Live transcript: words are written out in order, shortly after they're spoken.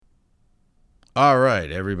All right,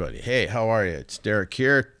 everybody. Hey, how are you? It's Derek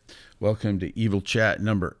here. Welcome to Evil Chat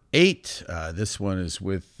number 8. This one is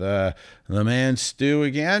with the man Stu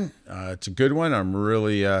again. It's a good one. I'm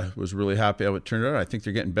really was really happy how it turned out. I think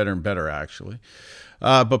they're getting better and better, actually.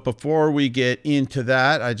 But before we get into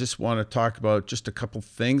that, I just want to talk about just a couple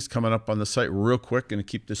things coming up on the site real quick. Going to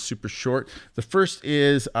keep this super short. The first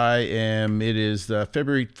is it is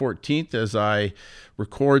February 14th as I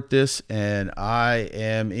record this, and I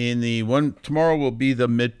am in the one, tomorrow will be the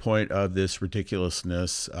midpoint of this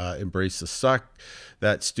ridiculousness, Embrace the Suck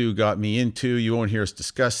that Stu got me into. You won't hear us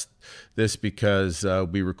discuss this because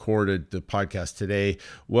we recorded the podcast today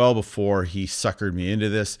well before he suckered me into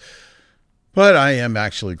this. But I am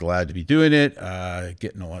actually glad to be doing it,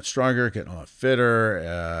 getting a lot stronger, getting a lot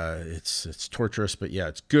fitter. It's torturous, but yeah,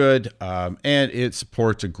 it's good. And it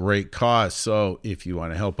supports a great cause. So if you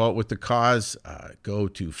want to help out with the cause, go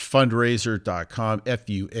to fundrazr.com,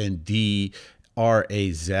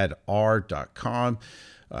 fundrazr.com.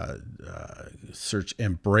 Search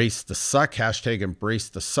Embrace the Suck, hashtag Embrace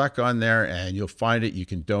the Suck on there, and you'll find it. You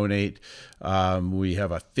can donate. We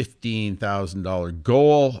have a $15,000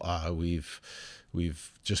 goal.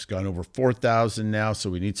 We've just gone over 4,000 now, so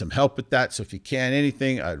we need some help with that. So if you can,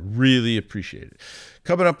 anything, I'd really appreciate it.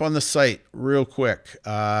 Coming up on the site real quick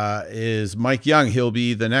is Mike Young. He'll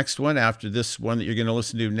be the next one after this one that you're going to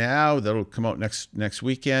listen to now. That'll come out next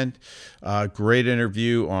weekend. Great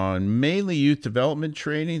interview on mainly youth development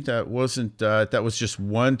training. That was just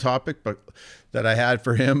one topic, but that I had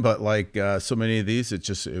for him. But like so many of these, it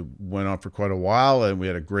went on for quite a while, and we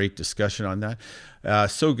had a great discussion on that.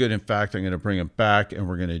 So good, in fact, I'm going to bring him back, and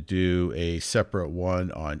we're going to do a separate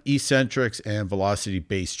one on eccentrics and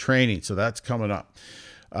velocity-based training. So that's coming up.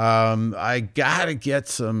 I got to get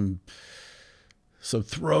some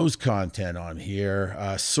throws content on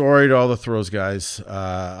here. Sorry to all the throws guys.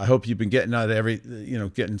 I hope you've been getting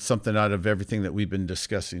getting something out of everything that we've been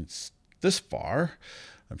discussing this far.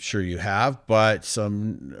 I'm sure you have, but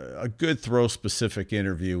a good throw specific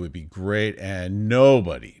interview would be great, and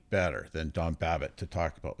nobody better than Don Babbitt to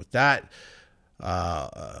talk about with that.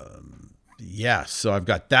 So I've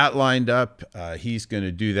got that lined up. He's going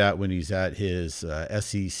to do that when he's at his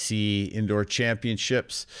SEC Indoor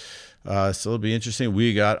Championships. So it'll be interesting.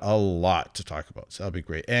 We got a lot to talk about, so that'll be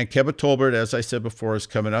great. And Kevin Tolbert, as I said before, is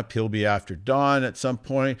coming up. He'll be after Don at some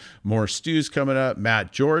point. More Stu's coming up.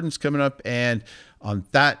 Matt Jordan's coming up. And on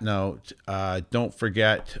that note, don't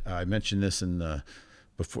forget, I mentioned this in the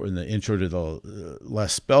intro to the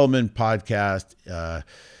Les Spellman podcast.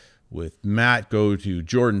 With Matt, go to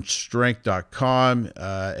jordanstrength.com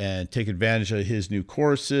and take advantage of his new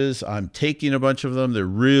courses. I'm taking a bunch of them. They're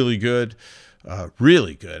really good.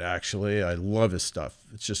 Really good, actually. I love his stuff.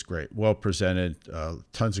 It's just great. Well presented.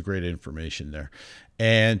 Tons of great information there.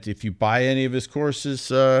 And if you buy any of his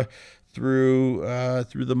courses through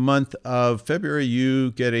the month of February,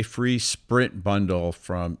 you get a free sprint bundle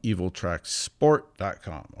from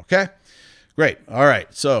eviltracksport.com. Okay? Great. All right.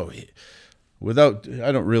 So I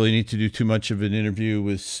don't really need to do too much of an interview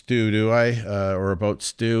with Stu, do I? Or about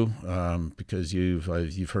Stu, because you've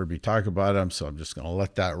heard me talk about him, so I'm just going to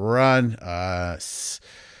let that run. As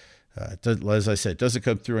I said, it doesn't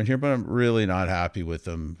come through in here, but I'm really not happy with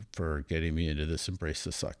him for getting me into this Embrace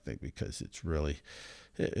the Suck thing, because it really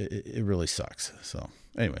sucks. So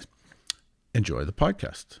anyways, enjoy the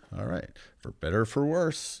podcast. All right. For better or for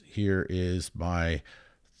worse, here is my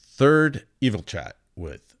third Evil Chat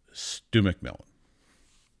with Stu McMillan.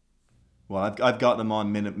 Well, I've got them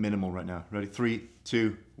on minimal right now. Ready? 3,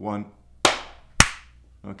 2, 1.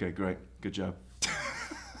 Okay, great. Good job.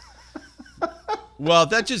 Well,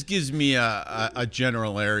 that just gives me a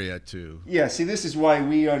general area to... Yeah, see, this is why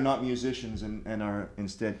we are not musicians and are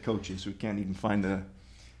instead coaches. We can't even find the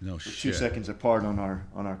 2 seconds apart on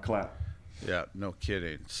our clap. Yeah, no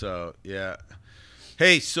kidding. So, yeah.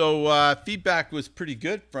 Hey, so feedback was pretty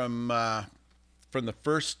good from the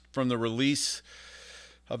release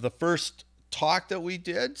of the first talk that we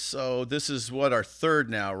did. So this is our third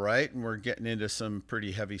now, right? And we're getting into some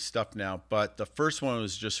pretty heavy stuff now, but the first one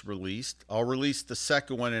was just released. I'll release the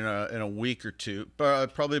second one in a week or two,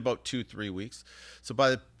 probably about 2-3 weeks. So by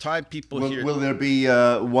the time people hear... Will there be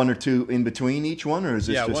 1 or 2 in between each one, or is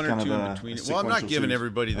this just kind of in between? Well, I'm not giving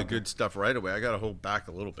everybody the good stuff right away. I got to hold back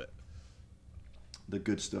a little bit. The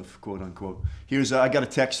good stuff, quote unquote. Here's I got a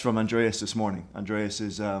text from Andreas this morning. Andreas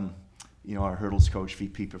is our hurdles coach,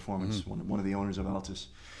 VP Performance, one of the owners of Altus.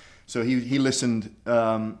 So he listened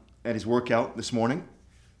at his workout this morning.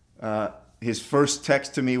 His first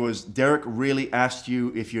text to me was, Derek really asked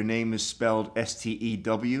you if your name is spelled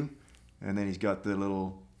Stew, and then he's got the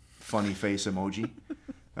little funny face emoji.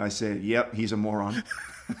 I said, "Yep, he's a moron."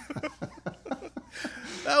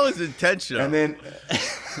 That was intentional. And then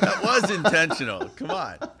That was intentional. Come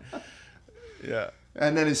on. Yeah.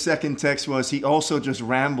 And then his second text was, he also just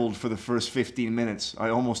rambled for the first 15 minutes. I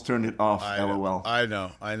almost turned it off. LOL. I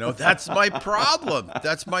know. That's my problem.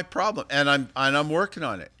 That's my problem. And I'm working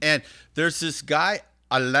on it. And there's this guy,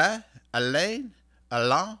 Alain.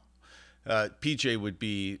 PJ would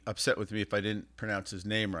be upset with me if I didn't pronounce his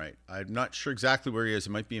name right. I'm not sure exactly where he is.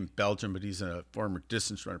 He might be in Belgium, but he's a former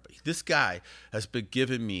distance runner. But this guy has been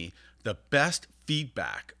giving me the best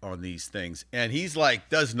feedback on these things. And he's like,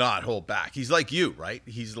 does not hold back. He's like you, right?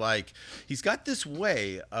 He's got this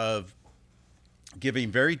way of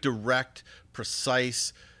giving very direct,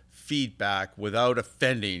 precise feedback without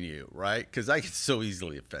offending you, right? Because I get so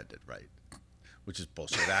easily offended, right? Which is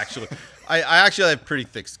bullshit. Actually, I actually have pretty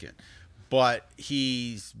thick skin. But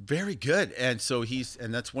he's very good, and so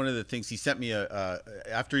and that's one of the things he sent me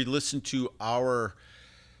after he listened to our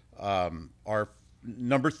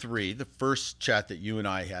number 3, the first chat that you and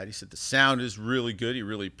I had. He said the sound is really good. He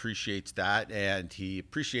really appreciates that, and he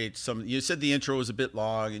appreciates some. You said the intro was a bit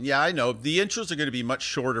long, and yeah, I know the intros are going to be much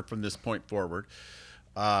shorter from this point forward.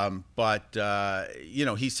 But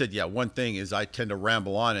he said, yeah, one thing is I tend to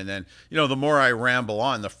ramble on, and then the more I ramble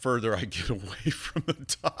on, the further I get away from the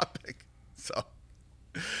topic. So,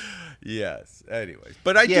 yes. Anyways,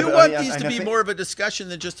 but I do want these to be more of a discussion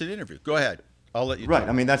than just an interview. Go ahead. I'll let you. Right.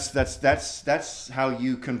 I mean, that's how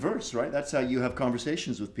you converse, right? That's how you have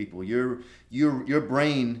conversations with people. Your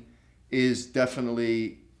brain is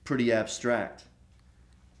definitely pretty abstract,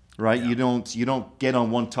 right? Yeah. You don't get on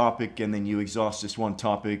one topic and then you exhaust this one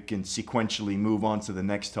topic and sequentially move on to the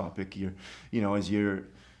next topic.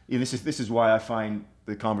 This is why I find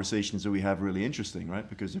the conversations that we have really interesting, right?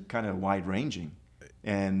 Because they're kind of wide ranging.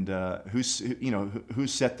 And who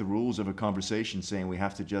set the rules of a conversation saying we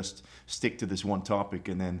have to just stick to this one topic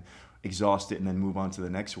and then exhaust it and then move on to the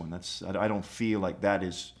next one? I don't feel like that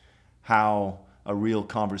is how a real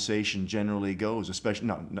conversation generally goes, especially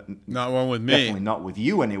not one with me. Definitely not with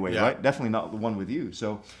you anyway, yeah. Right? Definitely not the one with you.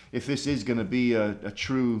 So if this is going to be a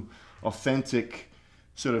true, authentic,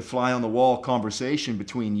 sort of fly on the wall conversation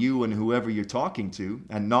between you and whoever you're talking to,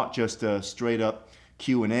 and not just a straight up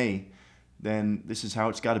Q&A, then this is how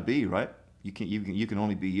it's got to be, right? You can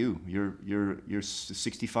only be you. You're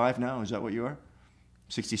 65 now. Is that what you are?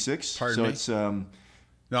 66. Pardon me? It's no,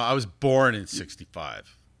 I was born in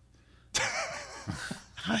 65.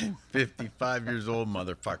 I'm 55 years old,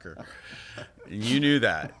 motherfucker, and you knew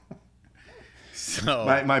that. So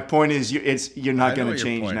my point is, you're not going to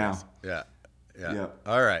change now. Yeah.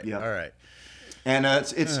 All right. Yeah. All right. And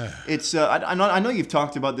I know you've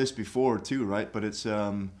talked about this before too, right? But it's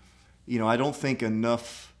I don't think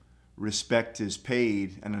enough respect is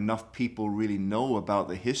paid and enough people really know about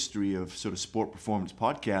the history of sort of sport performance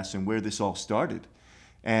podcasts and where this all started.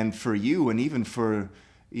 And for you, and even for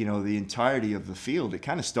the entirety of the field, it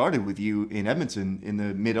kind of started with you in Edmonton in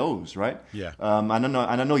the mid-O's, right? Yeah. I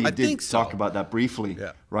know you did talk about that briefly,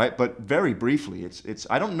 yeah. Right? But very briefly. It's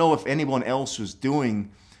I don't know if anyone else was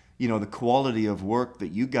doing, the quality of work that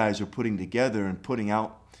you guys are putting together and putting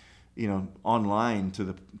out, online to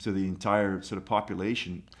the entire sort of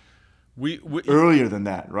population. We earlier than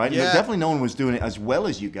that, right? Yeah. Definitely no one was doing it as well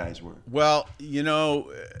as you guys were. Well,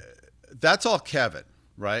 that's all Kevin.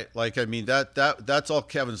 Right? Like, I mean, that's all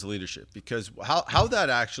Kevin's leadership, because how that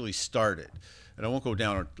actually started, and I won't go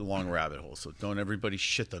down a long rabbit hole, so don't everybody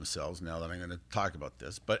shit themselves now that I'm going to talk about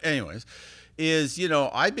this. But anyways, is,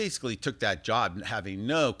 I basically took that job having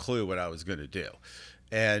no clue what I was going to do.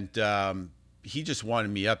 And he just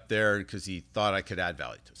wanted me up there because he thought I could add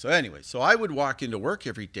value to it. So anyway, so I would walk into work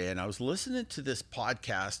every day and I was listening to this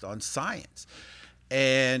podcast on science.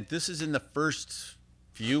 And this is in the first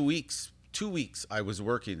few weeks, 2 weeks I was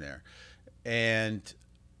working there, and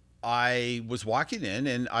I was walking in,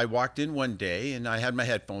 and I walked in one day and I had my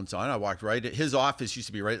headphones on. I walked right at his office, used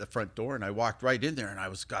to be right at the front door, and I walked right in there and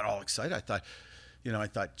got all excited. I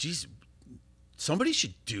thought, geez, somebody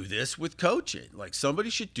should do this with coaching. Like, somebody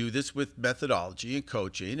should do this with methodology and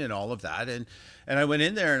coaching and all of that. And I went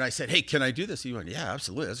in there and I said, hey, can I do this? He went, yeah,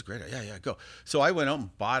 absolutely. That's a great idea. Yeah, go. So I went out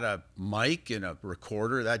and bought a mic and a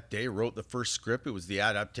recorder that day, wrote the first script. It was the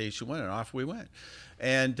adaptation one, and off we went.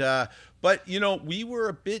 And, but, we were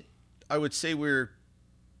a bit, I would say we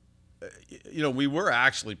were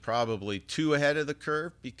actually probably too ahead of the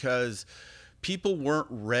curve, because people weren't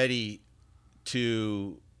ready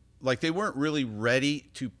to, they weren't really ready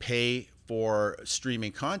to pay for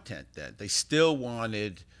streaming content then. They still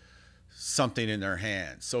wanted something in their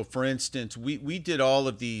hands. So for instance, we did all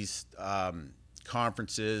of these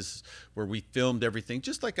conferences where we filmed everything,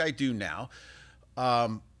 just like I do now.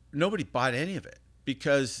 Nobody bought any of it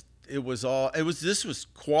because this was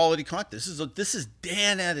quality content. This is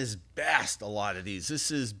Dan at his best. A lot of these.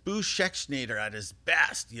 This is Boo Schexnayder at his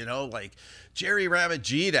best. Like Jerry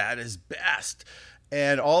Ramagita at his best,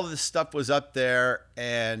 and all of this stuff was up there,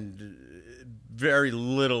 and very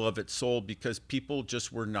little of it sold because people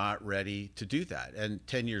just were not ready to do that. And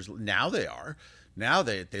 10 years now they are. Now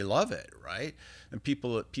they love it, right? And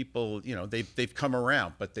people they've come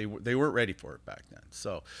around, but they weren't ready for it back then.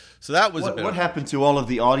 So that was what happened to all of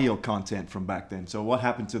the audio content from back then? So what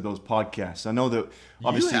happened to those podcasts? I know that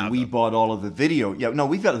obviously we bought all of the video. Yeah, no,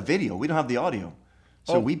 we've got the video. We don't have the audio.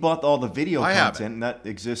 So we bought all the video content, and that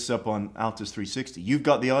exists up on Altus 360. You've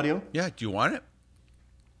got the audio? Yeah. Do you want it?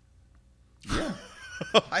 Yeah.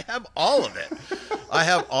 I have all of it. I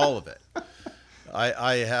have all of it.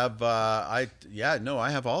 I have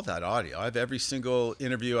all that audio. I have every single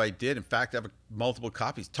interview I did. In fact, I have multiple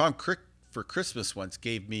copies. Tom Crick for Christmas once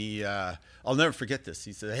gave me, I'll never forget this.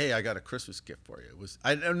 He said, "Hey, I got a Christmas gift for you."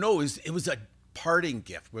 I don't know, it was a parting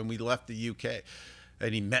gift when we left the UK.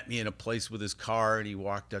 And he met me in a place with his car, and he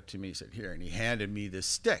walked up to me, he said, "Here," and he handed me this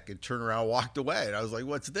stick and turned around and walked away. And I was like,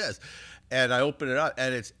 "What's this?" And I opened it up,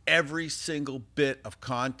 and it's every single bit of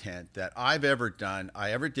content that I've ever done.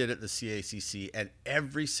 I ever did at the CACC, and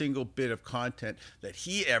every single bit of content that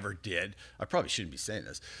he ever did. I probably shouldn't be saying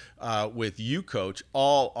this, with you, Coach,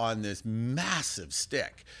 all on this massive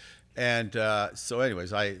stick. And so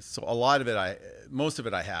anyways, most of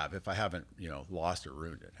it I have, if I haven't, lost or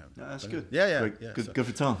ruined it. Yeah, that's good. Yeah. Good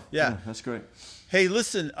for Tom. Yeah, that's great. Hey,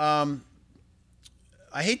 listen, I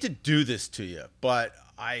hate to do this to you, but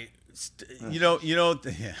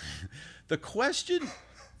the question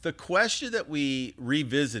that we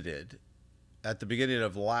revisited at the beginning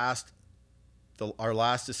of our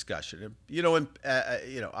last discussion,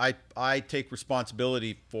 I take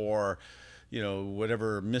responsibility for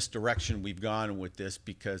whatever misdirection we've gone with this,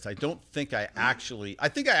 because I think I actually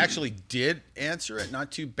did answer it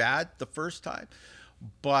not too bad the first time,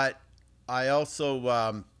 but I also,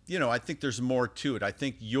 I think there's more to it. I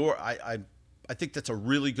think I think that's a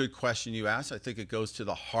really good question you asked. I think it goes to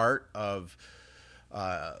the heart of,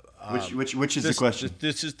 which is the question?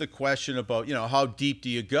 This is the question about, how deep do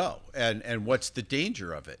you go, and what's the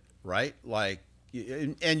danger of it, right? Like,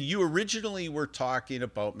 and you originally were talking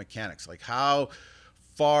about mechanics, like how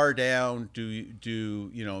far down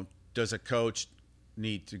does a coach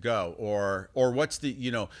need to go, or what's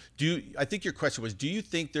the, I think your question was, do you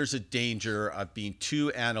think there's a danger of being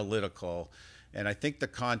too analytical? And I think the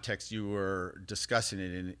context you were discussing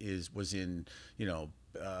it in was in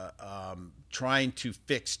trying to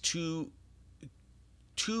fix too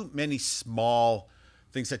many small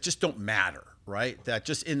things that just don't matter, right? That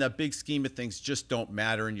just in the big scheme of things just don't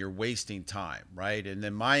matter, and you're wasting time, right? And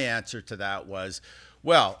then my answer to that was,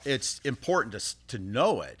 well, it's important to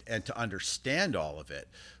know it and to understand all of it,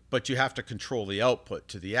 but you have to control the output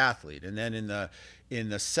to the athlete. And then in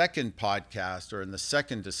the second podcast, or in the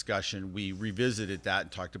second discussion, we revisited that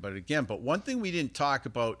and talked about it again. But one thing we didn't talk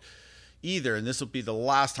about either, and this will be the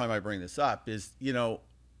last time I bring this up, is,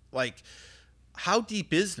 like, how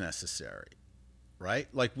deep is necessary, right?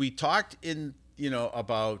 Like, we talked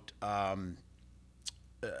about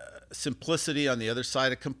simplicity on the other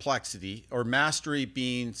side of complexity, or mastery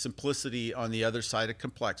being simplicity on the other side of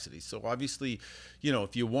complexity. So obviously,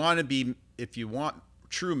 if you want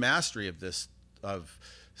true mastery of this,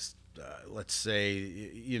 let's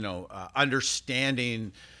say,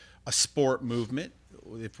 understanding a sport movement,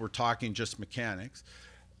 if we're talking just mechanics,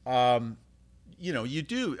 you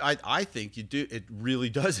do. I think you do. It really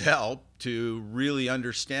does help to really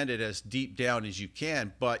understand it as deep down as you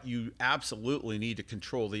can, but you absolutely need to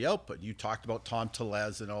control the output. You talked about Tom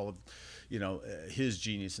Tellez and all of, his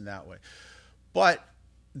genius in that way. But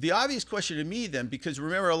the obvious question to me then, because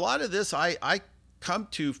remember, a lot of this I come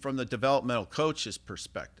to from the developmental coach's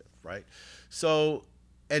perspective, right? So,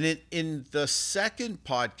 and in the second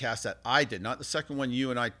podcast that I did, not the second one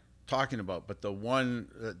you and I talking about, but the one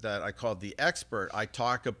that I called The Expert, I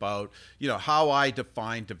talk about, how I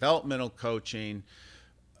define developmental coaching,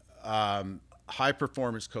 high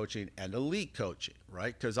performance coaching, and elite coaching,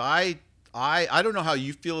 right? Because I don't know how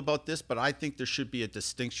you feel about this, but I think there should be a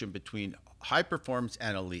distinction between high performance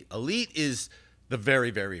and elite. Elite is the very,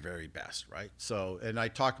 very, very best, right? So, and I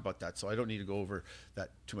talk about that, so I don't need to go over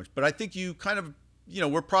that too much. But I think you kind of,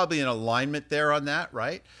 we're probably in alignment there on that,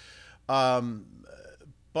 right?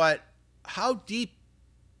 But how deep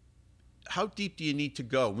do you need to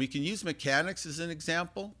go? We can use mechanics as an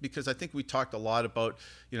example, because I think we talked a lot about,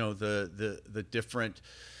 the different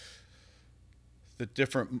the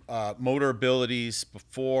different motor abilities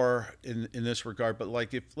before in this regard, but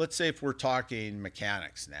like if let's say if we're talking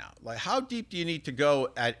mechanics now, like how deep do you need to go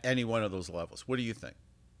at any one of those levels? What do you think?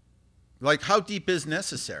 Like how deep is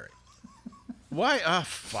necessary? Why? Oh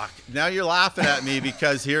fuck! Now you're laughing at me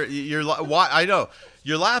because why? I know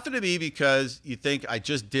you're laughing at me because you think I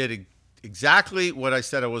just did exactly what I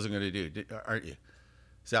said I wasn't going to do, aren't you?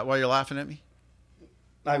 Is that why you're laughing at me?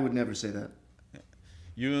 I would never say that.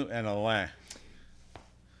 You and Alain.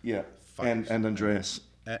 Yeah, and Andreas.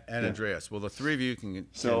 And Andreas. Well, the three of you can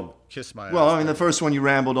kiss my ass. Well, I mean, the first one you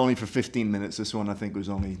rambled only for 15 minutes. This one I think was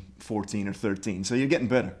only 14 or 13. So you're getting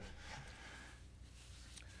better.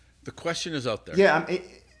 The question is out there.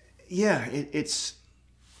 Yeah, it's.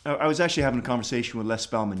 I was actually having a conversation with Les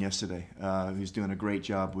Spellman yesterday, who's doing a great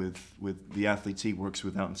job with the athletes he works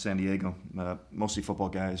with out in San Diego, mostly football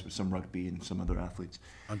guys, but some rugby and some other athletes.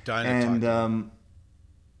 I'm dying to talk.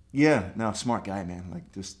 Smart guy, man.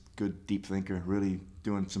 Like, just good, deep thinker, really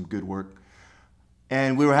doing some good work.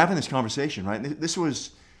 And we were having this conversation, right? This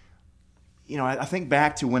was, I think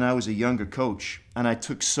back to when I was a younger coach, and I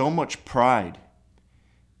took so much pride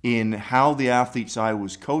in how the athletes I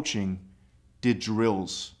was coaching did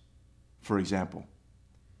drills, for example.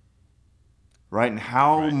 Right? And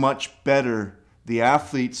how much better the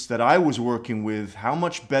athletes that I was working with, how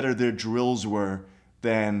much better their drills were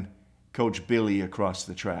than Coach Billy across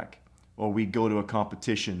the track. Or we'd go to a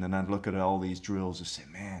competition and I'd look at all these drills and say,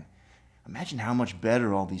 man, imagine how much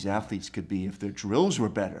better all these athletes could be if their drills were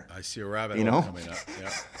better. I see a rabbit hole coming up.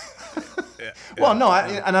 Yeah. Well, no,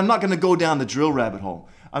 and I'm not going to go down the drill rabbit hole.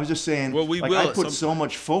 I was just saying, I put so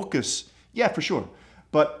much focus. Yeah, for sure.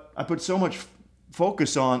 But I put so much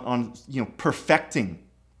focus on perfecting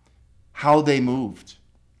how they moved.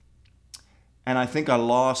 And I think I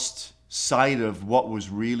lost sight of what was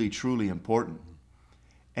really, truly important.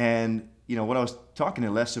 And, what I was talking to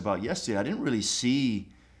Les about yesterday, I didn't really see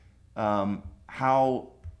how,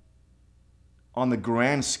 on the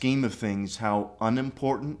grand scheme of things, how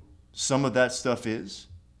unimportant some of that stuff is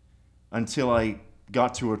until I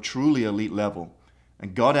got to a truly elite level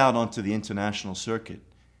and got out onto the international circuit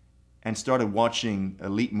and started watching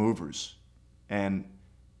elite movers. And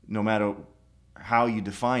no matter how you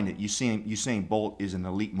define it, Usain Bolt is an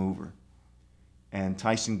elite mover. And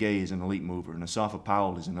Tyson Gay is an elite mover. And Asafa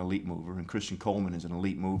Powell is an elite mover. And Christian Coleman is an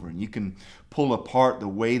elite mover. And you can pull apart the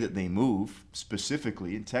way that they move,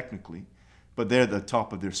 specifically and technically, but they're the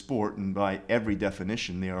top of their sport, and by every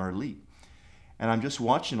definition, they are elite. And I'm just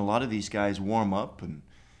watching a lot of these guys warm up, and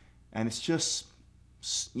it's just,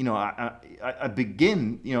 I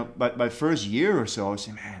begin, by first year or so, I was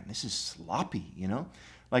saying, man, this is sloppy,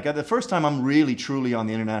 Like the first time I'm really, truly on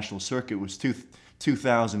the international circuit was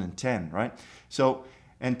 2010, right? So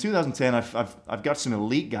in 2010, I've got some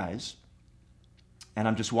elite guys, and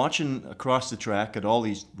I'm just watching across the track at all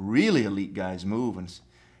these really elite guys move, and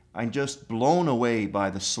I'm just blown away by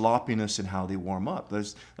the sloppiness and how they warm up.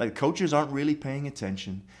 Coaches aren't really paying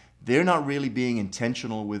attention. They're not really being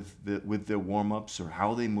intentional with their warm-ups or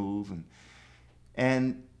how they move.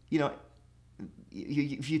 And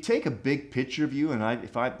if you take a big picture view, and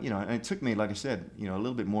it took me, like I said, a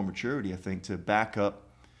little bit more maturity, I think, to back up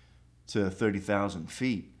to 30,000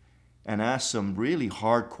 feet and ask some really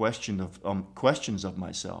hard questions of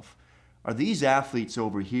myself. Are these athletes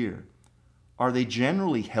over here, are they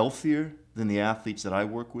generally healthier than the athletes that I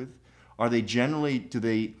work with? Are they generally,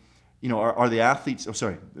 are the athletes,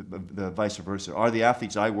 the vice versa, are the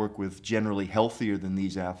athletes I work with generally healthier than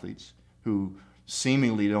these athletes who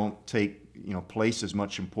seemingly don't take, place as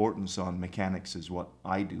much importance on mechanics as what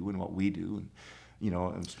I do and what we do, and,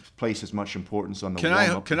 place as much importance on the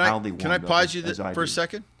warm-up and how they warm up. Can I pause you for a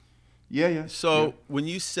second? Yeah. So when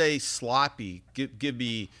you say sloppy, give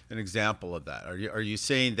me an example of that. Are you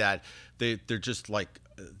saying that they're just like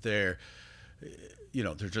they're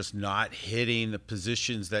just not hitting the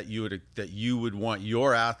positions that you would want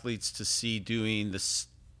your athletes to see doing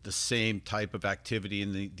the same type of activity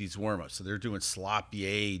in these warm-ups? So they're doing sloppy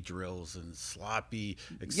A drills and sloppy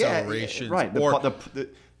accelerations. Yeah, right.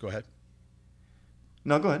 Go ahead.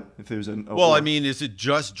 No, go ahead. If there's is it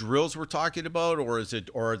just drills we're talking about, or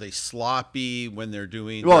are they sloppy when they're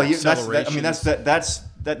doing accelerations?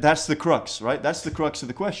 That's the crux, right? That's the crux of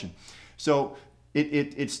the question. So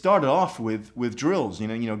it started off with drills,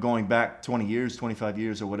 going back 20 years, 25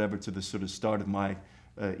 years or whatever to the sort of start of my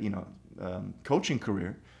coaching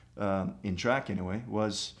career in track anyway,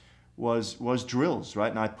 was was drills,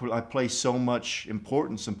 right? And I place so much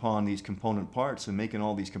importance upon these component parts and making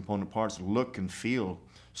all these component parts look and feel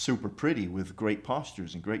super pretty with great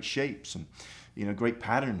postures and great shapes and great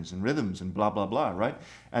patterns and rhythms and blah blah blah, right?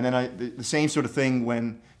 And then the same sort of thing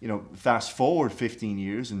when fast forward 15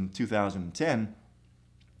 years in 2010,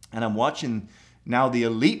 and I'm watching now the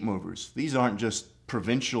elite movers. These aren't just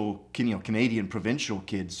provincial, Canadian provincial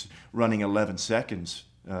kids running 11 seconds,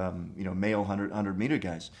 male 100 meter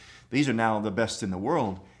guys. These are now the best in the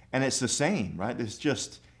world, and it's the same, right?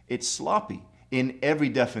 It's sloppy in every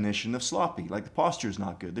definition of sloppy. Like the posture's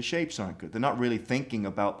not good, the shapes aren't good. They're not really thinking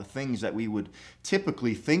about the things that we would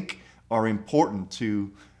typically think are important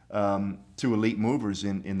to elite movers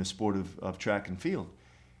in the sport of track and field.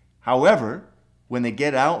 However, when they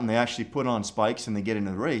get out and they actually put on spikes and they get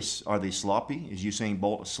into the race, are they sloppy? Is Usain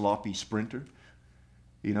Bolt a sloppy sprinter?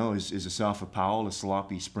 Is Asafa Powell a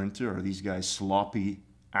sloppy sprinter? Are these guys sloppy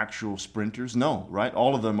actual sprinters? No, right?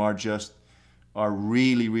 All of them are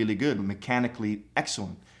really, really good, mechanically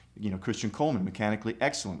excellent. Christian Coleman, mechanically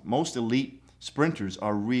excellent. Most elite sprinters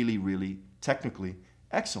are really, really technically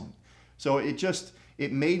excellent. So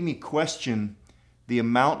it made me question the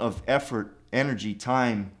amount of effort, energy,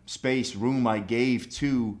 time, space, room I gave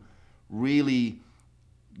to really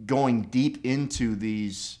going deep into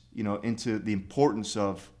these, into the importance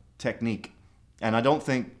of technique. And I don't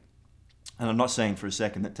think, and I'm not saying for a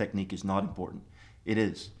second that technique is not important. It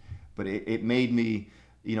is. But it made me,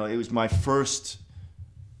 it was my first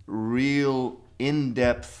real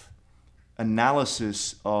in-depth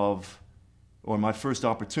analysis or my first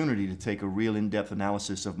opportunity to take a real in-depth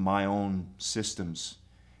analysis of my own systems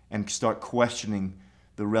and start questioning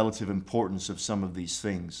the relative importance of some of these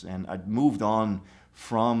things. And I'd moved on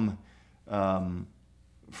from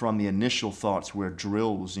the initial thoughts where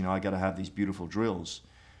drills, I got to have these beautiful drills,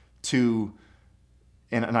 to,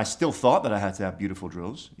 and I still thought that I had to have beautiful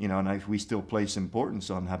drills, we still place importance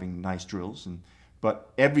on having nice drills,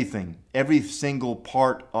 but every single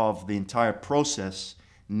part of the entire process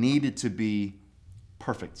needed to be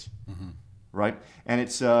perfect. Mm-hmm. Right? And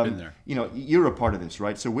it's, Been there. You're a part of this,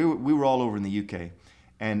 right? So we were all over in the UK,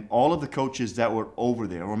 and all of the coaches that were over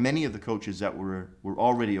there, or many of the coaches that were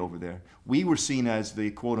already over there, we were seen as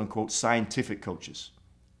the quote unquote scientific coaches,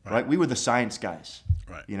 right? We were the science guys.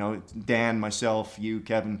 Right. Dan, myself, you,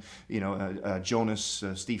 Kevin, Jonas,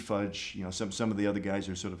 Steve Fudge, some of the other guys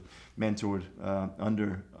are sort of mentored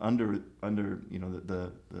under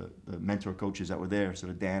the mentor coaches that were there, sort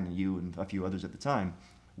of Dan and you and a few others at the time.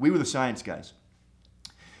 We were the science guys.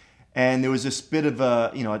 And there was this bit of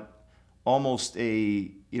almost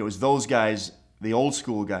it was those guys, the old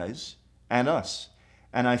school guys, and us.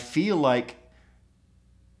 And I feel like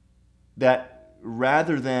that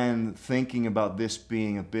rather than thinking about this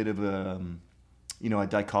being a bit of a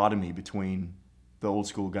dichotomy between the old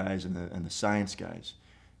school guys and the science guys,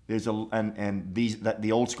 there's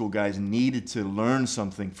the old school guys needed to learn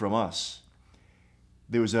something from us.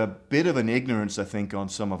 There was a bit of an ignorance, I think, on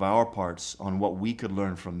some of our parts on what we could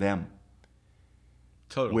learn from them.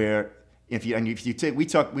 Totally. Where we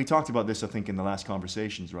talked about this, I think, in the last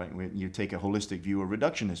conversations, right? Where you take a holistic view, a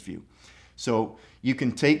reductionist view. So you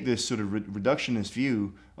can take this sort of reductionist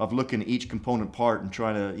view of looking at each component part and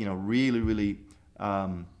try to, really, really,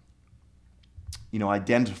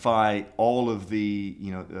 identify all of the,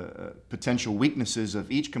 potential weaknesses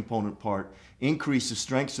of each component part, increase the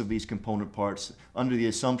strengths of these component parts under the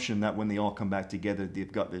assumption that when they all come back together,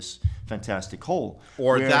 they've got this fantastic whole.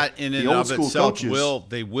 Or that in and of itself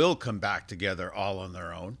will come back together all on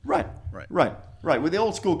their own. Right. Where the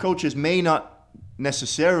old school coaches may not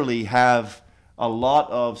necessarily have a lot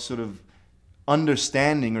of sort of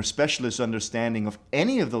understanding or specialist understanding of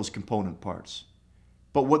any of those component parts.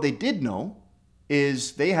 But what they did know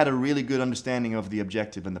is they had a really good understanding of the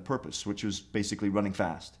objective and the purpose, which was basically running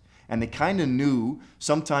fast. And they kind of knew,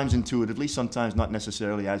 sometimes intuitively, sometimes not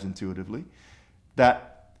necessarily as intuitively,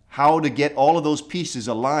 that how to get all of those pieces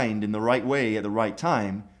aligned in the right way at the right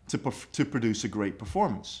time to produce a great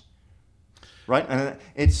performance. Right? And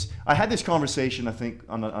I had this conversation, I think,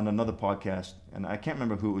 on another podcast, and I can't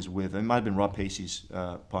remember who it was with. It might have been Rob Pacey's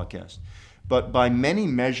podcast. But by many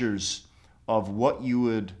measures of what you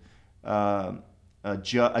would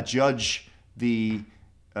judge the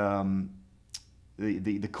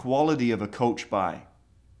quality of a coach by,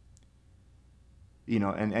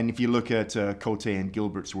 and if you look at Cote and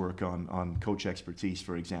Gilbert's work on coach expertise,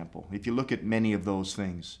 for example, if you look at many of those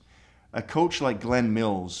things, a coach like Glenn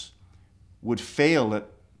Mills would fail at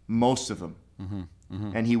most of them. Mm-hmm,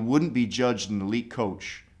 mm-hmm. And he wouldn't be judged an elite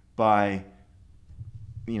coach by,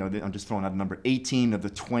 I'm just throwing out a number, 18 of the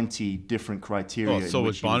 20 different criteria in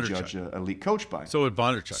which you would judge an elite coach by. So would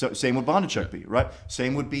Bondarchuk. So same would Bondarchuk be, right?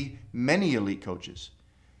 Same would be many elite coaches.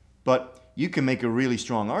 But you can make a really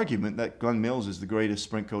strong argument that Glenn Mills is the greatest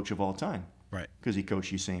sprint coach of all time. Right. Because he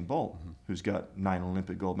coached Usain Bolt, who's got 9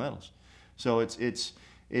 Olympic gold medals. So it's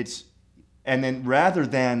and then rather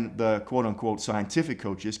than the quote unquote scientific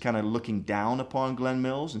coaches kind of looking down upon Glenn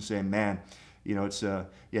Mills and saying, man, it's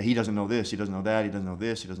he doesn't know this, he doesn't know that, he doesn't know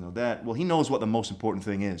this, he doesn't know that. Well, he knows what the most important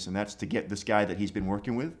thing is, and that's to get this guy that he's been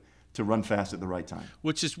working with to run fast at the right time.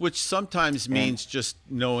 Which sometimes means just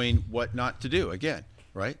knowing what not to do. Again,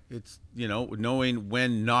 right? It's knowing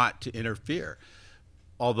when not to interfere.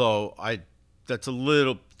 Although that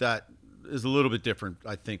is a little bit different,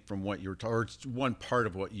 I think, from what you were talking, or it's one part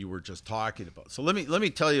of what you were just talking about. So let me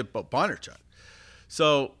tell you about Bondarchuk.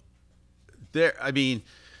 So there's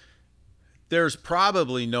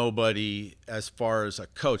probably nobody as far as a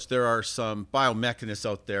coach. There are some biomechanists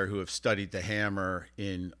out there who have studied the hammer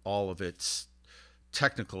in all of its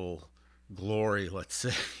technical glory, let's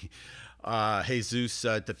say. Jesus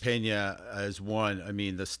de Pena is one. I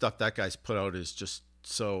mean, the stuff that guy's put out is just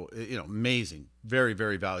so, amazing, very,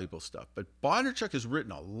 very valuable stuff. But Bondarchuk has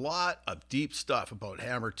written a lot of deep stuff about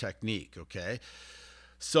hammer technique, okay?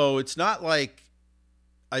 So it's not like,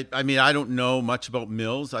 I don't know much about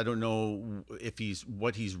Mills. I don't know if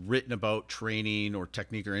what he's written about training or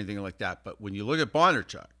technique or anything like that. But when you look at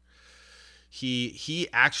Bondarchuk, he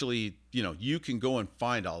actually, you can go and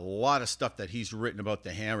find a lot of stuff that he's written about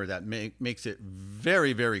the hammer that makes it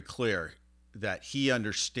very, very clear that he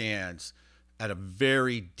understands at a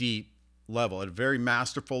very deep level, at a very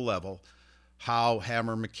masterful level, how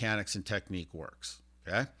hammer mechanics and technique works.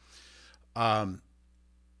 Okay.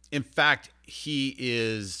 In fact, he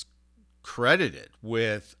is credited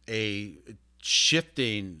with a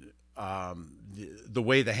shifting the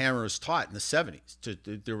way the hammer was taught in the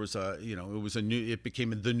 70s. There was it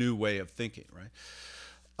became the new way of thinking, right?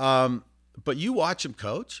 But you watch him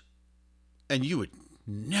coach, and you would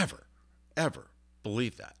never, ever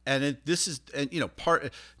believe that. And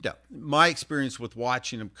my experience with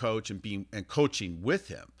watching him coach and coaching with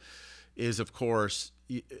him is, of course,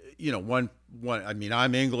 I'm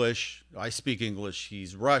English, I speak English,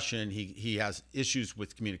 he's Russian, he has issues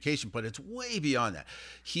with communication, but it's way beyond that.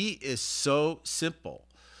 He is so simple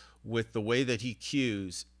with the way that he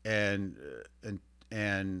cues and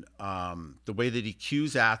the way that he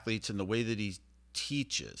cues athletes and the way that he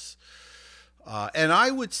teaches. And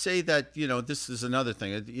I would say that, this is another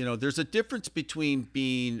thing, there's a difference between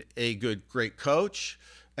being a great coach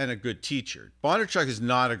and a good teacher. Bondarchuk is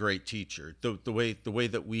not a great teacher, the way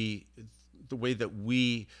that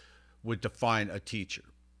we would define a teacher.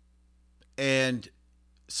 And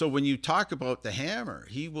so when you talk about the hammer,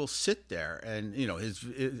 he will sit there and, his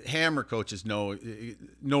hammer coaches know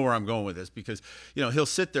where I'm going with this, because, he'll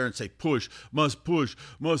sit there and say, must push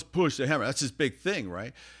the hammer. That's his big thing,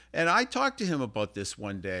 right? And I talked to him about this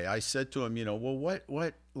one day. I said to him, what,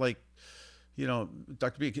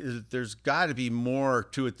 Dr. B, there's got to be more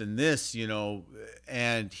to it than this,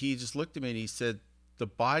 and he just looked at me and he said, the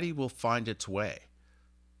body will find its way.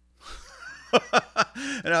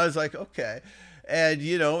 And I was like, okay. And,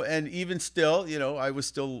 and even still, I was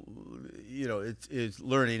still, it's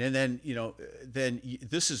learning. And then, then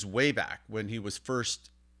this is way back when he was first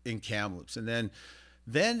in Kamloops. And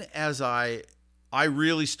then as I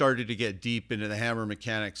really started to get deep into the hammer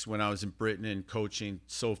mechanics when I was in Britain and coaching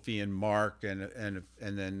Sophie and Mark and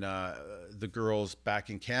then the girls back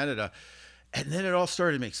in Canada. And then it all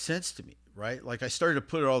started to make sense to me, right? Like I started to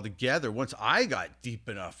put it all together once I got deep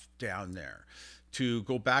enough down there to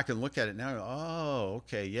go back and look at it now. Oh,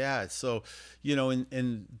 okay. Yeah. So,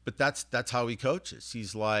 but that's how he coaches.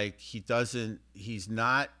 He's like, he's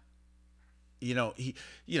not,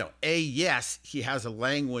 yes, he has a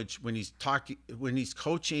language when he's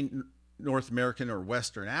coaching North American or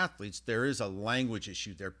Western athletes, there is a language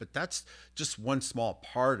issue there, but that's just one small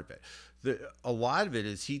part of it. A lot of it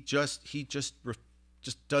is he just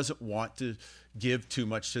doesn't want to give too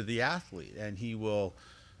much to the athlete, and he will.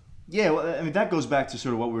 Yeah, well, that goes back to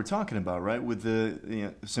sort of what we were talking about, right? With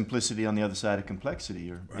the simplicity on the other side of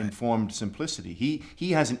complexity, or right. Informed simplicity.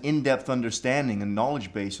 He has an in-depth understanding and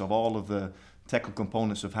knowledge base of all of the technical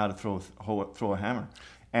components of how to throw a hammer,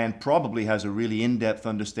 and probably has a really in-depth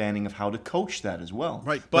understanding of how to coach that as well.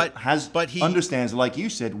 Right, but he understands, like you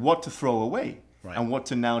said, what to throw away. Right. And what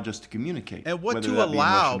to now just to communicate, and what to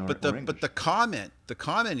allow. But the comment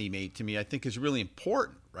he made to me, I think, is really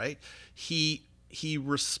important. Right? He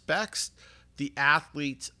respects the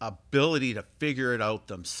athlete's ability to figure it out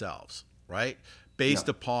themselves. Right? based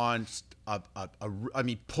upon I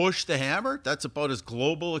mean, push the hammer. That's about as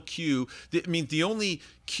global a cue. I mean, the only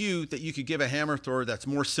cue that you could give a hammer thrower that's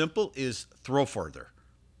more simple is throw further.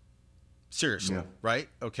 Seriously, right?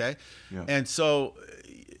 Okay. Yeah. And so,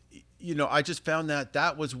 you know, I just found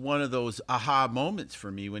that was one of those aha moments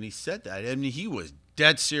for me when he said that. I mean, he was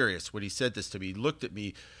dead serious when he said this to me. He looked at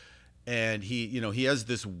me, and he, you know, he has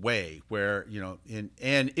this way where, you know,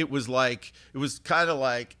 and it was kind of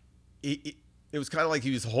like he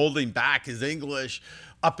was holding back his English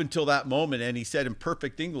up until that moment. And he said in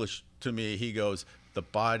perfect English to me, he goes, "The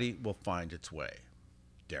body will find its way,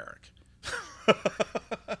 Derek."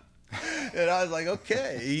 And I was like,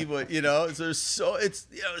 okay, he would, you know,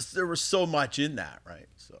 there was so much in that, right?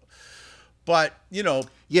 So, but you know,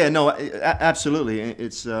 yeah, no, absolutely.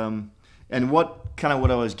 It's and what I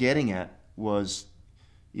was getting at was,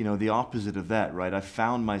 you know, the opposite of that, right? I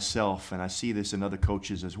found myself, and I see this in other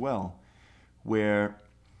coaches as well, where,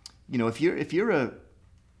 you know, if you're a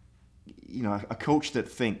coach that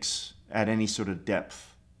thinks at any sort of depth,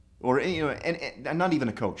 or, you know, and not even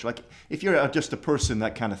a coach, like if you're just a person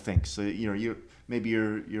that kind of thinks, so, you know,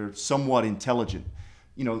 you're somewhat intelligent,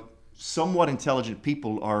 you know, somewhat intelligent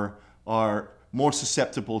people are more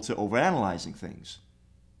susceptible to overanalyzing things,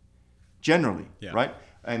 generally, right?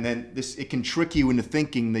 And then it can trick you into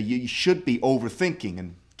thinking that you should be overthinking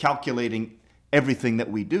and calculating everything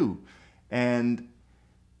that we do. And,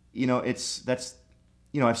 you know,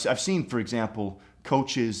 I've seen, for example,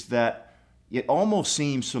 coaches that it almost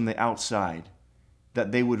seems from the outside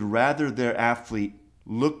that they would rather their athlete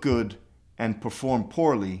look good and perform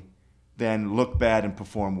poorly than look bad and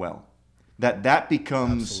perform well. That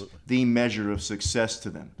becomes the measure of success to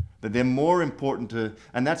them. That they're more important to,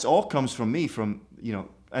 and that's all comes from me, from, you know,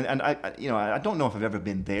 and I don't know if I've ever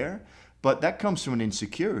been there, but that comes from an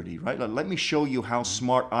insecurity, right? Like, let me show you how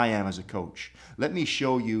smart I am as a coach. Let me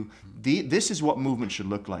show you this is what movement should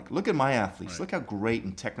look like. Look at my athletes. Right. Look how great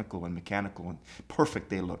and technical and mechanical and perfect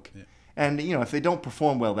they look. Yeah. And, you know, if they don't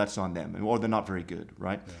perform well, that's on them, or they're not very good,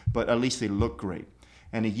 right? Yeah. But at least they look great.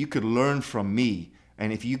 And if you could learn from me,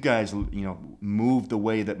 and if you guys, you know, move the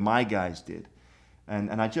way that my guys did,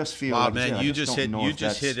 and I just feel like, man, you just hit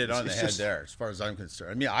it on the head there, as far as I'm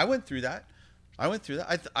concerned. I mean, I went through that. I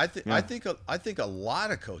think a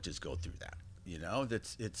lot of coaches go through that. You know,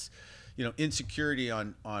 it's you know, insecurity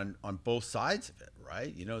on both sides of it,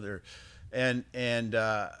 right? You know,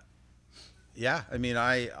 yeah, I mean,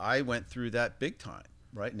 I went through that big time.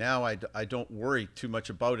 Right now, I don't worry too much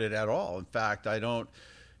about it at all. In fact, I don't,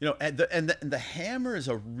 you know, and the hammer is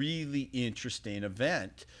a really interesting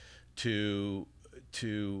event to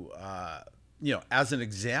you know, as an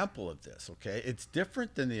example of this, okay? It's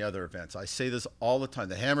different than the other events. I say this all the time.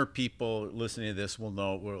 The hammer people listening to this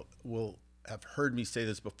will have heard me say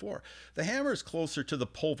this before. The hammer is closer to the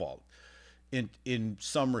pole vault in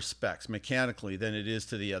some respects mechanically than it is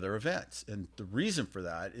to the other events. And the reason for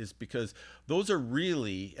that is because those are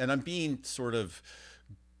really, and I'm being sort of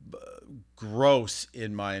gross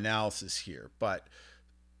in my analysis here, but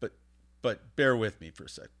bear with me for a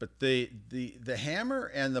sec. But the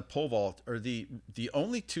hammer and the pole vault are the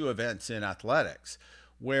only two events in athletics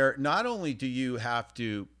where not only do you have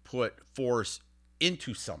to put force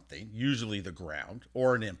into something, usually the ground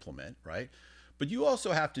or an implement, right? But you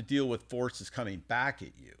also have to deal with forces coming back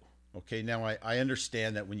at you. Okay, now I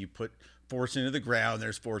understand that when you put force into the ground,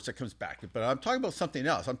 there's force that comes back. But I'm talking about something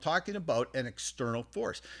else. I'm talking about an external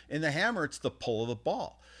force. In the hammer, it's the pull of the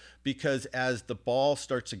ball. Because as the ball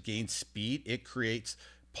starts to gain speed, it creates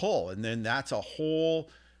pull, and then that's a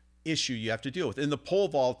whole issue you have to deal with. In the pole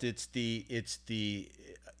vault, it's the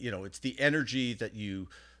energy that you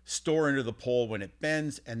store into the pole when it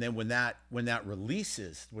bends, and then when that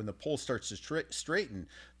releases, when the pole starts to straighten,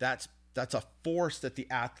 that's a force that the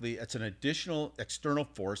athlete, it's an additional external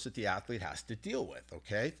force that the athlete has to deal with.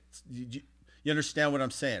 Okay, you understand what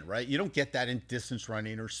I'm saying, right? You don't get that in distance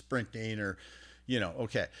running or sprinting or, you know,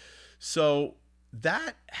 okay. So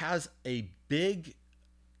that has a big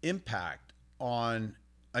impact on,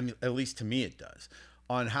 I mean, at least to me it does,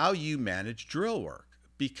 on how you manage drill work.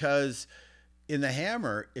 Because in the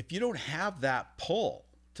hammer, if you don't have that pull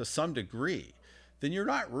to some degree, then you're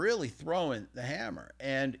not really throwing the hammer.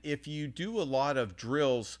 And if you do a lot of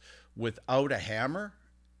drills without a hammer,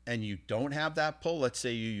 and you don't have that pull, let's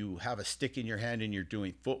say you have a stick in your hand and you're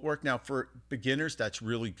doing footwork. Now, for beginners, that's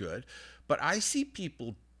really good. But I see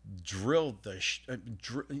people drill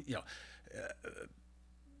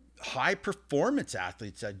high performance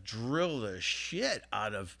athletes that drill the shit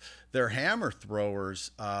out of their hammer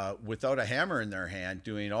throwers without a hammer in their hand,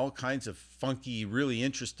 doing all kinds of funky, really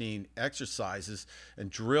interesting exercises and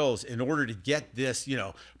drills in order to get this,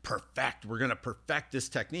 perfect. We're going to perfect this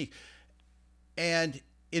technique. And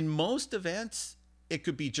in most events, it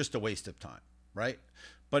could be just a waste of time, right?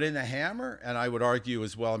 But in the hammer, and I would argue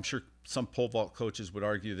as well, I'm sure some pole vault coaches would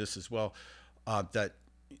argue this as well, that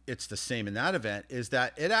it's the same in that event, is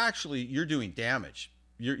that it actually, you're doing damage.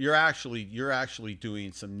 You're actually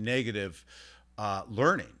doing some negative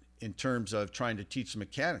learning in terms of trying to teach the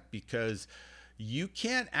mechanic, because you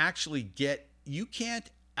can't actually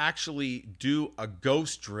do a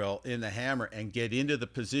ghost drill in the hammer and get into the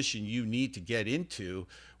position you need to get into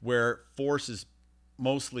where force is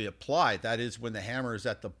mostly applied. That is when the hammer is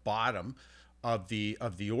at the bottom of the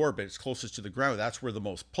orbit, it's closest to the ground. That's where the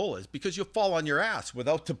most pull is, because you'll fall on your ass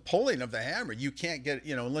without the pulling of the hammer. You can't get,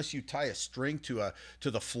 unless you tie a string to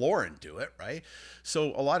the floor and do it, right?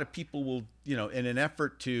 So a lot of people will, in an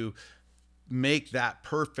effort to make that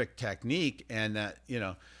perfect technique, and that,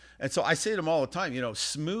 and so I say to them all the time,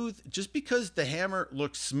 smooth, just because the hammer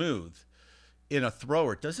looks smooth in a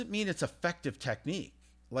thrower doesn't mean it's effective technique.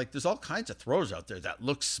 Like, there's all kinds of throwers out there that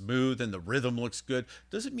look smooth and the rhythm looks good.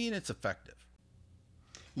 Doesn't mean it's effective.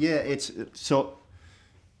 Yeah, I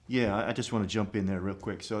just want to jump in there real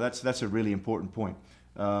quick. So that's a really important point.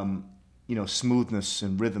 Smoothness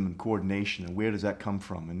and rhythm and coordination, and where does that come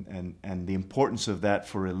from? And the importance of that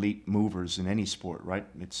for elite movers in any sport, right?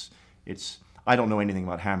 It's I don't know anything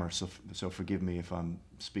about hammer, so forgive me if I'm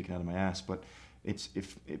speaking out of my ass, but it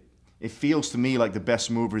feels to me like the best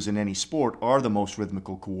movers in any sport are the most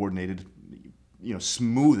rhythmical, coordinated,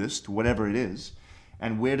 smoothest, whatever it is.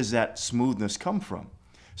 And where does that smoothness come from?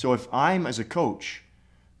 So if I'm, as a coach,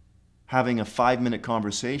 having a 5-minute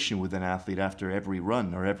conversation with an athlete after every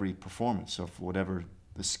run or every performance of whatever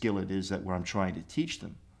the skill it is where I'm trying to teach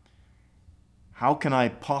them, how can I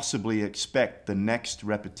possibly expect the next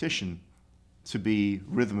repetition to be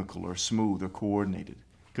rhythmical or smooth or coordinated?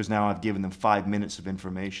 Because now I've given them 5 minutes of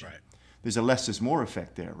information. Right. There's a less is more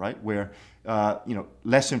effect there, right? Where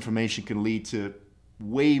less information can lead to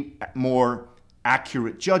way more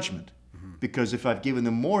accurate judgment. Mm-hmm. Because if I've given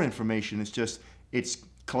them more information, it's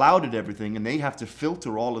clouded everything, and they have to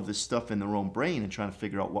filter all of this stuff in their own brain and trying to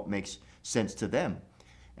figure out what makes sense to them.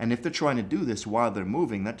 And if they're trying to do this while they're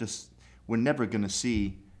moving, we're never going to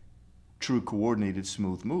see true coordinated,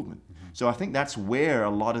 smooth movement. Mm-hmm. So I think that's where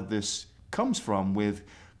a lot of this comes from with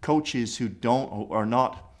coaches who are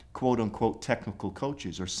not quote unquote technical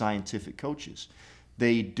coaches or scientific coaches.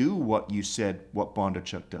 They do what you said, what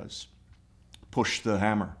Bondarchuk does. Push the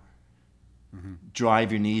hammer, mm-hmm.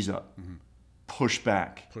 drive your knees up, mm-hmm. push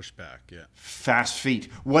back, yeah, fast feet,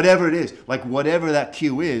 whatever it is, like whatever that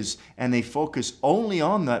cue is, and they focus only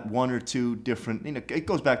on that one or two different, it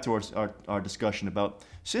goes back to our discussion about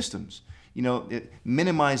systems.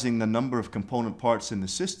 Minimizing the number of component parts in the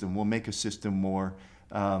system will make a system more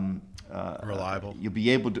reliable. You'll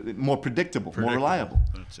be able to more predictable, more reliable.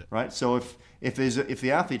 That's it. Right. So if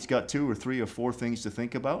the athlete's got 2 or 3 or 4 things to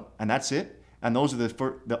think about, and that's it, and those are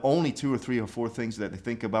the only 2 or 3 or 4 things that they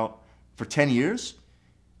think about for 10 years,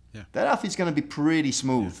 yeah. that athlete's going to be pretty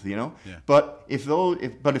smooth, Yeah. But if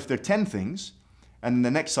they're 10 things, and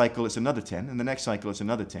the next cycle it's another 10, and the next cycle it's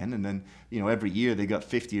another 10, and then every year they got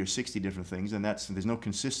 50 or 60 different things, and there's no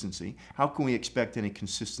consistency. How can we expect any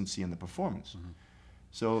consistency in the performance? Mm-hmm.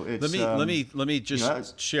 So it's, let me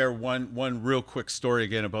just share one real quick story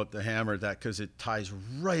again about the hammer, because it ties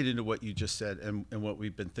right into what you just said and what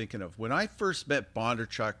we've been thinking of. When I first met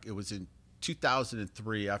Bondarchuk, it was in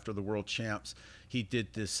 2003 after the World Champs. He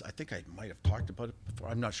did this, I think I might have talked about it before,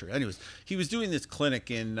 I'm not sure. Anyways, he was doing this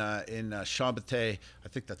clinic in Szombathely, I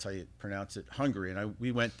think that's how you pronounce it, Hungary. And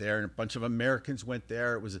we went there, and a bunch of Americans went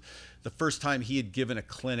there. It was the first time he had given a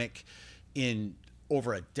clinic in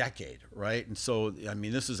over a decade, right? And so, I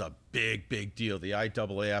mean, this is a big deal. The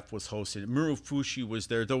IAAF was hosting it. Miro Fushi was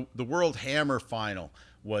there. The World Hammer Final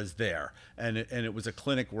was there, and it was a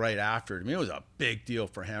clinic right after it. I mean, it was a big deal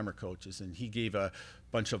for hammer coaches, and he gave a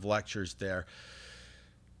bunch of lectures there.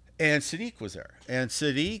 And Sadiq was there, and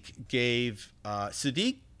Sadiq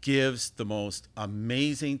gives the most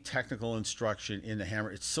amazing technical instruction in the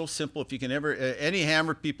hammer. It's so simple. If you can any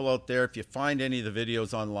hammer people out there, if you find any of the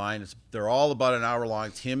videos online, they're all about an hour long.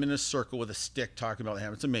 It's him in a circle with a stick talking about the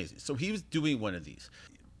hammer. It's amazing. So he was doing one of these.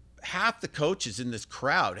 Half the coaches in this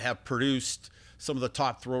crowd have produced some of the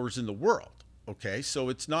top throwers in the world. Okay, so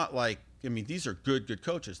it's not like, I mean, these are good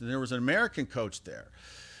coaches. And there was an American coach there.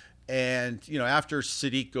 And, after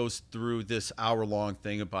Sadiq goes through this hour-long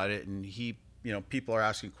thing about it, and he people are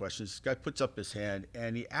asking questions. This guy puts up his hand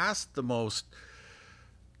and he asked the most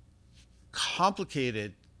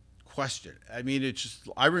complicated question. I mean, it's just,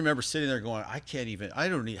 I remember sitting there going, I don't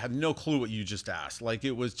even have no clue what you just asked. Like,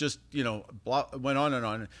 it was just, went on and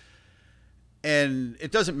on. And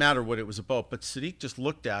it doesn't matter what it was about, but Sadiq just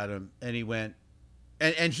looked at him and he went,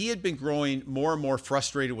 and he had been growing more and more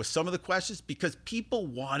frustrated with some of the questions because people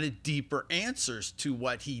wanted deeper answers to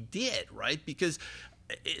what he did, right? Because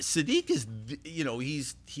Sadiq is,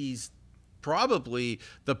 he's probably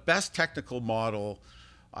the best technical model,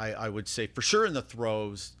 I would say, for sure, in the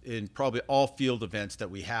throws, in probably all field events that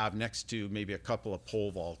we have, next to maybe a couple of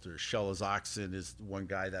pole vaulters. Shella Zoxon is one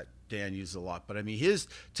guy that Dan uses a lot. But I mean, his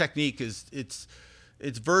technique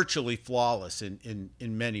it's virtually flawless in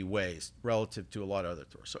many ways relative to a lot of other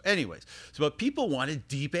throwers. So anyways, but people wanted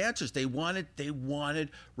deep answers. They wanted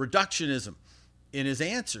reductionism in his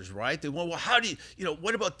answers, right? They want, well, how do you,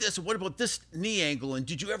 what about this? And what about this knee angle? And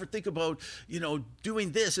did you ever think about,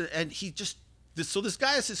 doing this? And he just, so this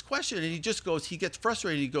guy asks this question and he just goes, he gets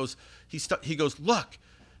frustrated. He goes, look,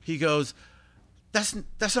 that's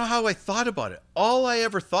not how I thought about it. All I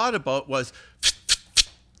ever thought about was,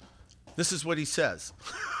 this is what he says.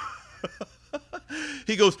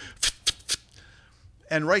 He goes,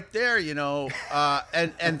 and right there,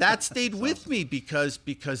 and that stayed with me because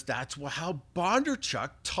that's how Bondarchuk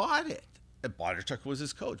taught it. And Bondarchuk was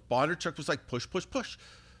his coach. Bondarchuk was like, push, push, push,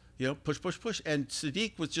 push. And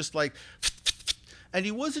Sadiq was just like, and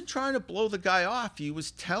he wasn't trying to blow the guy off. He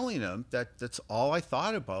was telling him that's all I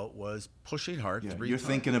thought about was pushing hard 3 times. You're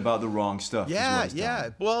thinking about the wrong stuff.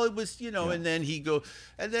 Yeah. Well, it was, and then he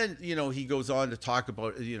goes on to talk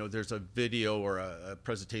about, there's a video or a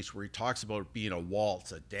presentation where he talks about it being a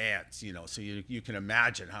waltz, a dance, so you can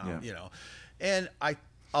imagine how, and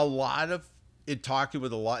in talking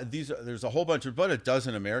with there's a whole bunch of about a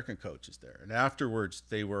dozen American coaches there. And afterwards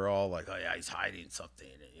they were all like, oh yeah, he's hiding something.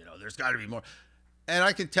 There's got to be more. And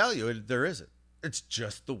I can tell you, there isn't. It's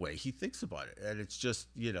just the way he thinks about it, and it's just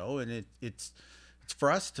and it's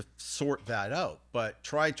for us to sort that out. But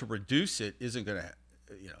trying to reduce it isn't going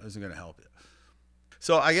to help you.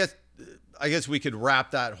 So I guess we could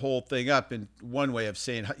wrap that whole thing up in one way of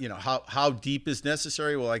saying, how deep is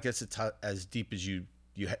necessary. Well, I guess it's as deep as you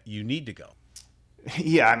need to go.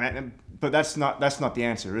 Yeah, I mean, but that's not the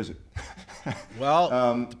answer, is it?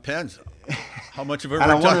 Well, depends. How much of a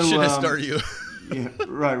reductionist are you? Yeah,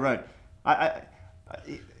 right.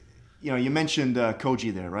 You mentioned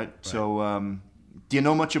Koji there, right? So, do you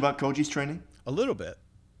know much about Koji's training? A little bit.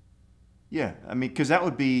 Yeah, I mean, because that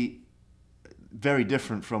would be very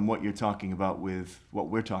different from what you're talking about with what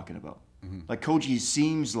we're talking about. Mm-hmm. Like Koji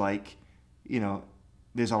seems like,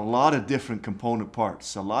 there's a lot of different component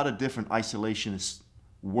parts, a lot of different isolationist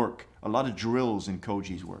work, a lot of drills in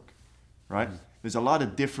Koji's work, right? Mm-hmm. There's a lot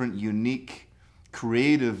of different, unique,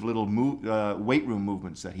 creative little weight room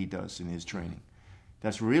movements that he does in his training.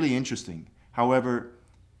 That's really interesting. However,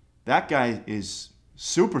 that guy is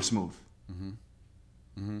super smooth,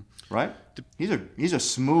 right? He's a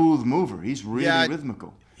smooth mover. He's really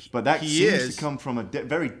rhythmical. But that seems to come from a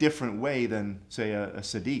very different way than, say, a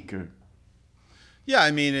Sadiq or. Yeah,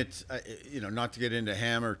 I mean, it's not to get into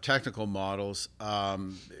hammer technical models.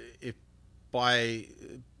 If by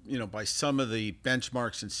some of the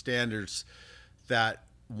benchmarks and standards that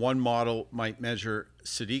one model might measure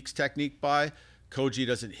Sadiq's technique by, Koji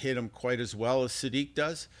doesn't hit him quite as well as Sadiq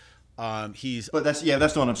does. But that's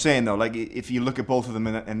not what I'm saying though. Like if you look at both of them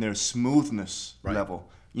and their smoothness level,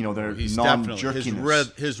 their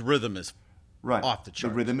non-jerkiness. His rhythm is off the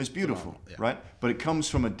chart. The rhythm is beautiful, right? But it comes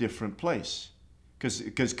from a different place,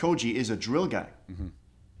 because Koji is a drill guy. Mm-hmm.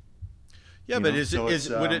 Yeah, but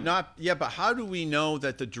would it not? Yeah, but how do we know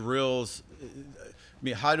that the drills? I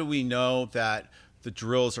mean, how do we know that the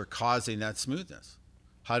drills are causing that smoothness?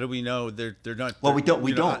 How do we know they're not? Well, we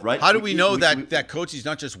don't, right? How do we know that coach is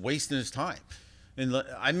not just wasting his time? And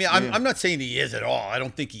I mean, I'm not saying he is at all. I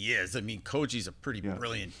don't think he is. I mean, Koji's a pretty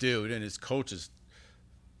brilliant dude, and his coach is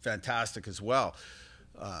fantastic as well,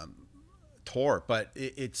 Tor. But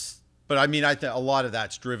but I mean, I think a lot of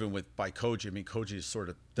that's driven by Koji. I mean, Koji sort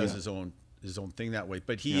of does his own thing that way.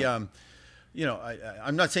 But he, I'm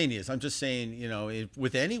not saying he is. I'm just saying,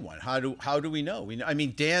 with anyone, how do we know? I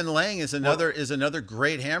mean, Dan Lang is another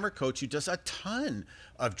great hammer coach who does a ton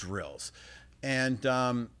of drills, and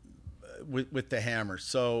with the hammer.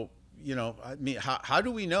 So, I mean, how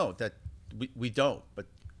do we know that we don't? But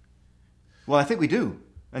I think we do,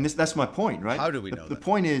 and that's my point, right? How do we know? The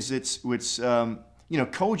point is, it's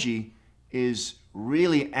Koji is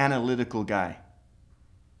really analytical guy.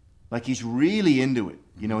 Like he's really into it.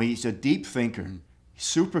 He's a deep thinker,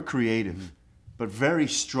 super creative, but very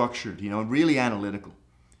structured, really analytical.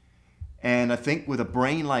 And I think with a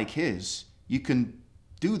brain like his, you can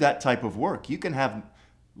do that type of work. You can have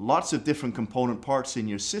lots of different component parts in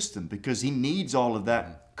your system because he needs all of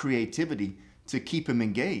that creativity to keep him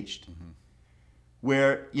engaged.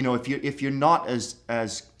 Where, if you're not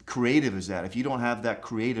as creative as that, if you don't have that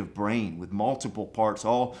creative brain with multiple parts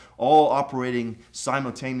all operating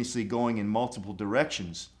simultaneously going in multiple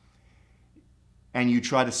directions, and you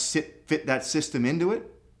try to fit that system into it,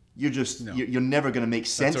 you're never going to make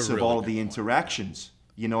sense of all of the interactions.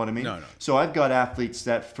 You know what I mean? No. So I've got athletes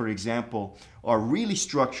that, for example, are really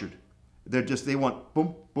structured. They want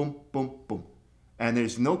boom, boom, boom, boom. And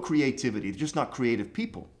there's no creativity. They're just not creative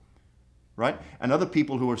people, right? And other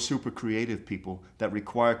people who are super creative people that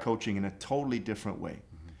require coaching in a totally different way.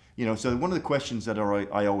 So one of the questions that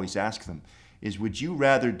I always ask them is, would you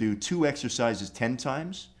rather do 2 exercises 10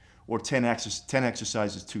 times or 10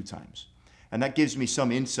 exercises 2 times? And that gives me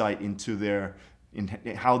some insight into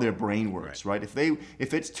how their brain works, right?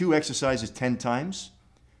 If it's 2 exercises 10 times,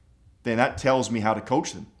 then that tells me how to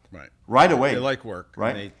coach them. Right away. They like work.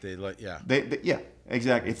 Right? They like, yeah. Yeah,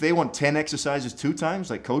 exactly. If they want 10 exercises 2 times,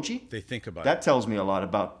 like Kochi, they think about that tells me a lot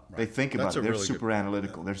about, they think about it. They're really super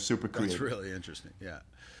analytical. They're super creative. That's really interesting, yeah.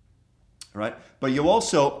 Right? But you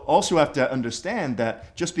also have to understand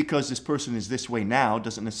that just because this person is this way now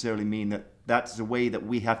doesn't necessarily mean that that's the way that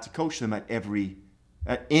we have to coach them in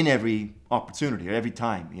every opportunity, or every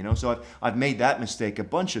time. So I've made that mistake a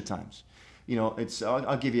bunch of times.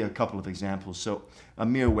 I'll give you a couple of examples. So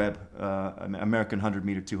Amir Webb, an American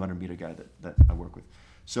 100-meter, 200-meter guy that I work with.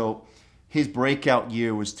 So his breakout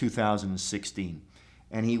year was 2016,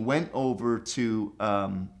 and he went over to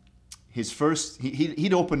his first.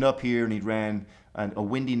 He'd opened up here and he'd ran a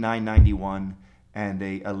windy 991 and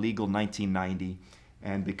a legal 1990.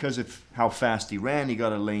 And because of how fast he ran, he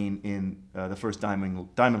got a lane in the first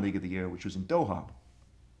Diamond League of the year, which was in Doha.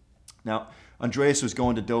 Now, Andreas was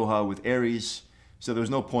going to Doha with Aries, so there was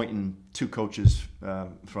no point in 2 coaches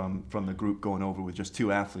from the group going over with just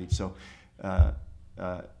 2 athletes. So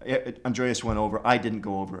Andreas went over. I didn't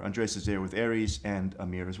go over. Andreas is there with Aries and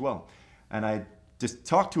Amir as well. And I just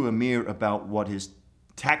talked to Amir about what his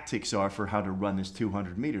tactics are for how to run this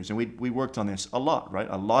 200 meters. And we worked on this a lot, right?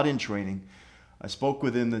 A lot in training. I spoke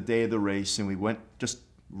with him the day of the race, and we went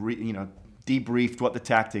debriefed what the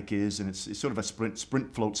tactic is, and it's sort of a sprint,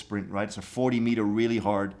 float, sprint, right? It's a 40-meter really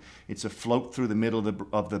hard. It's a float through the middle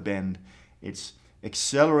of the bend. It's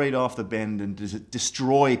accelerate off the bend and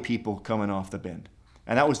destroy people coming off the bend.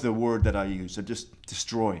 And that was the word that I used, so just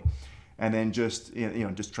destroy. And then just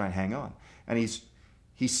try and hang on. And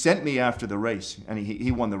he sent me after the race, and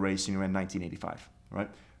he won the race, and he ran 1985, right?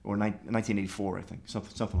 Or 1984, I think,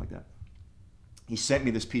 something like that. He sent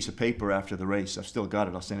me this piece of paper after the race. I've still got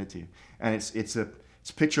it. I'll send it to you. And it's a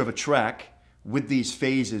picture of a track with these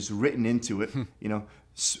phases written into it.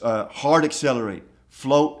 Hard accelerate,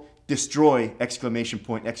 float, destroy, exclamation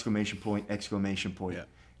point, exclamation point, exclamation point. Yeah.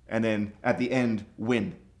 And then at the end,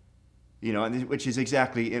 win. Which is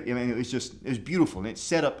exactly, it was beautiful. And it's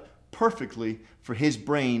set up perfectly for his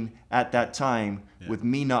brain at that time with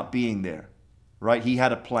me not being there. Right? He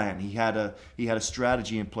had a plan. He had a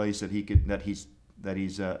strategy in place that he's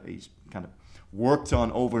kind of worked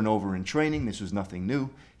on over and over in training. This was nothing new.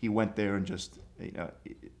 He went there and just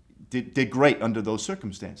did great under those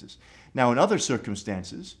circumstances. Now, in other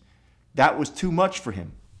circumstances, that was too much for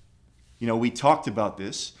him. We talked about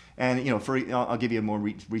this, and I'll give you a more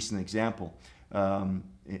recent example.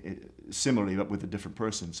 Similarly, but with a different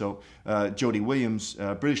person. So Jody Williams,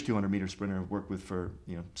 British 200-meter sprinter, I've worked with for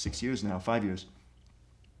 6 years now, 5 years.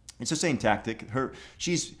 It's the same tactic.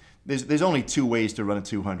 There's only 2 ways to run a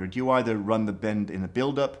 200. You either run the bend in a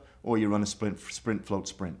build-up, or you run a sprint, float,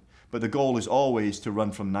 sprint. But the goal is always to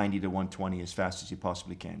run from 90 to 120 as fast as you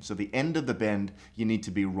possibly can. So the end of the bend, you need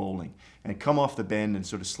to be rolling and come off the bend and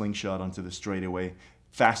sort of slingshot onto the straightaway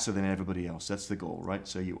faster than everybody else. That's the goal, right?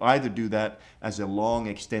 So you either do that as a long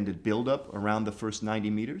extended build-up around the first 90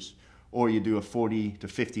 meters, or you do a 40 to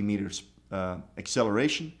 50 meters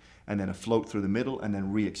acceleration, and then a float through the middle, and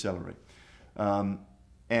then re-accelerate.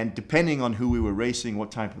 And depending on who we were racing,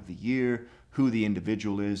 what time of the year, who the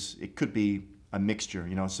individual is, it could be a mixture.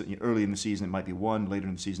 So early in the season it might be one, later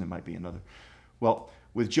in the season it might be another. Well,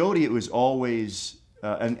 with Jody it was always,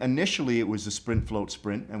 and initially it was a sprint, float,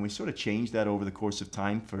 sprint, and we sort of changed that over the course of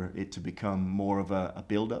time for it to become more of a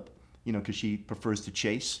build-up, because she prefers to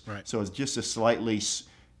chase. Right. So it's just a slightly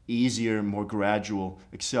easier, more gradual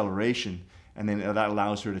acceleration, and then that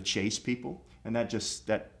allows her to chase people, and that just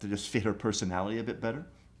fit her personality a bit better.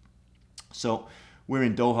 So we're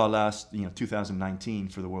in Doha 2019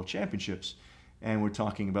 for the World Championships, and we're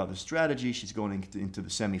talking about the strategy. She's going into the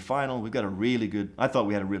semifinal. We've got a really good. I thought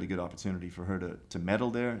we had a really good opportunity for her to medal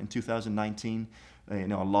there in 2019. You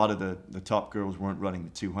know, a lot of the top girls weren't running the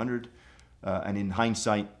 200, and in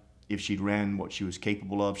hindsight, if she'd ran what she was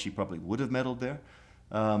capable of, she probably would have medaled there.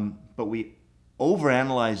 But we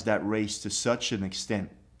overanalyzed that race to such an extent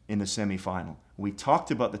in the semifinal. We talked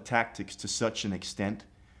about the tactics to such an extent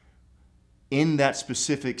in that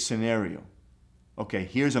specific scenario. Okay,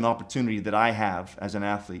 here's an opportunity that I have as an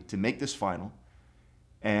athlete to make this final,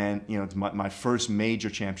 and you know, it's my first major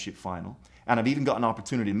championship final, and I've even got an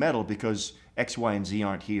opportunity to medal because X, Y, and Z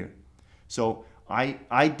aren't here. So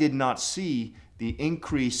I did not see the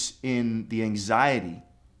increase in the anxiety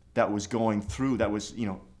that was going through, that was, you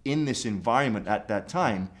know, in this environment at that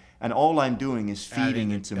time, and all I'm doing is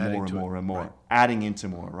feeding into more and more and more, right. Adding into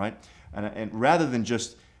more, right? And rather than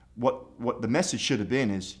just what the message should have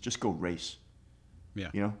been is just go race. Yeah.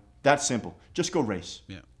 You know, that's simple. Just go race.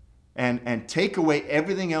 Yeah. And take away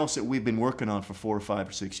everything else that we've been working on for 4 or 5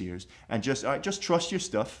 or 6 years, and just trust your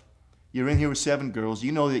stuff. You're in here with 7 girls.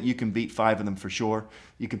 You know that you can beat 5 of them for sure.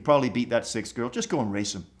 You could probably beat that 6th girl. Just go and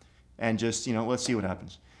race them, and just, you know, let's see what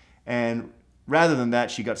happens. And rather than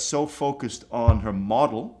that, she got so focused on her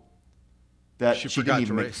model that she didn't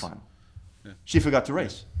even make the final. Yeah. She forgot to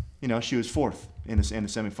race. Yeah. You know, she was 4th in the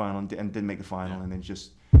semifinal and didn't make the final, yeah. And then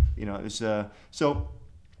just, you know, it's so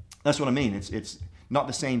that's what I mean. It's not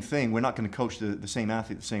the same thing. We're not going to coach the same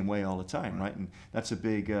athlete the same way all the time, right? And that's a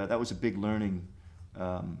big that was a big learning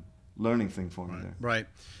thing for me there. Right.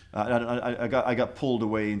 I got pulled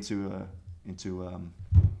away into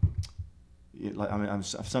like, I mean, I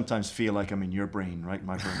sometimes feel like I'm in your brain, right?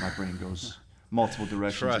 My brain goes multiple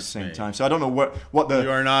directions at the same time. So I don't know what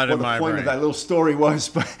the point of that little story was,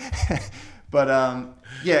 but the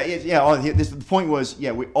point was,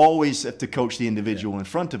 we always have to coach the individual in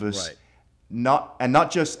front of us, right. And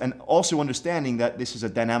also understanding that this is a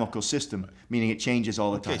dynamical system, meaning it changes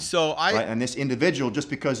all the time. So right? And this individual, just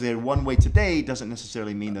because they're one way today, doesn't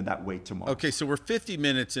necessarily mean they're that way tomorrow. Okay, so we're 50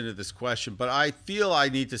 minutes into this question, but I feel I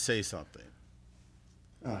need to say something.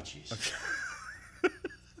 Oh, jeez. Okay.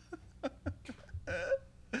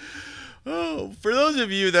 Oh, for those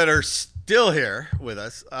of you that are still here with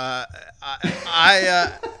us, but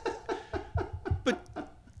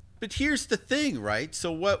here's the thing, right?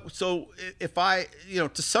 So if I, you know,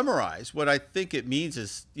 to summarize, what I think it means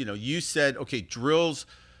is, you know, you said, okay, drills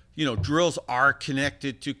are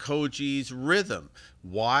connected to Koji's rhythm.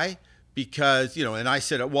 Why? Because, you know, and I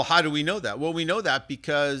said, well, how do we know that? Well, we know that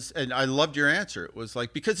because, and I loved your answer. It was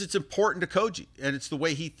like, because it's important to Koji and it's the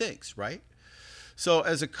way he thinks, right? So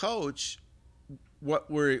as a coach,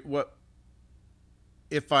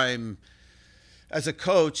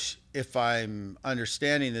 if I'm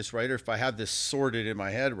understanding this right, or if I have this sorted in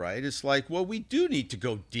my head right, it's like, well, we do need to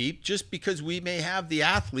go deep just because we may have the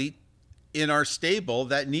athlete in our stable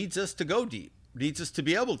that needs us to go deep, needs us to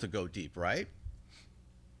be able to go deep, right?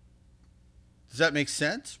 Does that make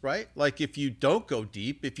sense, right? Like if you don't go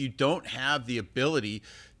deep, if you don't have the ability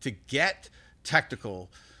to get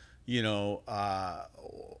technical, you know,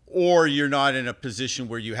 or you're not in a position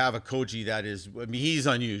where you have a Koji that is, I mean, he's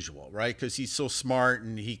unusual, right? Because he's so smart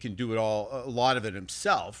and he can do it all, a lot of it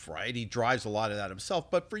himself, right? He drives a lot of that himself.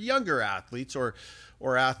 But for younger athletes or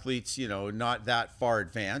athletes, you know, not that far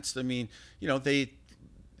advanced, I mean, you know, they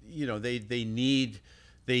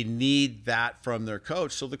need that from their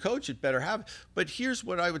coach. So the coach had better have it. But here's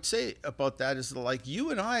what I would say about that is, like,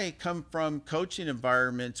 you and I come from coaching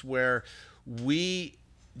environments where we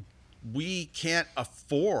can't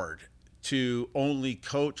afford to only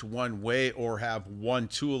coach one way or have one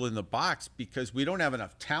tool in the box because we don't have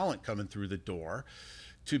enough talent coming through the door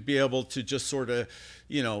to be able to just sort of,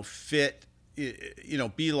 you know, fit, you know,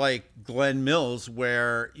 be like Glenn Mills,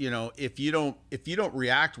 where, you know, if you don't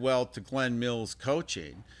react well to Glenn Mills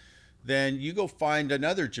coaching, then you go find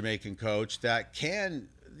another Jamaican coach that can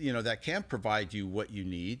provide you what you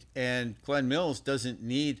need. And Glenn Mills doesn't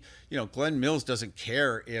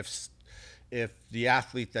care if the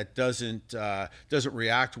athlete that doesn't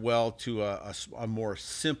react well to a more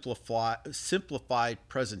simplified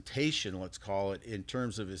presentation, let's call it, in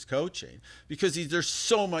terms of his coaching, because there's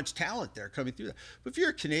so much talent there coming through that. But if you're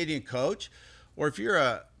a Canadian coach, or if you're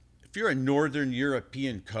a Northern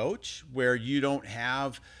European coach where you don't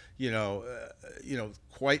have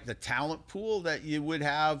quite the talent pool that you would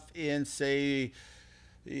have in, say,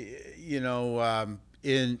 in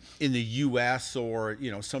the U.S. or,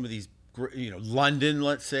 you know, some of these London,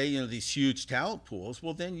 let's say, these huge talent pools,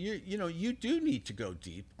 well, then you do need to go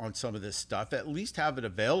deep on some of this stuff, at least have it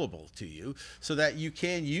available to you so that you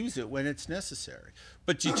can use it when it's necessary.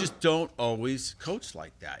 But you just don't always coach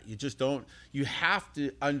like that. You just don't. You have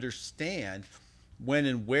to understand when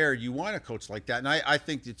and where you want to coach like that. And I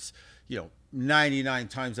think it's, 99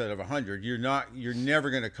 times out of 100, you're never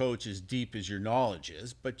going to coach as deep as your knowledge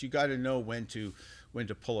is, but you got to know when to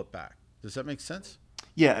pull it back. Does that make sense?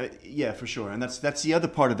 Yeah, for sure. And that's the other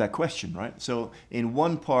part of that question, right? So in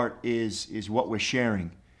one part is what we're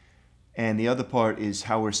sharing, and the other part is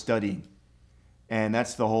how we're studying. And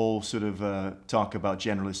that's the whole sort of talk about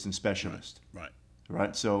generalist and specialist.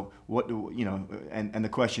 Right. So what do and the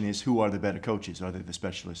question is, who are the better coaches? Are they the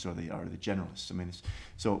specialists or are the generalists? I mean,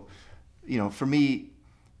 for me,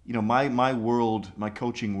 my world, my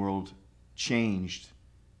coaching world changed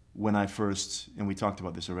when I first, and we talked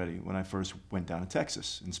about this already, when I first went down to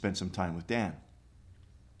Texas and spent some time with Dan.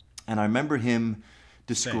 And I remember him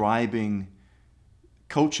describing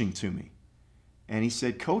coaching to me. And he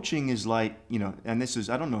said, coaching is like, and this is,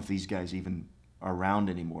 I don't know if these guys even are around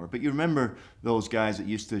anymore, but you remember those guys that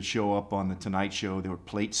used to show up on the Tonight Show? They were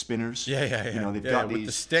plate spinners. Yeah. They've got with these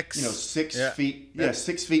the sticks. 6 feet,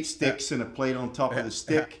 6 feet sticks and a plate on top of the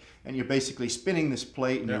stick. And you're basically spinning this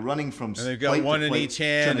plate, and you're running from plate to plate. And they've got one in each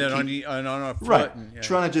hand and on a foot. Right,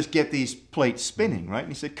 trying to just get these plates spinning, right? And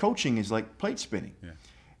he said coaching is like plate spinning. Yeah.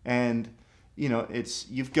 And,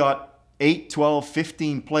 you've got 8, 12,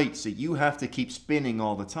 15 plates that you have to keep spinning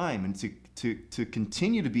all the time. And to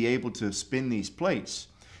continue to be able to spin these plates,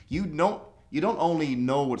 you don't only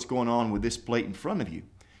know what's going on with this plate in front of you.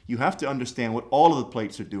 You have to understand what all of the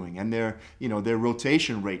plates are doing and their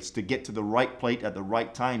rotation rates to get to the right plate at the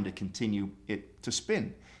right time to continue it to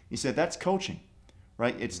spin. He said that's coaching,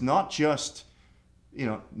 right? It's not just,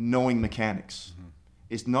 knowing mechanics. Mm-hmm.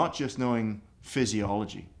 It's not just knowing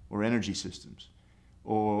physiology or energy systems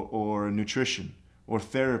or nutrition or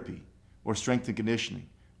therapy or strength and conditioning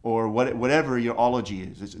or whatever your ology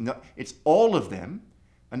is. It's all of them,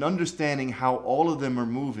 and understanding how all of them are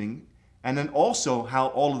moving, and then also how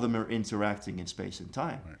all of them are interacting in space and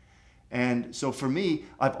time. Right. And so for me,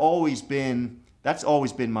 that's always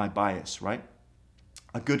been my bias, right?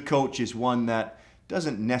 A good coach is one that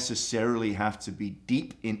doesn't necessarily have to be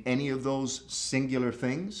deep in any of those singular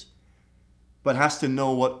things, but has to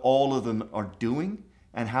know what all of them are doing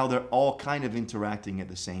and how they're all kind of interacting at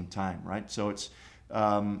the same time, right? So it's,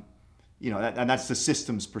 and that's the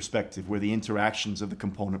systems perspective, where the interactions of the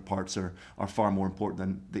component parts are far more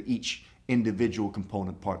important than each individual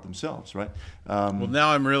component part themselves, right? Well,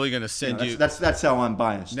 now I'm really going to send you. That's how I'm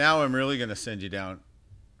biased. Now I'm really going to send you down.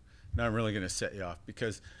 Now I'm really going to set you off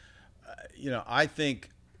because, I think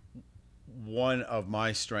one of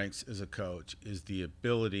my strengths as a coach is the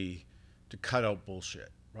ability to cut out bullshit.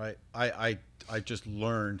 Right? I just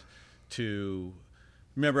learned to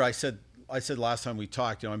remember. I said last time we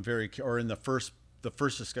talked. I'm very, or in the first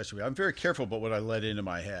discussion, I'm very careful about what I let into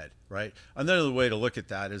my head, right? Another way to look at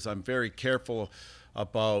that is I'm very careful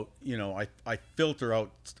about, I filter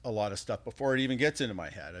out a lot of stuff before it even gets into my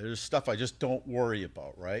head. There's stuff I just don't worry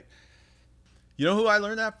about, right? You know who I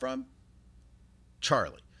learned that from?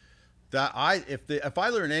 Charlie. If I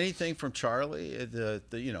learned anything from Charlie, I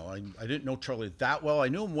didn't know Charlie that well. I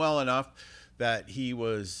knew him well enough that he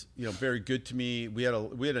was, very good to me. We had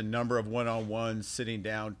a number of one-on-ones, sitting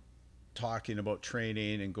down, talking about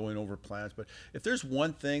training and going over plans. But if there's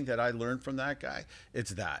one thing that I learned from that guy,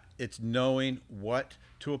 it's knowing what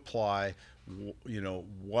to apply,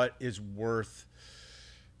 what is worth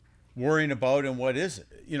worrying about and what isn't.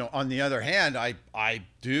 On the other hand, I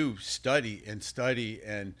do study,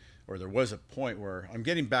 or there was a point where I'm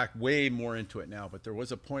getting back way more into it now, but there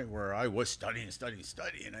was a point where I was studying.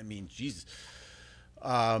 I mean, Jesus.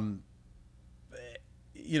 But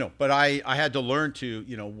I had to learn to,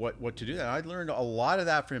 what to do. And I learned a lot of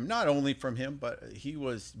that from him, not only from him, but he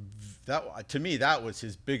was, to me, that was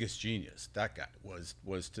his biggest genius. That guy was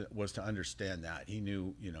to understand that. He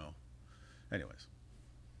knew, anyways.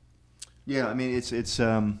 Yeah, I mean, it's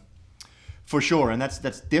for sure. And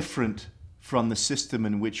that's different from the system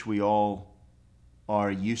in which we all are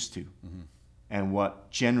used to, mm-hmm. and what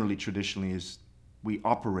generally traditionally is we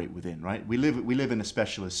operate within, right? We live in a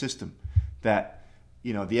specialist system that,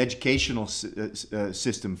 the educational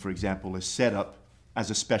system, for example, is set up as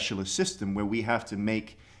a specialist system where we have to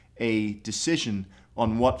make a decision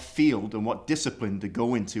on what field and what discipline to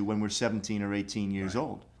go into when we're 17 or 18 years right.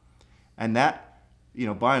 old. And that,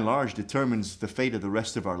 by and large, determines the fate of the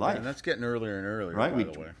rest of our life. Yeah, and that's getting earlier and earlier, right? by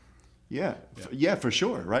the way. Yeah, for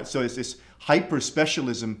sure, right? So it's this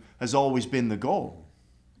hyper-specialism has always been the goal.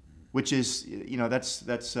 which is, that's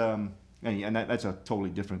that's a totally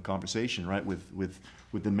different conversation, right? With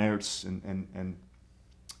the merits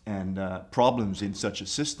and problems in such a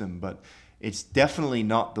system, but it's definitely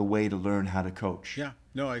not the way to learn how to coach. Yeah,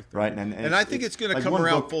 no, right, and I think it's going to like come one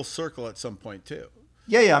around book, full circle at some point too.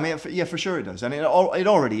 Yeah, I mean, for sure it does, and it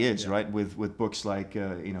already is, right? With books like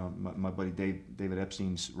my buddy David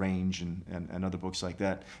Epstein's Range and other books like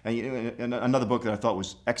that, and another book that I thought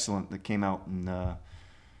was excellent that came out in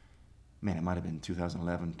it might have been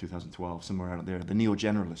 2011, 2012, somewhere out there, The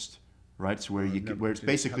Neo-Generalist, right? It's where where it's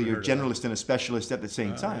basically you're a generalist and a specialist at the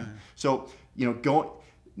same time. Yeah. So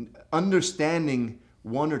understanding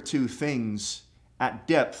one or two things at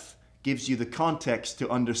depth gives you the context to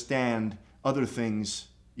understand other things,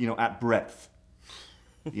 at breadth.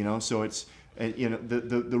 So it's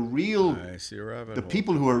the real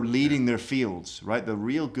people who are leading their fields, right? The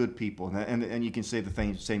real good people, and you can say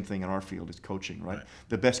the same thing in our field is coaching, right?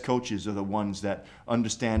 The best coaches are the ones that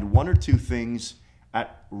understand one or two things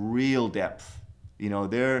at real depth.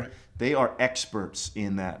 They are experts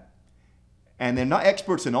in that, and they're not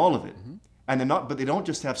experts in all of it, and but they don't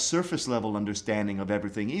just have surface level understanding of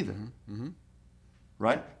everything either,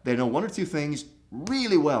 right? They know one or two things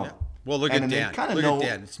really well. Yeah. Well, look at Dan.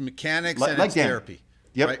 Dan. It's mechanics and it's therapy.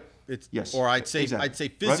 Yep. Right? It's yes. Or I'd say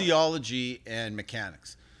physiology right? and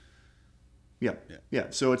mechanics. Yeah.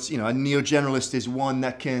 So it's a neo-generalist is one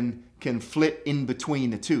that can flit in between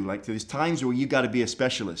the two. Like there's times where you got to be a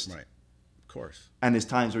specialist, right? Of course. And there's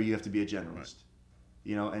times where you have to be a generalist.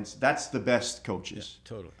 Right. And that's the best coaches. Yeah,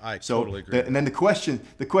 totally. I totally agree. And then the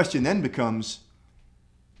question then becomes,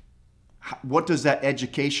 what does that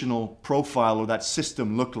educational profile or that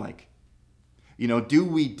system look like? Do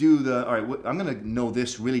we do all right, I'm going to know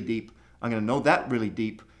this really deep. I'm going to know that really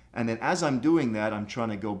deep. And then as I'm doing that, I'm trying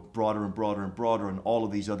to go broader and broader and broader on all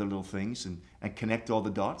of these other little things and connect all the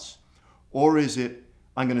dots. Or is it,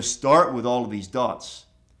 I'm going to start with all of these dots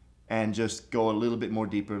and just go a little bit more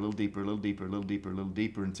deeper, a little deeper, a little deeper, a little deeper, a little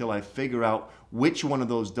deeper until I figure out which one of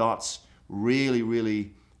those dots really,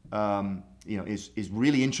 really, is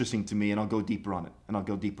really interesting to me, and I'll go deeper on it, and I'll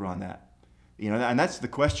go deeper on that. And that's the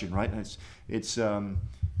question, right? And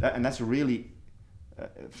that's really,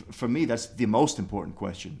 for me, that's the most important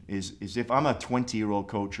question. Is if I'm a 20-year-old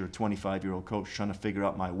coach or a 25-year-old coach trying to figure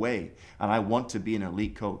out my way, and I want to be an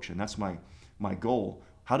elite coach, and that's my goal.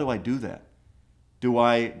 How do I do that? Do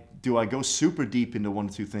I go super deep into one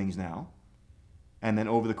or two things now, and then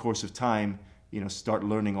over the course of time, start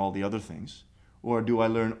learning all the other things, or do I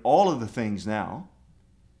learn all of the things now,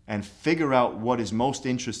 and figure out what is most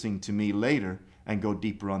interesting to me later, and go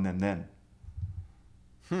deeper on them then?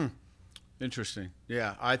 Interesting.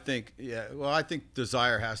 Yeah, I think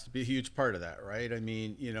desire has to be a huge part of that, right? I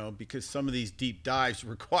mean, because some of these deep dives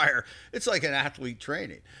require, it's like an athlete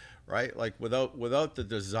training, right? Like without the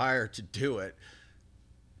desire to do it,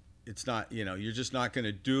 it's not, you're just not going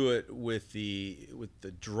to do it with the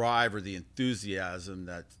drive or the enthusiasm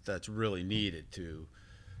that's really needed to,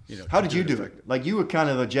 How did you do it? Like you were kind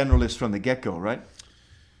of a generalist from the get-go, right?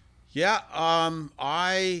 Yeah,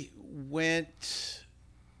 I went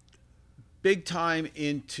big time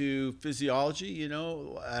into physiology,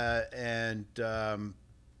 and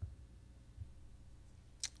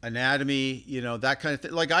anatomy, that kind of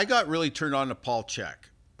thing. Like I got really turned on to Paul Chek,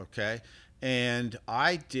 okay? And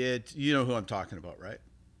I did, you know who I'm talking about, right?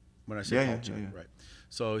 When I say Paul Chek, right?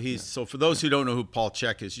 So so for those who don't know who Paul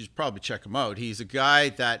Chek is, you should probably check him out. He's a guy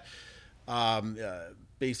that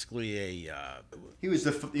basically he was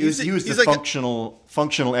the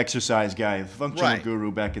functional exercise guy, functional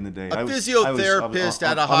guru back in the day. A physiotherapist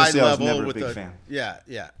at a high level. I was never a big fan. Yeah.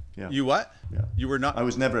 You what? Yeah. You were not? I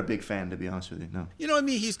was never a big fan, to be honest with you. No. I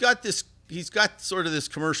mean, he's got sort of this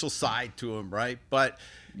commercial side to him, right? But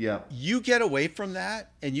you get away from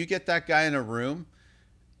that and you get that guy in a room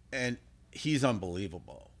and he's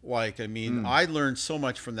unbelievable. Like, I mean, I learned so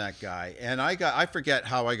much from that guy, and I forget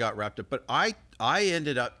how I got wrapped up, but I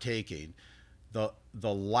ended up taking the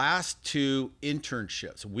last two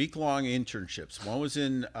internships, week-long internships. One was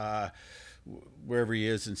in wherever he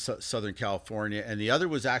is in Southern California, and the other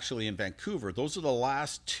was actually in Vancouver. Those are the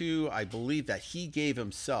last two, I believe, that he gave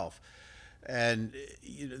himself. And,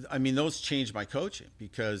 I mean, those changed my coaching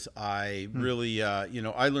because I really,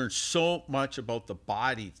 I learned so much about the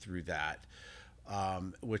body through that,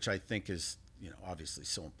 which I think is, obviously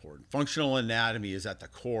so important. Functional anatomy is at the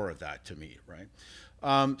core of that to me, right?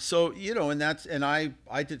 And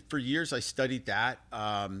I did for years, I studied that.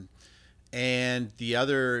 And the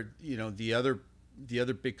other the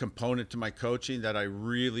other big component to my coaching that I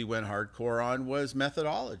really went hardcore on was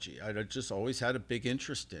methodology. I just always had a big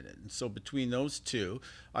interest in it. And so between those two,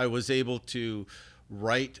 I was able to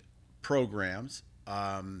write programs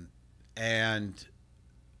and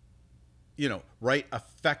write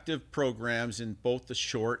effective programs in both the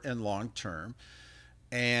short and long term.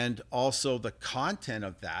 And also the content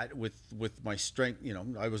of that with my strength,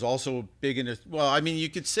 I was also big into, well, I mean, you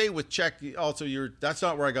could say with Czech also that's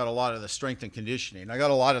not where I got a lot of the strength and conditioning. I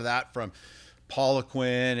got a lot of that from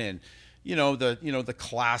Poliquin and, the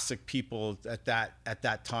classic people at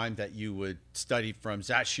that time that you would study from,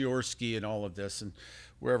 Zashiorsky and all of this and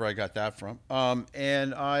wherever I got that from.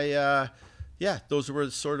 And those were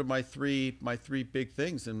sort of my three big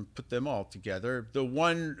things, and put them all together. The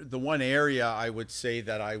one area I would say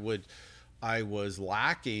that I was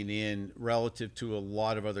lacking in relative to a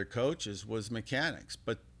lot of other coaches was mechanics,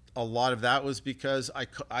 but a lot of that was because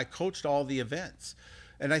I coached all the events,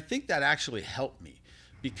 and I think that actually helped me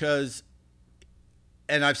because,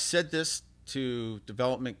 and I've said this to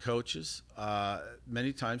development coaches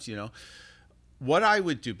many times, what I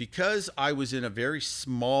would do, because I was in a very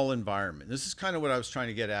small environment. This is kind of what I was trying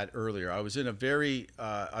to get at earlier. I was in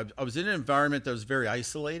I was in an environment that was very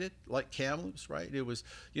isolated, like Kamloops, right? It was,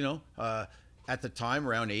 at the time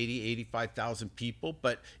around 85,000 people,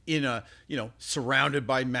 but in a, surrounded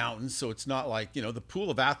by mountains. So it's not like, the pool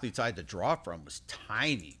of athletes I had to draw from was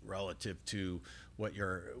tiny relative to what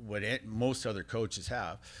most other coaches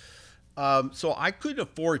have. So I couldn't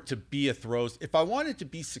afford to be a throws. If I wanted to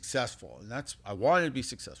be successful, I wanted to be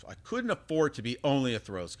successful, I couldn't afford to be only a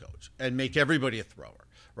throws coach and make everybody a thrower,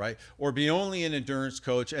 right? Or be only an endurance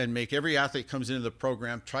coach and make every athlete comes into the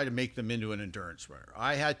program, try to make them into an endurance runner.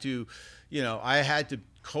 I had to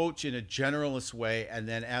coach in a generalist way. And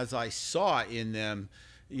then as I saw in them,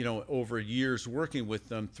 over years working with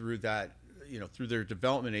them through that, through their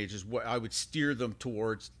development ages, what I would steer them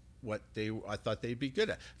towards what I thought they'd be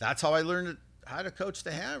good at. That's how I learned how to coach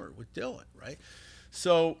the hammer with Dylan, right?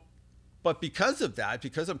 So, but because of that,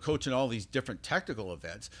 because I'm coaching all these different technical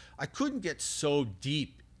events, I couldn't get so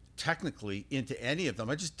deep technically into any of them.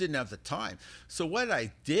 I just didn't have the time. So what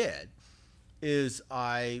I did is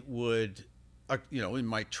I would, in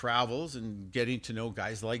my travels and getting to know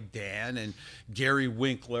guys like Dan and Gary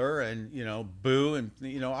Winkler and, Boo, and,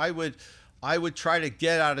 I would try to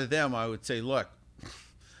get out of them. I would say, look,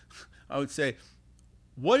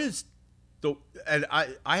 what is and I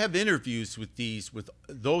have interviews with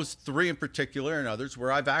those three in particular and others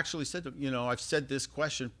where I've actually said, I've said this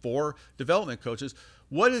question for development coaches.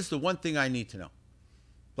 What is the one thing I need to know?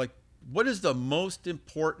 Like, what is the most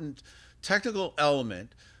important technical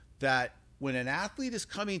element that when an athlete is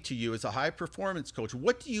coming to you as a high performance coach,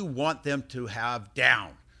 what do you want them to have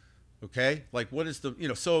down? Okay. Like, what is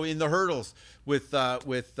so in the hurdles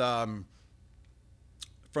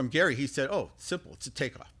from Gary, he said, "Oh, simple. It's a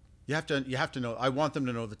takeoff. You have to know. I want them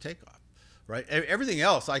to know the takeoff, right? Everything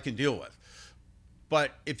else I can deal with,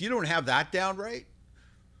 but if you don't have that down right,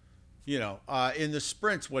 in the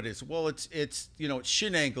sprints, what is? Well, it's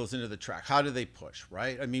shin angles into the track. How do they push,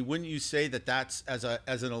 right? I mean, wouldn't you say that's as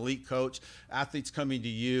an elite coach, athletes coming to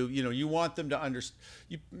you, you want them to understand.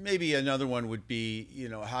 Maybe another one would be,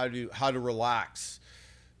 how to relax,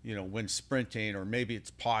 when sprinting, or maybe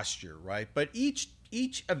it's posture, right? But each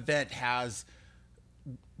event has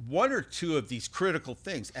one or two of these critical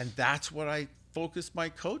things, and that's what I focus my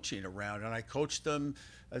coaching around. And I coach them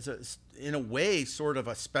in a way, sort of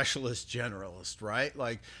a specialist generalist, right?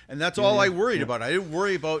 Like, and that's all I worried about. I didn't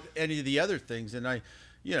worry about any of the other things, and I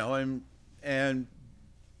didn't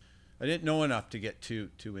know enough to get too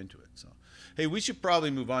into it. So, hey, we should probably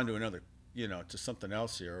move on to another, to something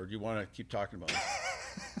else here, or do you want to keep talking about it?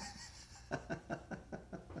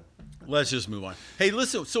 Let's just move on. Hey,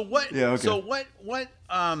 listen. So what? Yeah, okay. So what?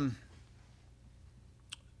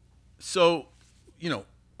 So,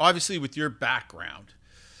 obviously with your background,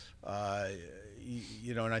 and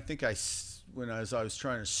I think as I was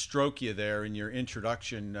trying to stroke you there in your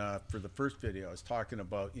introduction for the first video, I was talking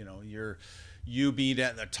about you being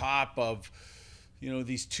at the top of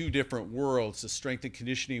these two different worlds, the strength and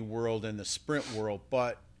conditioning world and the sprint world,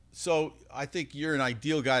 but. So I think you're an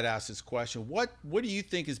ideal guy to ask this question. What do you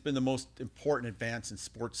think has been the most important advance in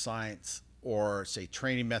sports science, or say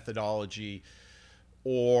training methodology,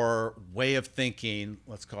 or way of thinking,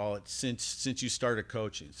 let's call it, since you started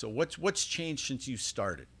coaching? So what's changed since you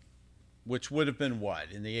started? Which would have been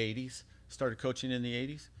what, in the 80s? Started coaching in the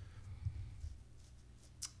 80s?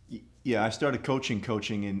 Yeah, I started coaching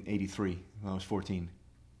in 83 when I was 14.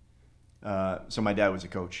 So my dad was a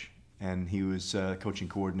coach. And he was coaching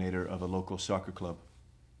coordinator of a local soccer club.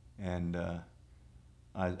 And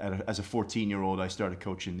As a 14-year-old, I started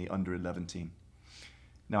coaching the under 11 team.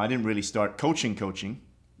 Now, I didn't really start coaching,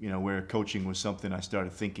 where coaching was something I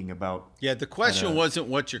started thinking about. Yeah, the question wasn't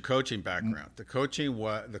what's your coaching background. The question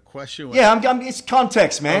was. It's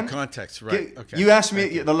context, man. Oh, context, right? Okay. You asked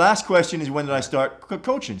me. The last question is when did I start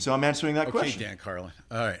coaching? So I'm answering that question. Okay, Dan Carlin.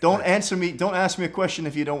 All right. Don't ask me a question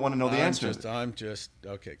if you don't want to know the answer. I'm just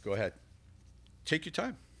okay. Go ahead. Take your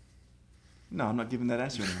time. No, I'm not giving that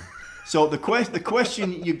answer anymore. So the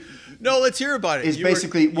question you no, let's hear about it.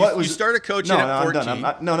 You started coaching at 14.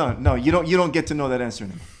 I'm done. No. You don't get to know that answer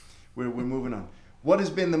anymore. We're moving on. What has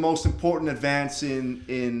been the most important advance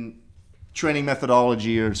in training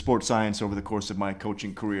methodology or sports science over the course of my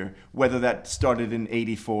coaching career? Whether that started in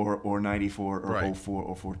 '84 or '94 or '04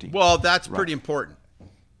 or '14. Well, that's pretty important.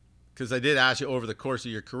 Because I did ask you over the course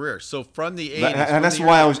of your career. So from the 80s. And that's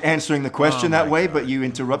why I was answering the question that way, but you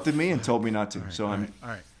interrupted me and told me not to. All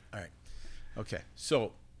right. Okay.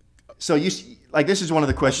 So you this is one of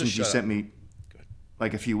the questions you sent me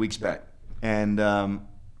like a few weeks back. And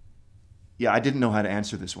I didn't know how to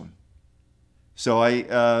answer this one. So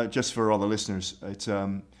I just for all the listeners, it's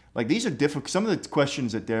these are difficult. Some of the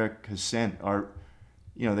questions that Derek has sent are,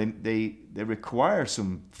 they require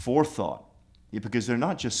some forethought. Because they're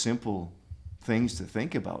not just simple things to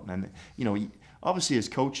think about, and obviously as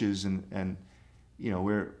coaches, and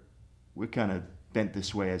we're kind of bent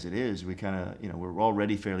this way as it is. We kind of we're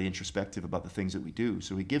already fairly introspective about the things that we do,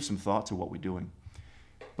 so we give some thought to what we're doing.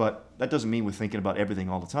 But that doesn't mean we're thinking about everything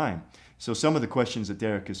all the time. So some of the questions that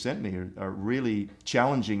Derek has sent me are really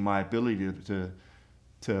challenging my ability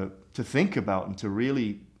to think about and to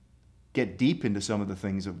really get deep into some of the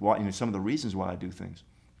things of what some of the reasons why I do things.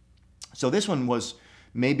 So this one was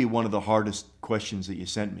maybe one of the hardest questions that you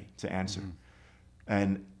sent me to answer.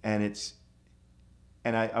 Mm-hmm.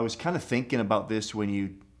 And I was kind of thinking about this when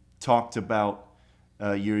you talked about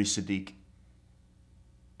Yuri Sadiq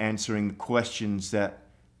answering the questions that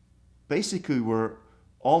basically were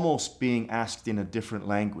almost being asked in a different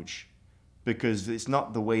language, because it's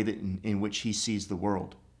not the way that in which he sees the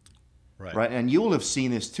world. Right? And you'll have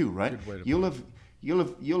seen this too, right? You'll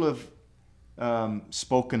have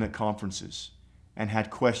spoken at conferences and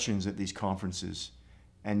had questions at these conferences,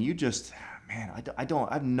 and you just, I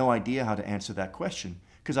have no idea how to answer that question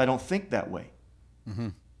because I don't think that way. Mm-hmm.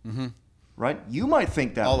 Mm-hmm. Right? You might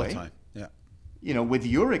think that way all the time. Yeah. With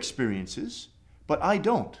your experiences, but I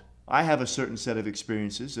don't. I have a certain set of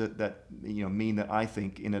experiences that mean that I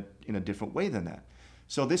think in a different way than that.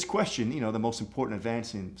 So this question, the most important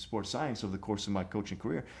advance in sports science over the course of my coaching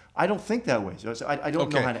career, I don't think that way. So I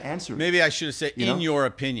don't know how to answer it. Maybe I should have said, in your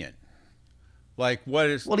opinion. Like, what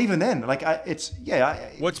is... Well, even then, what's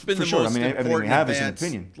been the most important everything we have advance,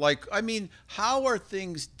 is an opinion. How are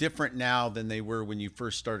things different now than they were when you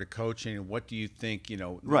first started coaching? And what do you think,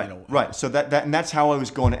 Right. So and that's how I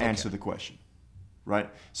was going to answer the question. Right.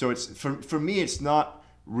 So it's for me, it's not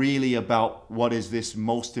really about what is this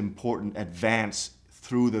most important advance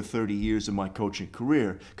through the 30 years of my coaching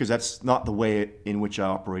career, because that's not the way in which I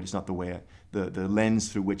operate. It's not the way the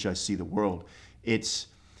lens through which I see the world. It's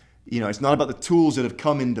it's not about the tools that have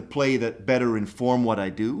come into play that better inform what I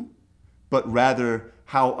do, but rather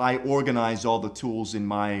how I organize all the tools in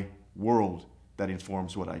my world that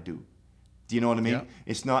informs what I do. Do you know what I mean? Yeah.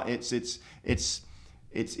 It's not. It's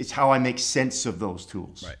how I make sense of those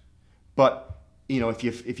tools. Right. But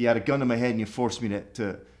if you had a gun to my head and you forced me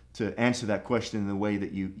to answer that question in the way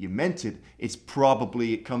that you meant it,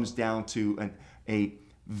 it comes down to a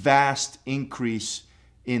vast increase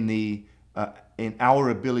in our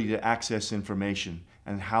ability to access information,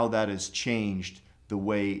 and how that has changed the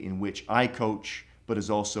way in which I coach, but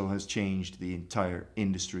has changed the entire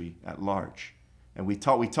industry at large. And we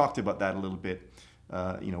talked about that a little bit,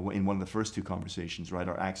 in one of the first two conversations, right?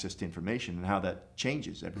 Our access to information and how that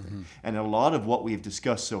changes everything. Mm-hmm. And a lot of what we've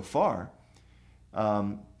discussed so far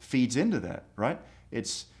feeds into that, right?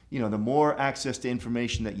 It's, the more access to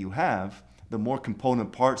information that you have, the more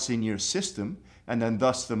component parts in your system, and then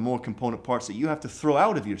thus the more component parts that you have to throw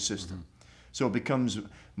out of your system. Mm-hmm. So it becomes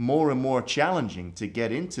more and more challenging to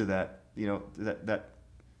get into that, that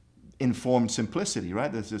informed simplicity,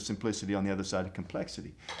 right? There's a simplicity on the other side of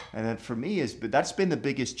complexity. And that for me that's been the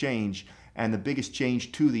biggest change, and the biggest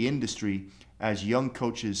change to the industry as young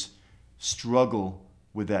coaches struggle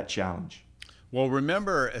with that challenge. Well,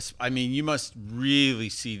 remember, you must really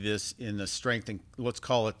see this in the strength and, let's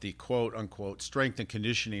call it the quote unquote strength and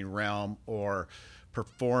conditioning realm, or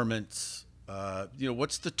performance.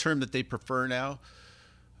 What's the term that they prefer now?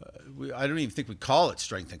 I don't even think we call it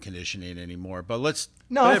strength and conditioning anymore. But let's.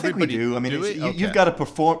 No, but I think we do. I mean, you've got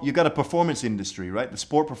a performance industry, right? The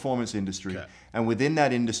sport performance industry, Okay. and within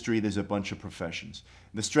that industry, there's a bunch of professions.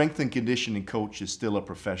 The strength and conditioning coach is still a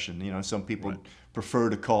profession. You know, some people prefer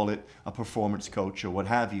to call it a performance coach or what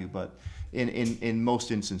have you, but in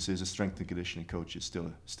most instances, a strength and conditioning coach is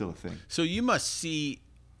still a thing. So you must see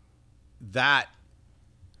that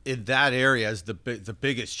in that area as the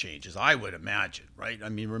biggest changes, I would imagine, right? I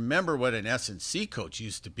mean, remember what an S&C coach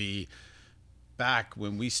used to be back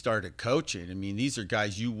when we started coaching. I mean, these are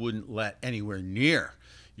guys you wouldn't let anywhere near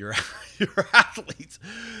your athletes,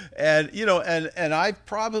 and and I've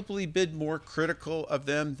probably been more critical of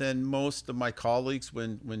them than most of my colleagues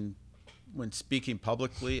when speaking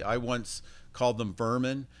publicly. I once called them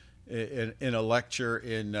vermin in a lecture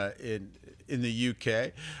in the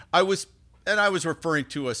UK. I was referring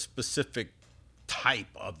to a specific type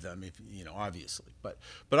of them, obviously, but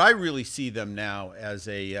I really see them now as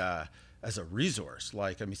a resource.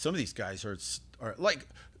 Like, I mean, some of these guys are like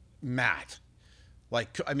Matt.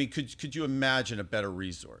 Like, I mean, could you imagine a better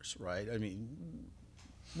resource, right? I mean,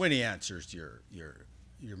 when he answers your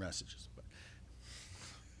messages. But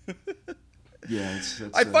Yeah,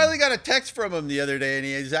 I finally got a text from him the other day, and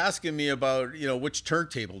he's asking me about which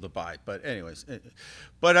turntable to buy. But anyways, I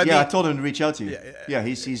mean, I told him to reach out to you. Yeah,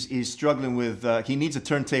 he's struggling with he needs a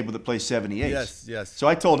turntable that plays 78. Yes. So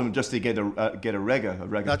I told him just to get a Rega.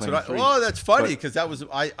 That's playing what. free. Oh, that's funny because that was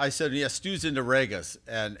I said Stu's into Regas,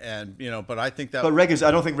 and but I think that. But Regas,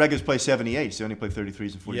 I don't think Regas play 78. They only play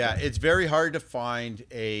 33s and 45s. Yeah, it's very hard to find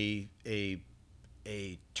a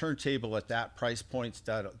turntable at that price point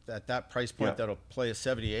that'll play a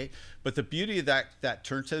 78. But the beauty of that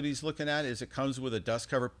turntable he's looking at is it comes with a dust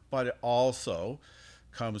cover, but it also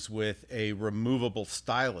comes with a removable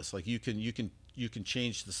stylus. Like you can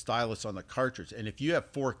change the stylus on the cartridge. And if you have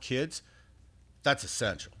 4 kids, that's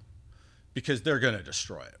essential because they're going to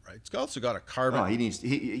destroy it, right? It's also got a carbon. Oh,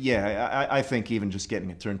 I think even just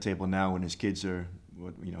getting a turntable now when his kids are.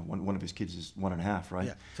 One of his kids is 1.5, right?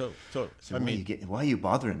 Yeah, totally. So why are you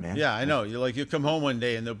bothering, man? Yeah, I know. You come home one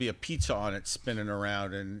day and there'll be a pizza on it spinning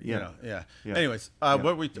around, and Anyways,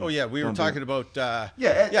 what we? Oh yeah, we were talking about.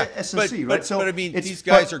 S&C, right? But I mean, these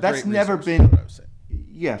guys are great. That's never been.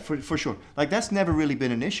 Yeah, for sure. Like that's never really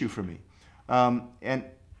been an issue for me, and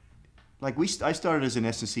like I started as an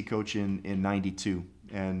S&C coach in '92,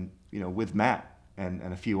 and with Matt and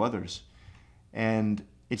a few others, and.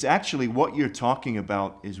 It's actually what you're talking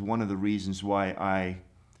about is one of the reasons why I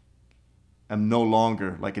am no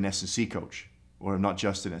longer like an S&C coach, or I'm not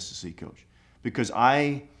just an S&C coach, because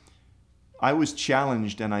I was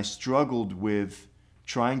challenged and I struggled with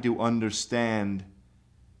trying to understand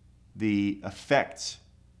the effects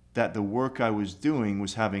that the work I was doing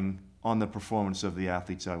was having on the performance of the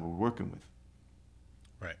athletes I was working with.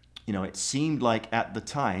 Right. It seemed like at the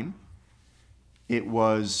time it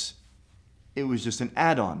was just an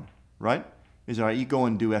add-on, right? It's all right, you go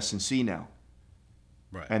and do S&C now.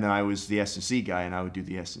 Right. And then I was the S&C guy, and I would do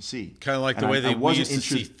the S&C. Kind of like the way we used to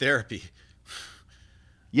see therapy.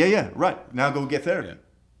 Yeah, right. Now go get therapy,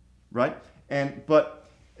 right? But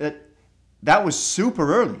that was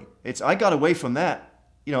super early. I got away from that,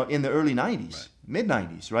 in the early 90s,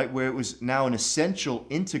 mid-90s, right? Where it was now an essential,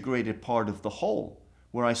 integrated part of the whole,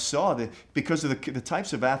 where I saw that because of the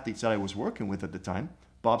types of athletes that I was working with at the time,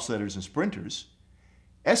 bobsledders and sprinters,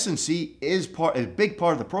 S&C is a big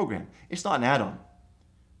part of the program. It's not an add-on,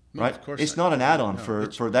 right? Of course it's not an add-on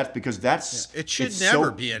for that because that's it should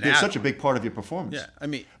never be an add-on. It's such a big part of your performance. Yeah, I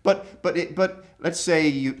mean, but let's say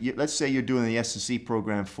you're doing the S&C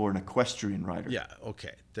program for an equestrian rider. Yeah,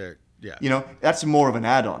 okay, that's more of an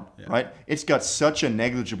add-on, right? It's got such a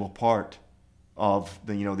negligible part of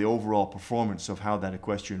the overall performance of how that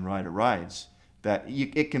equestrian rider rides that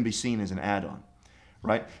it can be seen as an add-on.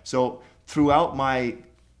 Right. So throughout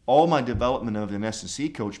all my development of an S&C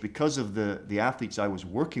coach, because of the athletes I was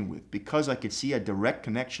working with, because I could see a direct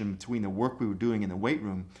connection between the work we were doing in the weight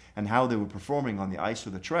room and how they were performing on the ice or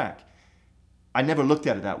the track, I never looked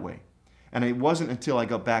at it that way. And it wasn't until I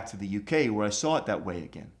got back to the UK where I saw it that way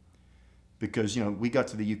again. Because we got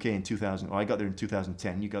to the UK in 2000. Or I got there in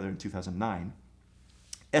 2010. You got there in 2009.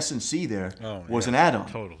 S&C there was an add-on.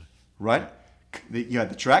 Totally. Right. You had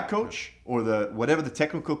the track coach or whatever the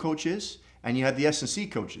technical coach is, and you had the S&C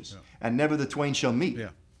coaches, and never the twain shall meet.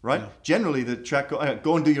 Yeah. Right? Yeah. Generally, the track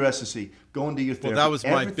go and do your S&C, go and do your therapy. Well, that was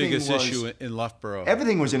my biggest issue in Loughborough.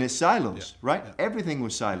 Everything was in its silos, right? Yeah. Everything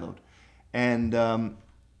was siloed, and I'm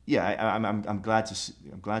glad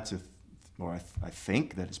to, or I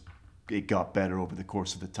think that it's it got better over the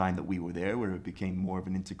course of the time that we were there, where it became more of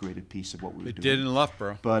an integrated piece of what we were doing. It did in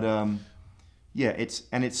Loughborough. But yeah,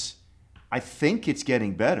 I think it's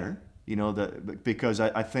getting better, because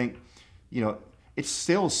I think, it's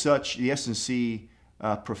still the S&C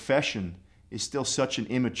profession is still such an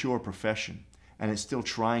immature profession, and it's still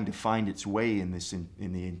trying to find its way in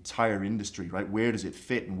the entire industry, right? Where does it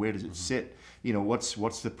fit and where does it sit?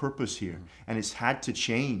 What's the purpose here? And it's had to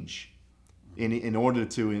change in order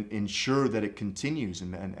to ensure that it continues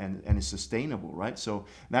and is sustainable, right? So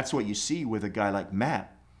that's what you see with a guy like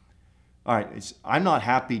Matt. All right, I'm not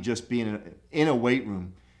happy just being in a weight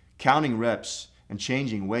room, counting reps and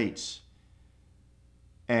changing weights,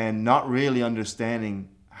 and not really understanding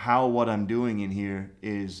how what I'm doing in here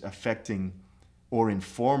is affecting or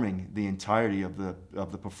informing the entirety of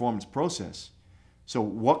the performance process. So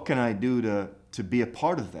what can I do to be a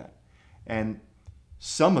part of that? And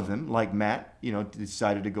some of them, like Matt,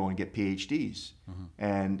 decided to go and get PhDs,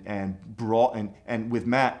 and with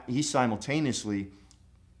Matt, he simultaneously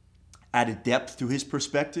added depth to his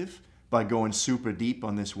perspective by going super deep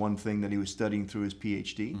on this one thing that he was studying through his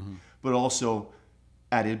PhD, but also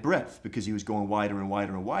added breadth because he was going wider and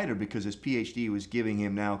wider and wider because his PhD was giving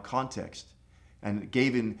him now context and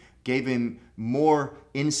gave him more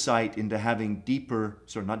insight into having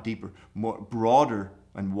more broader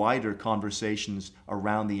and wider conversations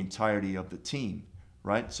around the entirety of the team,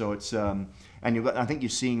 right? So it's I think you're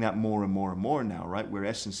seeing that more and more and more now, right? Where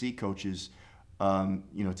S&C coaches,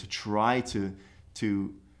 to try to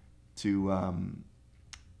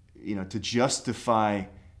justify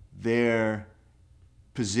their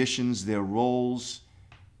positions, their roles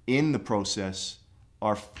in the process,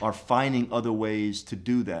 are finding other ways to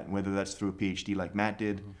do that, whether that's through a PhD like Matt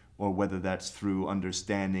did, or whether that's through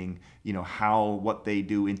understanding, how what they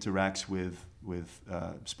do interacts with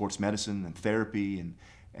sports medicine and therapy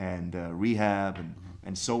and rehab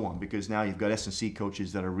and so on. Because now you've got S&C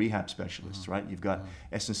coaches that are rehab specialists, right? You've got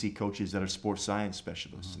S&C coaches that are sports science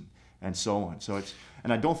specialists and so on. So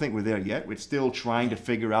and I don't think we're there yet. We're still trying to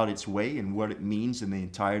figure out its way and what it means in the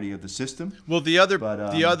entirety of the system. Well, the other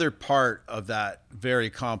part of that very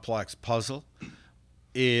complex puzzle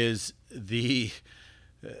is the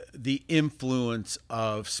influence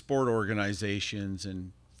of sport organizations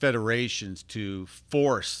and federations to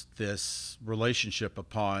force this relationship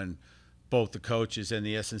upon both the coaches and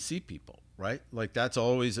the S&C people, right? Like that's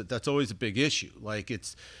always a big issue. Like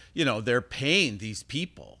it's, they're paying these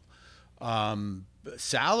people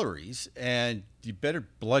salaries, and you better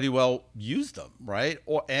bloody well use them, right?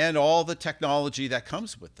 And all the technology that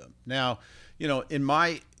comes with them. Now, in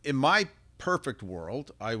my perfect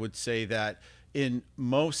world, I would say that in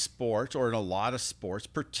most sports, or in a lot of sports,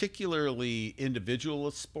 particularly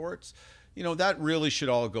individualist sports, that really should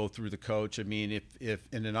all go through the coach. I mean, if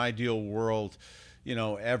in an ideal world,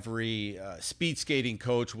 every speed skating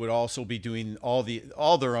coach would also be doing all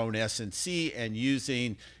their own S&C and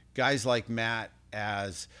using guys like Matt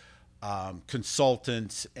as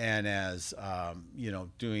consultants and as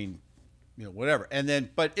doing whatever. And then,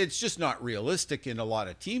 but it's just not realistic in a lot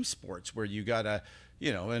of team sports where you gotta,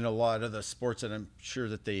 in a lot of the sports that I'm sure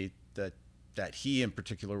that that he in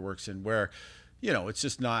particular works in, where it's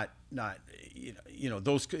just not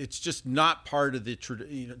those, it's just not part of the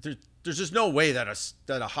there's just no way that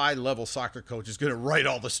a high level soccer coach is going to write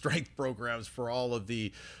all the strength programs for all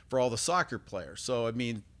the soccer players. So I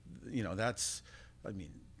mean,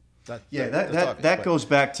 that goes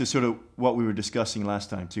back to sort of what we were discussing last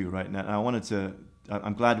time too, right? And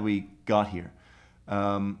I'm glad we got here.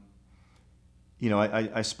 I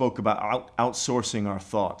spoke about outsourcing our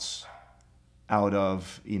thoughts out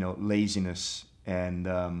of laziness, and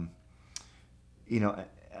I'm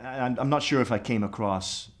not sure if I came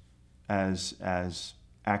across as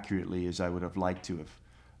accurately as I would have liked to have.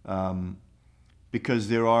 Because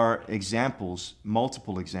there are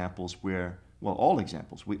multiple examples all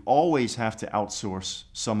examples, we always have to outsource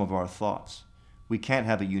some of our thoughts. We can't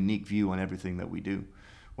have a unique view on everything that we do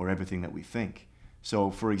or everything that we think.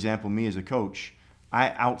 So, for example, me as a coach, I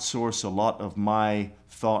outsource a lot of my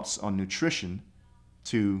thoughts on nutrition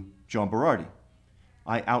to John Berardi.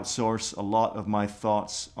 I outsource a lot of my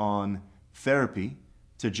thoughts on therapy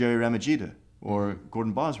to Jerry Ramagita or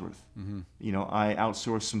Gordon Bosworth. I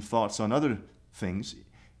outsource some thoughts on other things.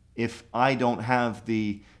 If I don't have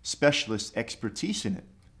the specialist expertise in it,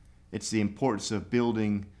 it's the importance of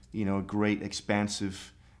building, a great,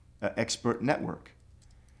 expansive, expert network.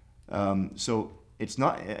 So it's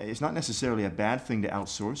not necessarily a bad thing to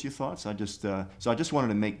outsource your thoughts. I just wanted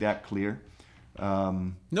to make that clear.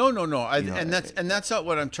 No. And that's not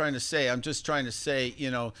what I'm trying to say. I'm just trying to say,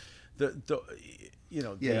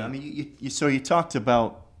 Yeah, I mean, so you talked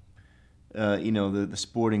about, the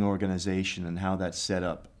sporting organization and how that's set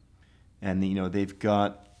up. And, they've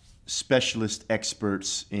got specialist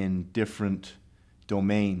experts in different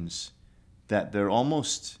domains that they're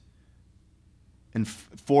almost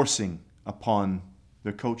enforcing upon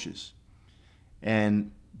their coaches.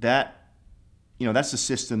 And that's the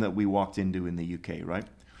system that we walked into in the UK, right?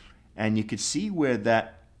 And you could see where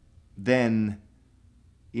that then,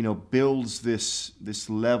 builds this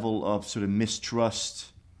level of sort of mistrust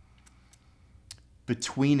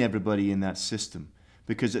between everybody in that system.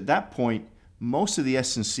 Because at that point, most of the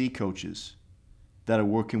S&C coaches that are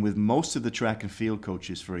working with most of the track and field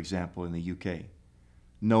coaches, for example, in the UK,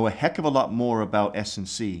 know a heck of a lot more about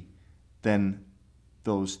S&C than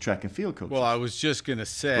those track and field coaches. Well, I was just going to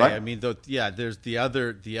say, right? I mean, there's the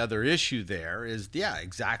other issue there is,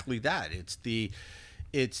 exactly that. It's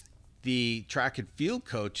the track and field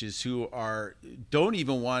coaches who don't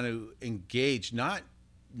even want to engage, not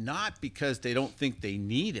because they don't think they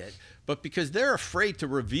need it, but because they're afraid to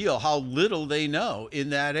reveal how little they know in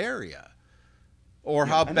that area, or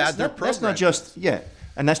how bad their program is. That's not just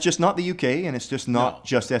and that's just not the UK, and it's just not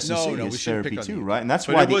just S&C. It's therapy too, right? And that's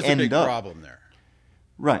why they end up. Big problem there.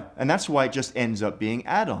 Right, and that's why it just ends up being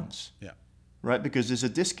add-ons. Yeah. Right, because there's a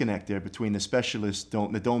disconnect there between the specialists,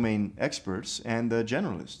 the domain experts, and the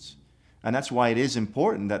generalists. And that's why it is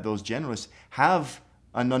important that those generalists have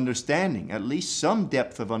an understanding, at least some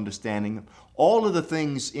depth of understanding of all of the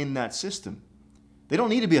things in that system. They don't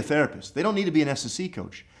need to be a therapist. They don't need to be an S&C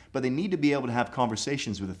coach. But they need to be able to have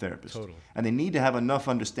conversations with a therapist. Totally. And they need to have enough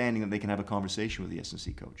understanding that they can have a conversation with the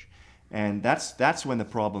S&C coach. And that's when the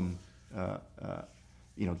problem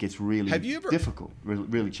gets really difficult,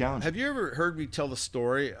 really challenging. Have you ever heard me tell the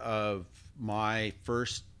story of my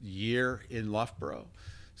first year in Loughborough?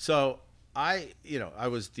 So I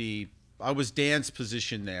was Dan's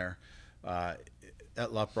position there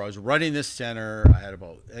at Loughborough. I was running this center. I had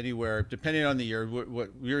about anywhere, depending on the year,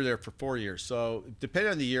 we were there for 4 years. So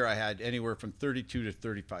depending on the year, I had anywhere from 32 to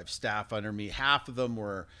 35 staff under me. Half of them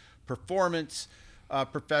were performance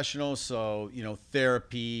professionals, so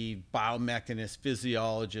therapy, biomechanists,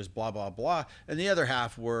 physiologists, blah blah blah, and the other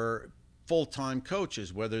half were full-time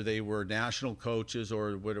coaches, whether they were national coaches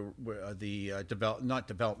or not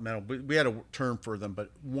developmental, but we had a term for them,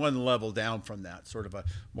 but one level down from that, sort of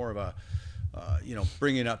more of a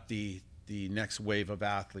bringing up the next wave of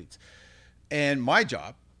athletes. And my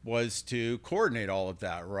job was to coordinate all of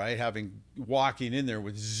that, right? Walking in there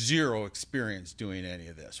with zero experience doing any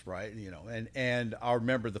of this, right? And I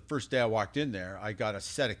remember the first day I walked in there, I got a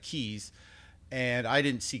set of keys, and I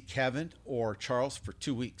didn't see Kevin or Charles for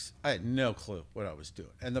 2 weeks. I had no clue what I was doing,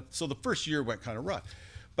 and so the first year went kind of rough.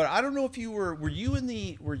 But I don't know if you were you in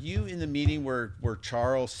the meeting where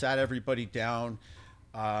Charles sat everybody down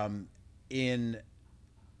at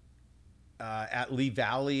Lee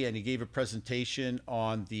Valley, and he gave a presentation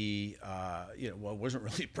on it wasn't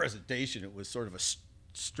really a presentation, it was sort of a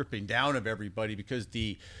stripping down of everybody, because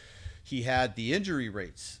he had the injury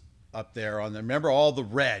rates up there on them. Remember all the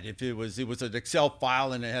red? If it was an Excel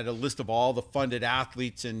file, and it had a list of all the funded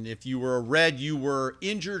athletes, and if you were a red, you were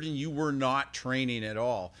injured and you were not training at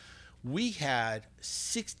all. We had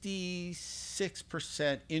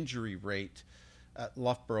 66% injury rate at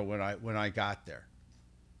Loughborough when I got there.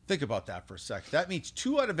 Think about that for a second. That means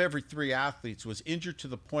 2 out of every 3 athletes was injured to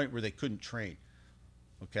the point where they couldn't train.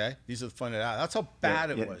 Okay, these are the funded athletes. That's how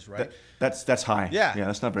bad it was, right? That's high. Yeah,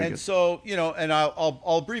 that's not very good. And so and I'll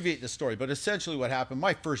abbreviate the story, but essentially what happened,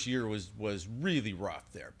 my first year was really rough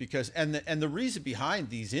there, because and the reason behind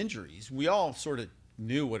these injuries, we all sort of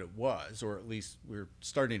knew what it was, or at least we were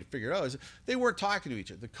starting to figure it out, is they weren't talking to each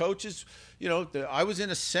other. The coaches, I was in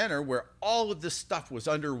a center where all of this stuff was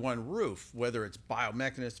under one roof, whether it's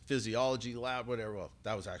biomechanics, physiology lab, whatever. Well,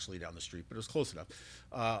 that was actually down the street, but it was close enough.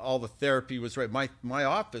 All the therapy was right. My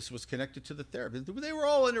office was connected to the therapy. They were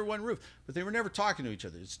all under one roof, but they were never talking to each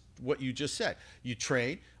other. It's what you just said. You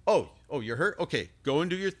train. Oh, you're hurt? Okay, go and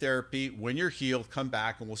do your therapy. When you're healed, come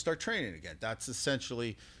back and we'll start training again. That's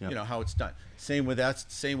essentially, how it's done. Same with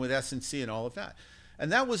S&C and all of that.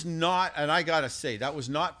 And that was not, and I got to say, that was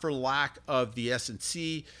not for lack of the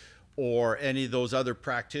S&C or any of those other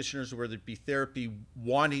practitioners, whether it be therapy,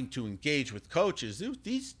 wanting to engage with coaches.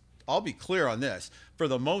 I'll be clear on this. For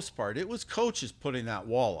the most part, it was coaches putting that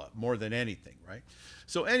wall up more than anything, right?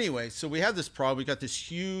 So anyway, we have this problem. We got this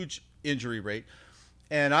huge injury rate.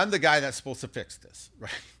 And I'm the guy that's supposed to fix this,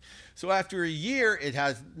 right? So after a year,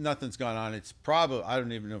 nothing's gone on. It's probably, I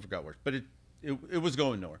don't even know if it got worse, but it was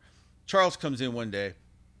going nowhere. Charles comes in one day,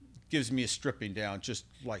 gives me a stripping down, just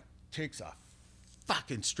like takes a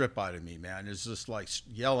fucking strip out of me, man. It's just like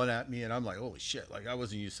yelling at me, and I'm like, holy shit, like I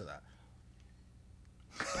wasn't used to that.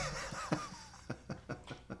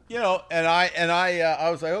 I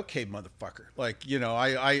was like, okay, motherfucker. Like,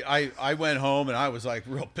 I went home and I was like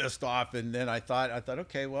real pissed off. And then I thought,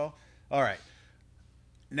 okay, well, all right,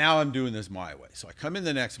 now I'm doing this my way. So I come in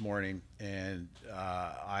the next morning and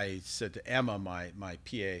I said to Emma, my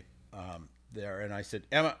PA there, and I said,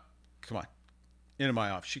 Emma, come on, into my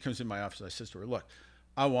office. She comes in my office. I says to her, look,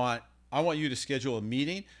 I want you to schedule a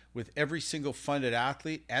meeting with every single funded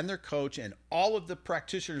athlete and their coach and all of the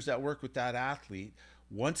practitioners that work with that athlete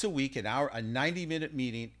once a week, a 90-minute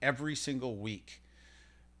meeting every single week.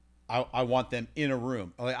 I want them in a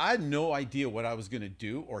room. Like, I had no idea what I was going to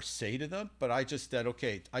do or say to them, but I just said,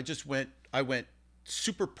 okay, I went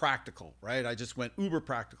super practical, right? I just went uber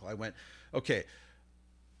practical. I went, okay,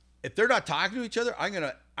 if they're not talking to each other, I'm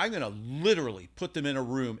gonna literally put them in a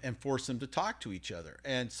room and force them to talk to each other.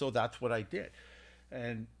 And so that's what I did.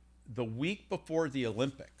 And the week before the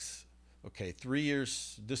Olympics, okay, 3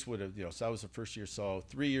 years, this would have, so that was the first year. So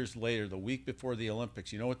 3 years later, the week before the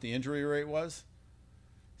Olympics, you know what the injury rate was?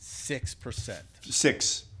 6%.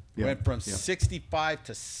 6. Yeah. Went from 65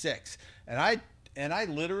 to 6. And I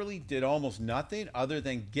literally did almost nothing other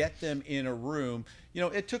than get them in a room.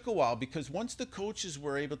 It took a while because once the coaches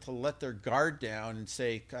were able to let their guard down and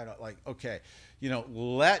say kind of like, okay,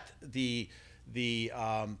 let the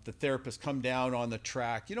therapist come down on the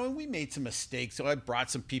track, and we made some mistakes. So I brought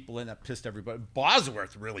some people in that pissed everybody.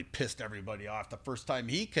 Bosworth really pissed everybody off the first time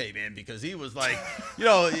he came in because he was like,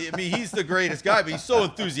 he's the greatest guy, but he's so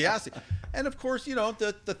enthusiastic. And of course,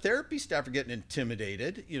 the therapy staff are getting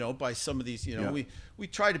intimidated, by some of these, we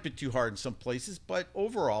tried a bit too hard in some places, but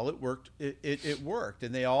overall it worked. It worked.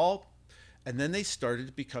 And then they started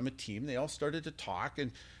to become a team. They all started to talk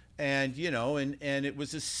and it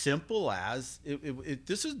was as simple as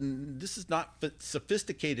this is not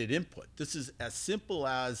sophisticated input. This is as simple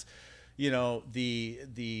as,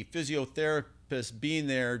 the physiotherapist being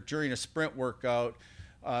there during a sprint workout,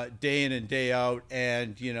 day in and day out,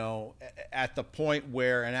 and at the point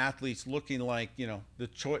where an athlete's looking like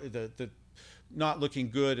the not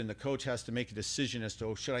looking good, and the coach has to make a decision as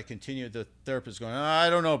to should I continue. The therapist going, I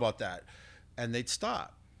don't know about that, and they'd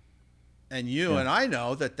stop. And and I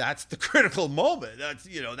know that that's the critical moment. That's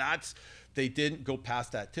they didn't go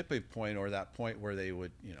past that tipping point or that point where they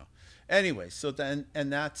would Anyway, so then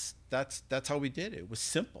that's how we did it. It was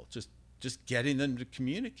simple, just getting them to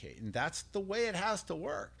communicate, and that's the way it has to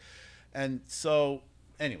work. And so,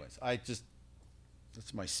 anyways, that's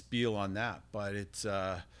my spiel on that. But it's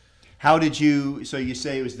how did you? So you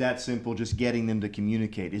say it was that simple, just getting them to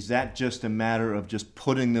communicate. Is that just a matter of just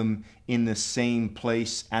putting them in the same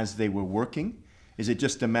place as they were working? Is it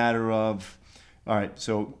just a matter of, all right,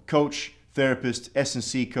 so coach, therapist,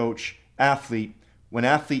 S&C coach, athlete. When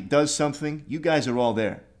athlete does something, you guys are all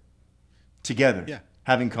there together. Yeah.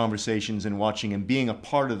 Having conversations and watching and being a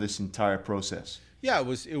part of this entire process. Yeah, it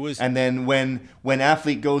was. And then when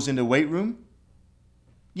athlete goes into weight room,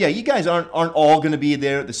 yeah, you guys aren't all going to be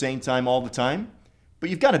there at the same time all the time, but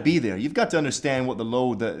you've got to be there. You've got to understand what the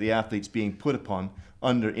load that the athlete's being put upon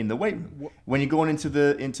under in the weight room. When you're going into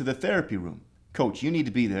the therapy room, coach, you need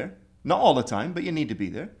to be there. Not all the time, but you need to be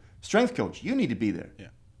there. Strength coach, you need to be there.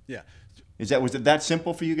 Yeah. Was it that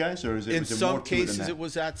simple for you guys, or is it? In was there some more to cases, it, it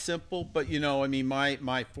was that simple. But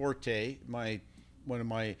my forte, one of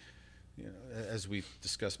my, as we've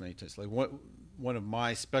discussed many times, like one of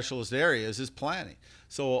my specialist areas is planning.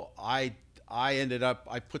 So I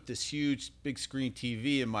put this huge big screen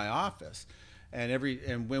TV in my office,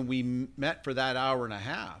 and when we met for that hour and a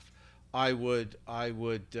half, I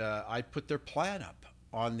put their plan up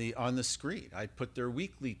on the screen. I'd put their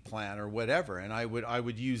weekly plan or whatever, and I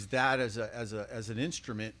would use that as an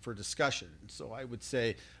instrument for discussion. So I would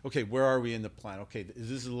say, okay, where are we in the plan? Okay, is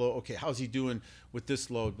this a load? Okay, how's he doing with this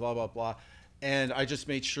load? Blah blah blah. And I just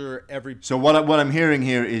made sure So what I'm hearing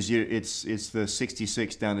here is it's the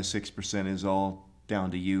 66 down to 6% is all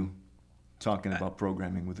down to you talking about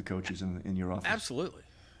programming with the coaches in your office. Absolutely.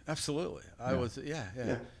 I was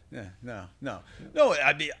no.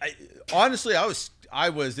 I mean, honestly, I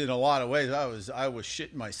was in a lot of ways I was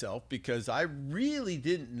shitting myself because I really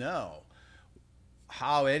didn't know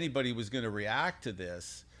how anybody was going to react to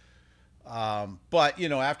this. But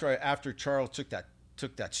after Charles took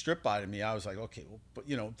that strip out of me, I was like, okay,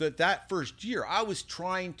 well, but that first year, I was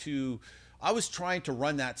trying to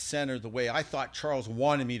run that center the way I thought Charles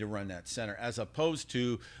wanted me to run that center, as opposed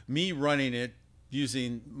to me running it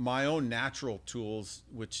using my own natural tools,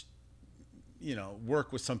 which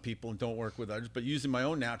work with some people and don't work with others, but using my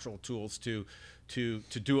own natural tools to to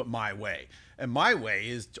do it my way. And my way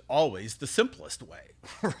is always the simplest way,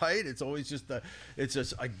 right? It's always just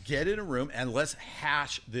I get in a room and let's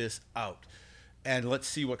hash this out. And let's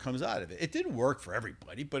see what comes out of it. It didn't work for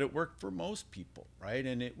everybody, but it worked for most people, right?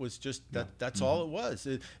 And it was just that's all it was.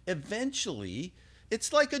 Eventually,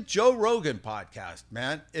 it's like a Joe Rogan podcast,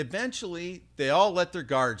 man. Eventually, they all let their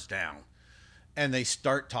guards down and they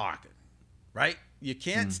start talking, right? You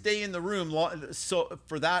can't stay in the room so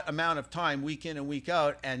for that amount of time, week in and week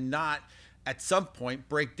out, and not at some point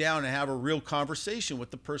break down and have a real conversation with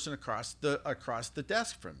the person across the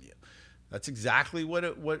desk from you. That's exactly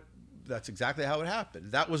that's exactly how it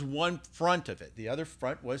happened. That was one front of it. The other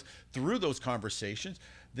front was through those conversations,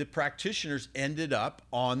 the practitioners ended up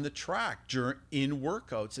on the track in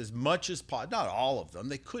workouts as much as possible. Not all of them,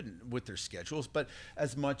 they couldn't with their schedules, but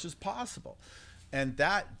as much as possible. And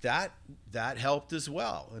that helped as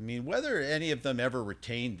well. I mean, whether any of them ever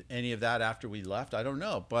retained any of that after we left, I don't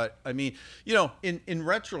know. But I mean, in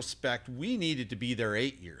retrospect, we needed to be there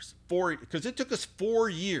 8 years, because it took us 4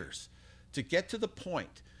 years to get to the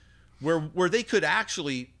point where they could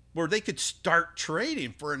start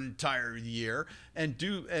training for an entire year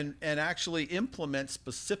and actually implement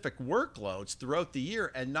specific workloads throughout the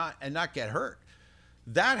year and not get hurt.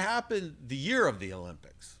 That happened the year of the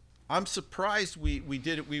Olympics. I'm surprised we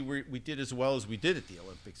did it. We did as well as we did at the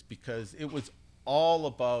Olympics, because it was all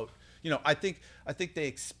about, I think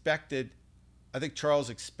Charles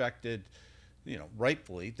expected,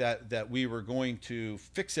 rightfully, that we were going to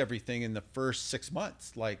fix everything in the first 6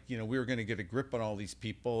 months. Like, we were going to get a grip on all these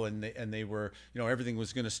people, and they were, everything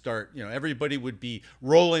was going to start, everybody would be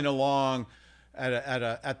rolling along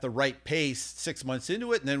at the right pace 6 months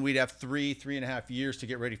into it, and then we'd have 3.5 years to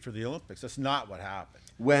get ready for the Olympics. That's not what happened.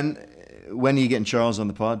 When are you getting Charles on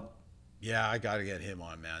the pod? Yeah, I got to get him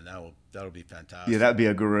on, man. That'll be fantastic. Yeah, that'd be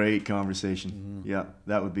a great conversation. Mm-hmm. Yeah,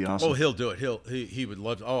 that would be awesome. Oh, he'll do it. He would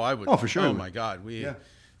love to. Oh, I would. Oh, for sure. Oh my God,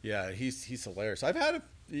 yeah, he's hilarious. I've had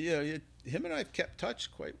him and I've kept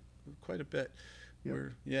touch quite a bit.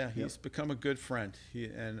 Yep. He's become a good friend.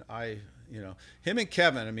 Him and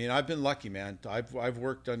Kevin. I mean, I've been lucky, man. I've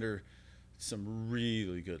worked under some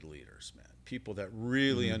really good leaders, man. People that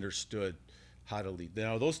really understood how to lead.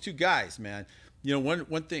 Those two guys, man.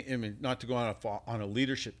 One thing, I mean, not to go on a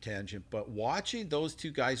leadership tangent, but watching those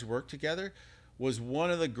two guys work together was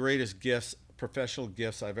one of the greatest professional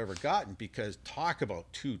gifts I've ever gotten, because talk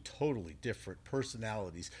about two totally different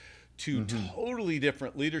personalities, two totally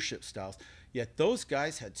different leadership styles. Yet those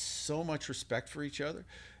guys had so much respect for each other,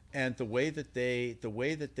 and yet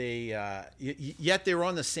they were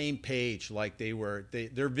on the same page. Like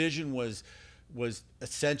their vision was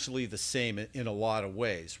essentially the same in a lot of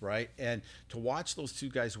ways, right? And to watch those two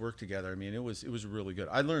guys work together, I mean, it was really good.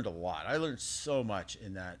 I learned a lot. I learned so much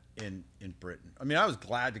in Britain. I mean, I was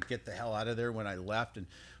glad to get the hell out of there when I left,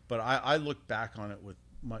 but I look back on it with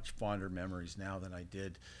much fonder memories now than I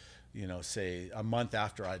did, say a month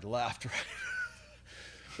after I'd left, right?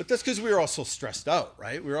 But that's because we were all so stressed out,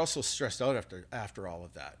 right? We were all so stressed out after all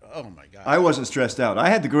of that. Oh my God. I wasn't stressed out. I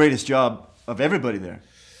had the greatest job of everybody there.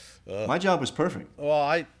 My job was perfect.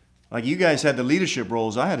 Well, like you guys had the leadership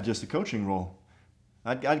roles. I had just a coaching role.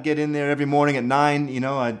 I'd get in there every morning at 9.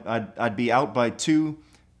 I'd be out by 2.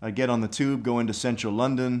 I'd get on the tube, go into central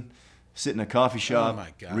London, sit in a coffee shop,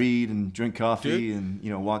 read and drink coffee, and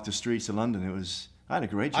walk the streets of London. I had a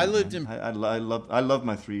great job. I loved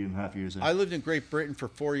my 3.5 years there. I lived in Great Britain for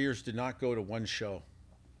 4 years. Did not go to one show.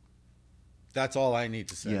 That's all I need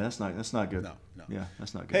to say. Yeah, that's not good. No. Yeah,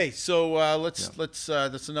 that's not good. Hey, so let's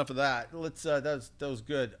that's enough of that. That was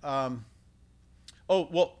good.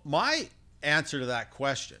 My answer to that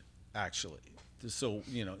question, actually, so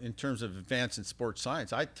in terms of advancing sports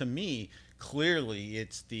science, to me clearly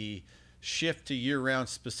it's the shift to year-round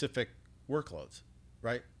specific workloads,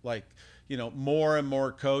 right? Like, more and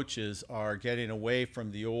more coaches are getting away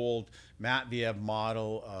from the old Matveyev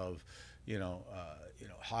model of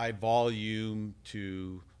high volume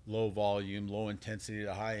to low volume, low intensity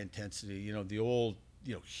to high intensity, the old,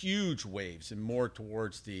 huge waves, and more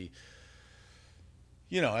towards the,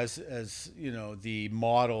 the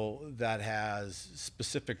model that has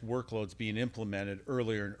specific workloads being implemented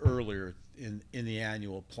earlier and earlier in the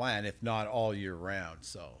annual plan, if not all year round.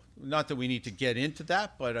 So not that we need to get into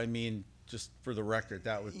that, but I mean, just for the record,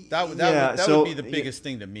 that would be the biggest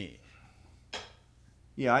thing to me.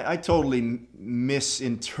 Yeah, I totally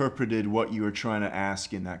misinterpreted what you were trying to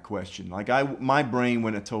ask in that question. Like my brain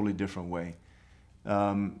went a totally different way.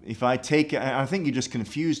 I think you just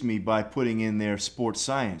confused me by putting in there sports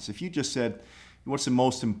science. If you just said, what's the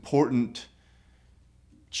most important,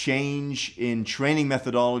 change in training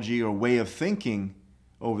methodology or way of thinking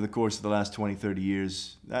over the course of the last 20, 30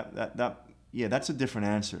 years, that's a different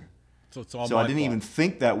answer. So it's all So my I didn't fault. even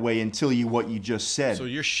think that way until what you just said. So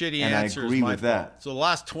your shitty and answer I agree is my with fault. that. So the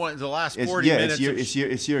last 40 minutes.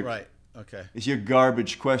 It's your Right. Okay. It's your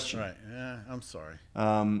garbage question. Right. Yeah. I'm sorry.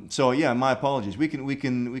 So yeah, my apologies. We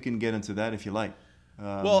can get into that if you like.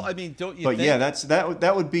 Well, I mean, don't you? But think, yeah,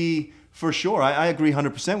 that would be for sure. I agree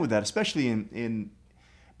 100% with that, especially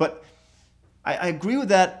but I agree with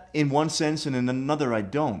that in one sense, and in another I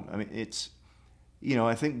don't. I mean, it's,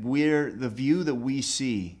 I think the view that we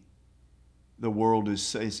see the world is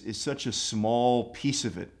such a small piece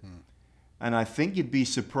of it. And I think you'd be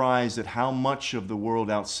surprised at how much of the world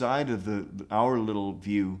outside of our little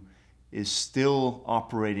view is still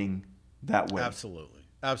operating that way. Absolutely.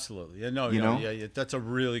 Yeah, no, You know? yeah, that's a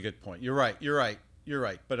really good point. You're right.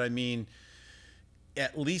 But I mean,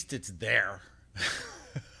 at least it's there.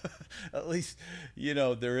 At least,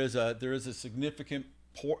 there is a significant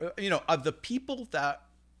of the people that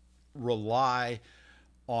rely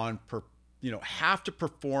on have to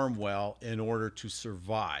perform well in order to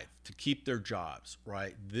survive, to keep their jobs,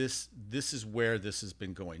 right? This is where this has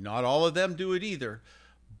been going. Not all of them do it either,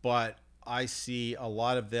 but I see a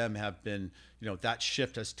lot of them have been, that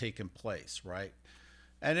shift has taken place, right?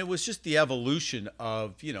 And it was just the evolution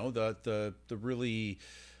of, the really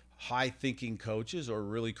high thinking coaches or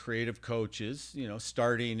really creative coaches,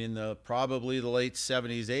 starting in probably the late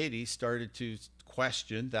 70s, 80s, started to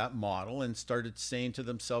question that model and started saying to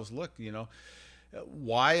themselves, look,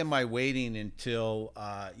 why am I waiting until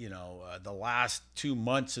the last 2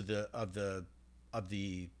 months of the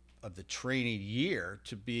training year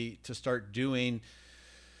to start doing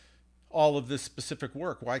all of this specific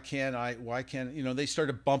work? Why can't they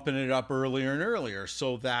started bumping it up earlier and earlier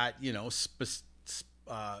so that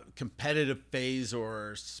competitive phase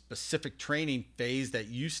or specific training phase that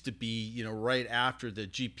used to be right after the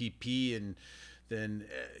GPP and then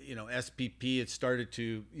SPP, it started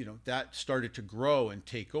to that started to grow and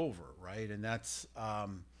take over, right? And that's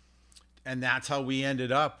how we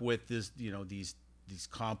ended up with this these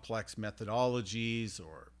complex methodologies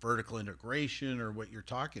or vertical integration or what you're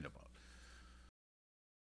talking about.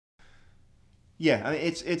 Yeah,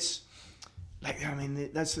 I mean,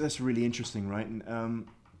 that's really interesting, right?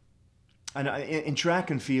 And in track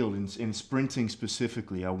and field, in sprinting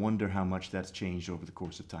specifically, I wonder how much that's changed over the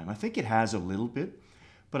course of time. I think it has a little bit,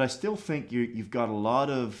 but I still think you've got a lot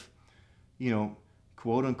of,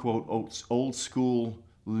 quote unquote, old school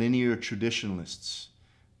linear traditionalists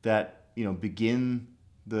that begin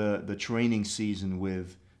the training season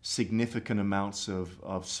with significant amounts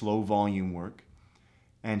of slow volume work,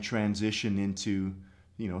 and transition into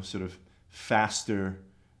sort of faster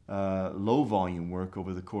low volume work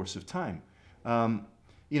over the course of time.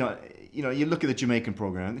 You look at the Jamaican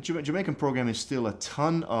program. The Jamaican program is still a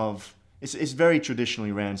ton of. It's very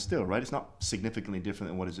traditionally ran still, right? It's not significantly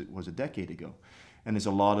different than what it was a decade ago, and there's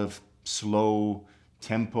a lot of slow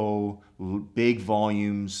tempo, big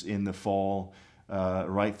volumes in the fall,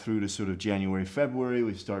 right through to sort of January, February.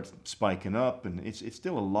 We start spiking up, and it's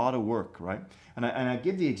still a lot of work, right? And I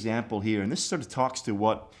give the example here, and this sort of talks to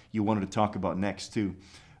what you wanted to talk about next too.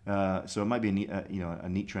 So it might be a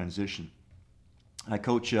neat transition. I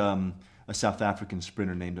coach a South African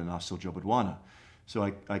sprinter named Anasil Jobodwana.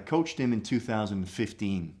 So I coached him in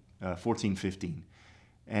 2015, 14-15,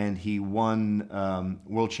 and he won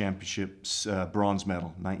World Championships bronze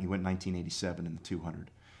medal. He went 1987 in the 200.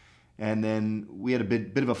 And then we had a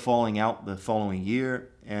bit of a falling out the following year,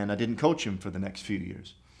 and I didn't coach him for the next few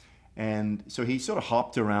years. And so he sort of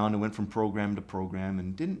hopped around and went from program to program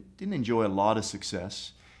and didn't enjoy a lot of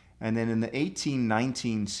success. And then in the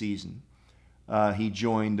 18-19 season, he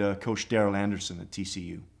joined Coach Daryl Anderson at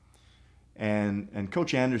TCU. And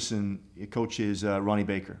Coach Anderson coaches Ronnie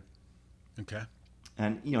Baker. Okay.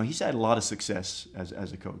 And, he's had a lot of success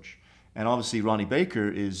as a coach. And obviously Ronnie Baker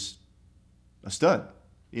is a stud.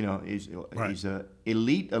 He's an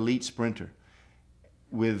elite sprinter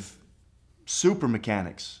with super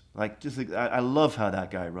mechanics. I love how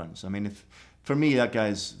that guy runs. I mean, for me, that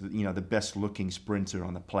guy's the best looking sprinter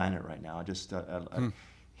on the planet right now.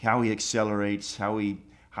 How he accelerates, how he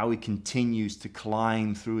continues to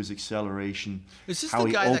climb through his acceleration. Is this the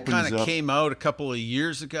guy that kind of came out a couple of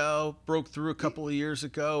years ago, broke through a couple of years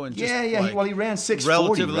ago, and he ran 6:40,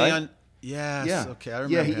 relatively right? Yes. Yeah. Okay, I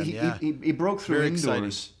remember him. He broke through Very indoors.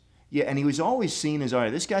 exciting. Yeah, and he was always seen as, all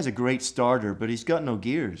right, this guy's a great starter, but he's got no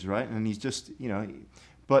gears, right? And he's just,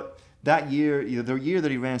 but that year, the year that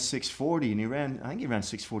he ran 6:40, and I think he ran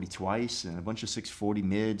 6:40 twice, and a bunch of 6:40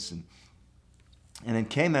 mids, and then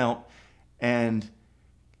came out and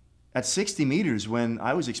at 60 meters, when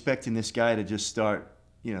I was expecting this guy to just start,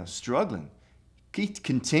 struggling, he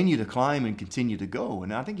continued to climb and continue to go.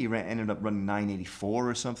 And I think he ended up running 984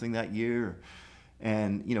 or something that year.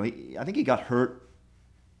 And, I think he got hurt,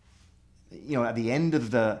 at the end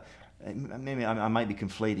of the, maybe I might be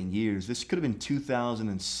conflating years. This could have been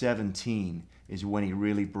 2017 is when he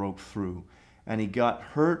really broke through. And he got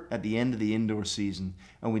hurt at the end of the indoor season.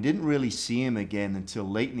 And we didn't really see him again until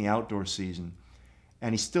late in the outdoor season.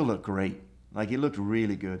 And he still looked great. Like, he looked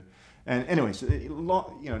really good. And anyways,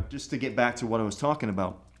 just to get back to what I was talking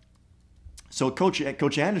about. So Coach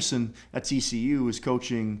Anderson at TCU was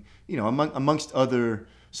coaching, amongst other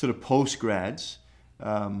sort of post-grads,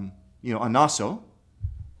 Anaso,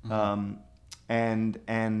 and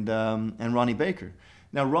Ronnie Baker.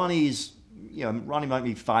 Now Ronnie might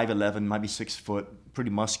be 5'11", might be 6 foot, pretty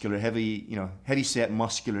muscular, heavy set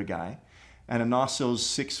muscular guy, and Anaso's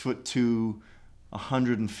 6'2",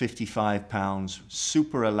 155 pounds,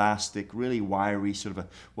 super elastic, really wiry, sort of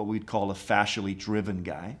what we'd call a fascially driven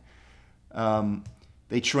guy.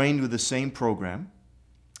 They trained with the same program,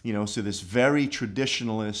 so this very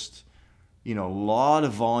traditionalist, a lot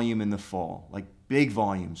of volume in the fall, like big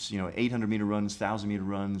volumes, 800 meter runs, 1,000 meter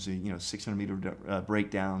runs, 600 meter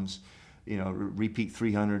breakdowns, repeat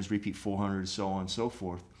 300s, repeat 400s, so on and so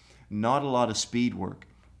forth. Not a lot of speed work.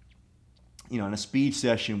 And a speed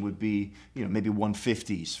session would be, maybe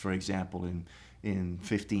 150s, for example, in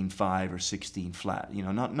 15.5 or 16 flat.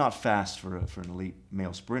 Not fast for an elite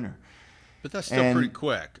male sprinter. But that's still pretty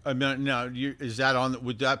quick. I mean, now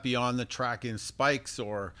would that be on the track in spikes,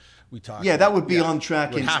 or we talking? Yeah, that would be on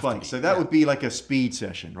track in spikes. So that would be like a speed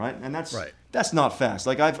session, right? And that's not fast.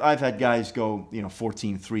 Like I've had guys go,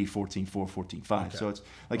 14.3, 14.4, 14.5. Okay. So it's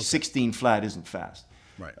like 16 flat isn't fast.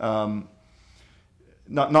 Right.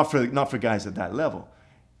 Not for guys at that level.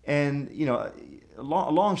 And a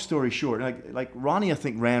long story short, like Ronnie, I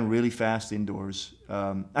think ran really fast indoors.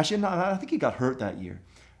 Actually, no, I think he got hurt that year.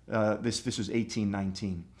 This was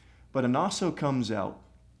 18-19. But Anaso comes out,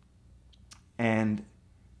 and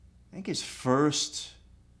I think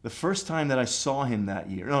the first time that I saw him that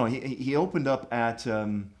year, no, he opened up at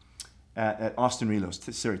Austin Relays,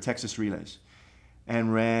 Texas Relays,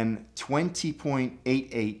 and ran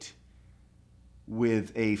 20.88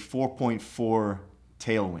 with a 4.4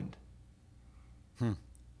 tailwind.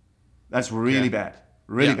 That's really bad.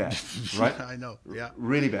 Really bad, right? I know, yeah.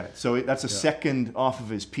 Really bad. So that's a second off of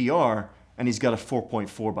his PR, and he's got a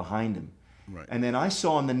 4.4 behind him. Right. And then I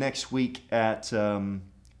saw him the next week at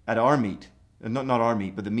our meet, not our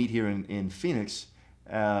meet, but the meet here in Phoenix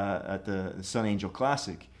at the Sun Angel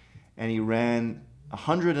Classic, and he ran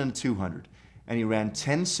 100 and 200, and he ran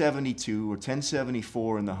 1072 or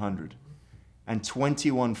 1074 in the 100, and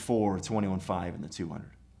 21.4 or 21.5 in the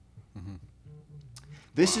 200. Mm-hmm.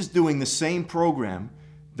 This is doing the same program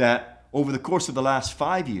that over the course of the last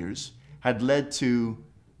 5 years had led to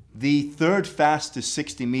the third fastest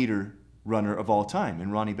 60-meter runner of all time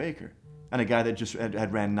in Ronnie Baker, and a guy that just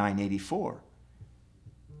had ran 984.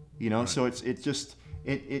 Right. So it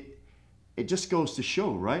just goes to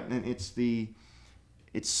show, right? And it's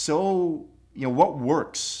so, what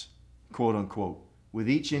works, quote unquote, with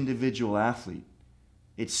each individual athlete.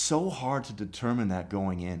 It's so hard to determine that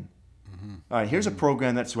going in. Mm-hmm. All right, here's a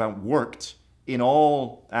program that's worked in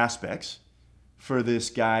all aspects for this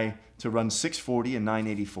guy to run 640 and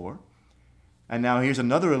 984. And now here's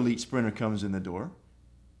another elite sprinter comes in the door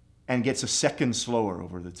and gets a second slower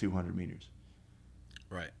over the 200 meters.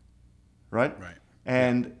 Right. Right? Right.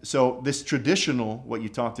 And so this traditional, what you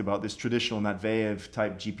talked about, this traditional Matveyev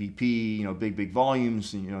type GPP, big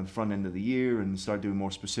volumes, the front end of the year, and start doing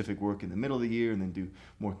more specific work in the middle of the year, and then do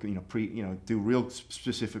more, do real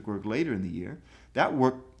specific work later in the year. That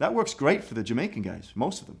works great for the Jamaican guys,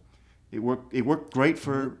 most of them. It worked great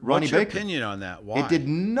for Ronnie Baker. What's your opinion on that? Why? It did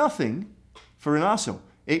nothing for Anaso.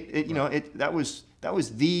 That was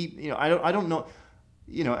the, I don't know.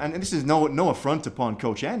 And this is no affront upon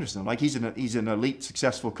Coach Anderson. Like he's an elite,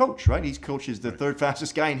 successful coach, right? He coaches the third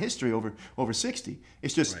fastest guy in history over 60.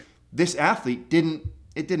 It's just this athlete didn't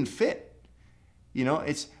fit.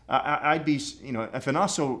 I'd be, if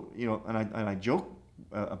Anaso, and I joke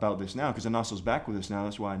about this now because Anaso's back with us now.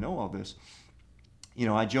 That's why I know all this.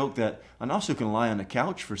 I joke that Anaso can lie on the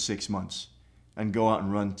couch for 6 months and go out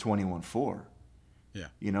and run 21.4. Yeah.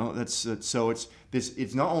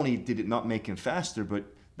 It's not only did it not make him faster, but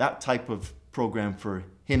that type of program for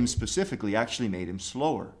him specifically actually made him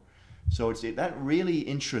slower. So that really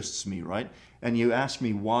interests me, right? And you ask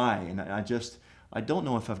me why, and I don't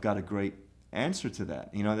know if I've got a great answer to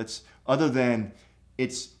that. That's other than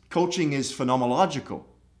coaching is phenomenological,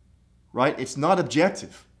 right? It's not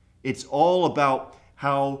objective. It's all about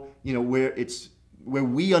how, where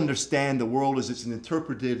we understand the world as it's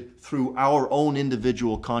interpreted through our own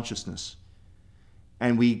individual consciousness.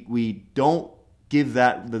 And we don't give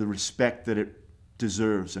that the respect that it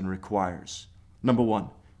deserves and requires. Number one,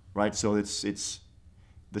 right? So it's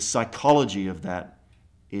the psychology of that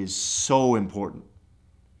is so important.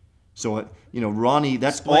 So, Ronnie,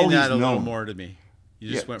 that's Explain all he's known. Explain that a little more to me. You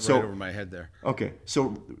just went right over my head there. Okay,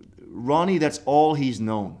 so Ronnie, that's all he's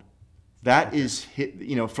known. That is,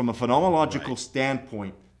 from a phenomenological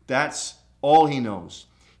standpoint, that's all he knows.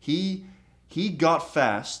 He got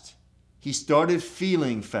fast. He started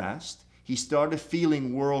feeling fast. He started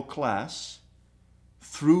feeling world class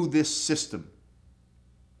through this system.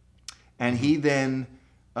 And he then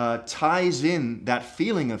ties in that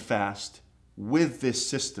feeling of fast with this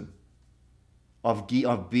system of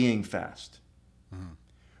being fast. Mm-hmm.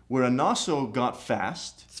 Where Anaso got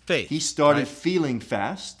fast, it's faith, he started feeling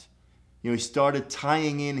fast. He started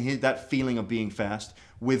tying in that feeling of being fast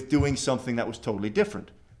with doing something that was totally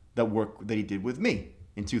different, that work that he did with me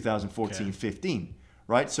in 2014-15,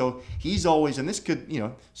 right? So he's always, and this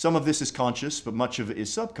could, some of this is conscious, but much of it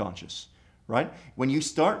is subconscious, right? When you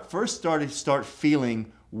start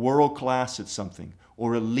feeling world class at something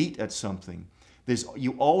or elite at something,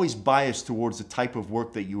 you always bias towards the type of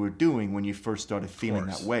work that you were doing when you first started feeling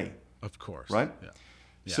that way. Of course. Right? Yeah.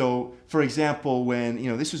 Yeah. So, for example, when,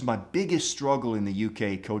 this was my biggest struggle in the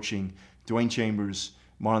UK, coaching Dwayne Chambers,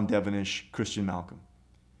 Marlon Devonish, Christian Malcolm.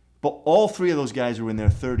 But all three of those guys were in their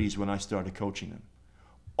 30s when I started coaching them.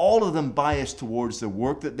 All of them biased towards the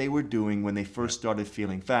work that they were doing when they first started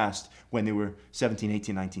feeling fast, when they were 17,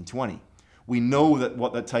 18, 19, 20. We know that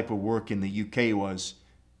what that type of work in the UK was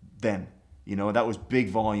then. That was big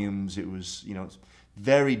volumes. It was,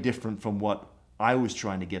 very different from what I was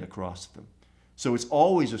trying to get across to them. So it's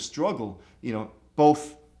always a struggle,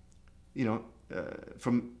 both,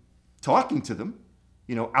 from talking to them,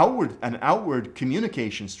 an outward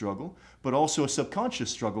communication struggle, but also a subconscious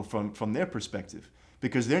struggle from their perspective,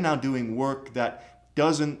 because they're now doing work that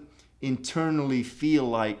doesn't internally feel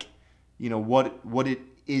like, what it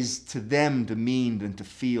is to them to mean and to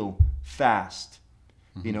feel fast.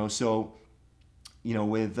 Mm-hmm.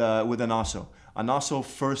 With Anaso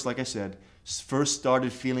first, like I said, first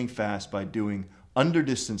started feeling fast by doing under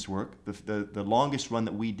distance work. The longest run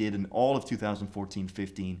that we did in all of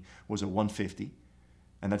 2014-15 was a 150.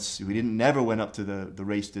 And we never went up to the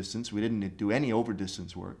race distance. We didn't do any over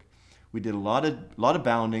distance work. We did a lot of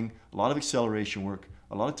bounding, a lot of acceleration work,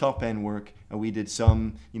 a lot of top end work, and we did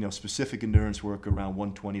some, specific endurance work around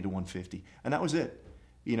 120 to 150. And that was it.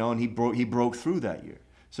 And he broke through that year.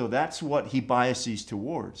 So that's what he biases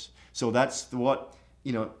towards. So that's what,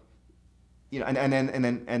 and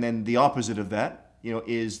then the opposite of that,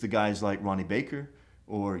 is the guys like Ronnie Baker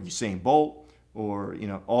or Usain Bolt or,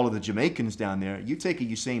 all of the Jamaicans down there. You take a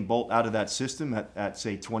Usain Bolt out of that system at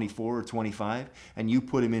say 24 or 25, and you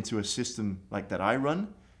put him into a system like that I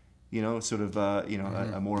run, sort of,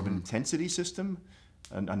 a more of an intensity system,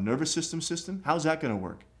 a nervous system. How's that going to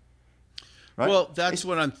work? Right? Well, that's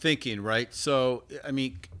what I'm thinking, right? So,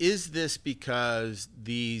 is this because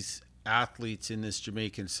these athletes in this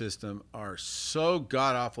Jamaican system are so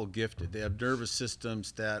god-awful gifted? They have nervous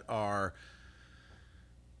systems that are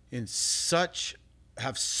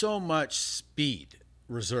have so much speed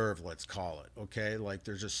reserve, let's call it, okay? Like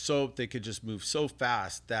they could just move so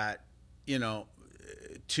fast that,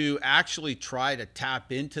 to actually try to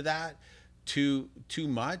tap into that too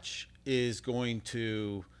much is going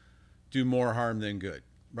to do more harm than good,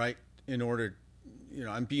 right? In order,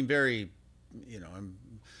 I'm being very, I'm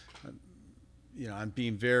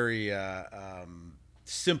being very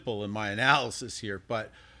simple in my analysis here,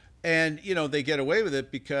 and they get away with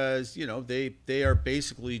it because they are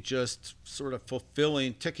basically just sort of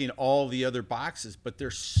ticking all the other boxes, but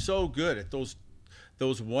they're so good at those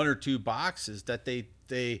one or two boxes that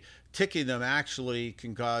they ticking them actually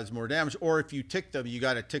can cause more damage. Or if you tick them, you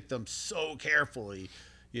got to tick them so carefully.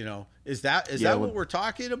 Is that what we're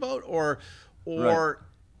talking about, or right.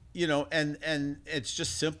 And it's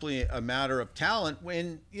just simply a matter of talent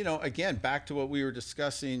when, again, back to what we were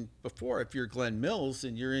discussing before, if you're Glenn Mills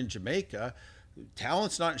and you're in Jamaica,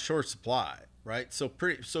 talent's not in short supply, right? So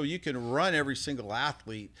you can run every single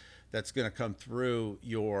athlete that's going to come through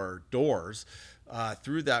your doors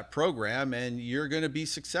through that program, and you're going to be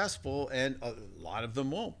successful, and a lot of them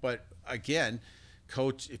won't. But again,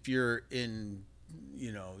 coach, if you're in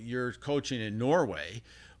you're coaching in Norway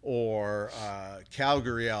or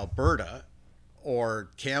Calgary, Alberta, or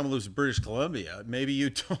Kamloops, British Columbia, maybe you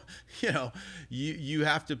don't, you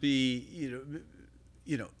have to be,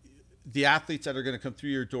 the athletes that are going to come through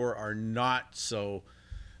your door are not so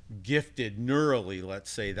gifted neurally,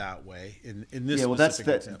 let's say that way, in this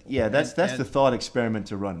specific example. Yeah, that's the thought experiment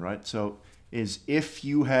to run, right? So is if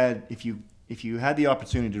you had the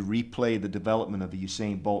opportunity to replay the development of a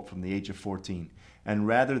Usain Bolt from the age of 14, and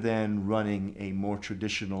rather than running a more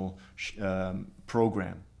traditional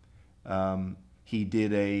program, he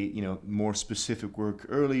did a more specific work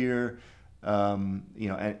earlier.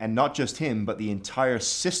 And not just him, but the entire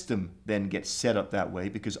system then gets set up that way,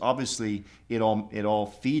 because obviously it all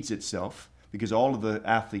feeds itself, because all of the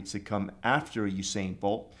athletes that come after a Usain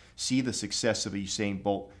Bolt see the success of a Usain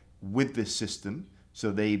Bolt with this system,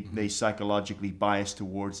 so they psychologically bias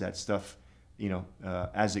towards that stuff,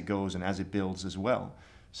 as it goes and as it builds as well.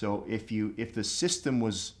 So if the system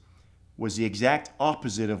was the exact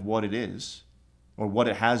opposite of what it is or what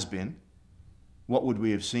it has been, what would we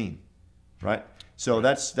have seen? Right, so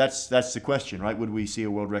that's the question, right? Would we see a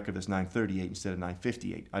world record that's 9:38 instead of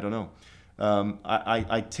 9:58? I don't know.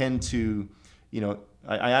 I tend to,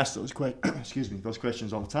 I ask those those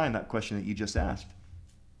questions all the time. That question that you just asked,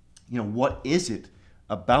 what is it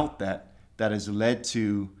about that has led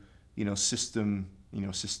to,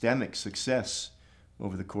 systemic success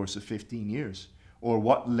over the course of 15 years, or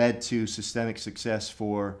what led to systemic success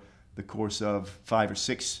for the course of 5 or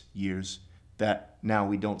 6 years? That now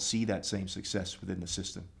we don't see that same success within the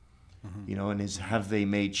system, and have they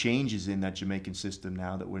made changes in that Jamaican system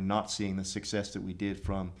now that we're not seeing the success that we did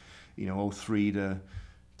from, 03 to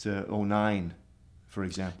 09, for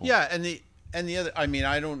example? Yeah, and the other, I mean,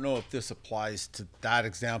 I don't know if this applies to that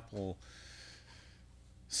example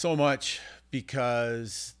so much,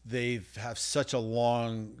 because they have such a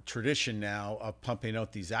long tradition now of pumping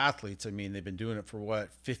out these athletes. I mean, they've been doing it for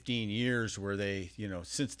 15 years, where they,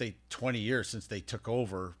 since they 20 years since they took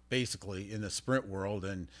over basically in the sprint world,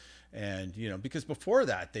 and because before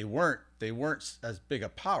that they weren't as big a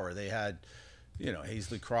power. They had,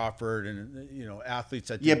 Hazley Crawford and athletes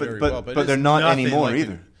that did very well, but they're not anymore like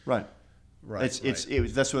either. Right.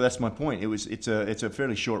 That's my point. It's a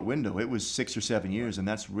fairly short window. It was 6 or 7 years, and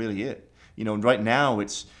that's really it. Right now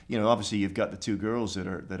it's, obviously you've got the two girls that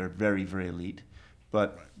are very, very elite,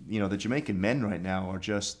 but the Jamaican men right now are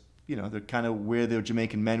just, they're kind of where the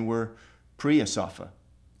Jamaican men were pre-Asafa.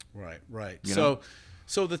 Right. So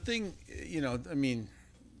the thing, I mean,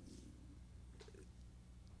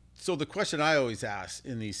 so the question I always ask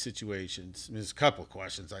in these situations, there's a couple of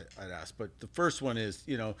questions I'd ask, but the first one is,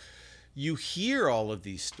 you hear all of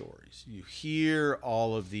these stories, you hear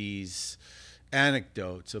all of these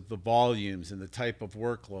anecdotes of the volumes and the type of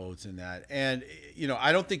workloads and that, and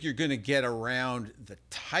I don't think you're going to get around the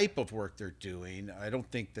type of work they're doing. I don't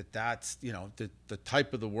think that's the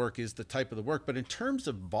type of the work is the type of the work, but in terms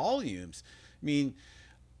of volumes, I mean,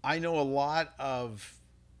 I know a lot of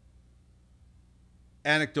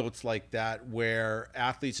anecdotes like that where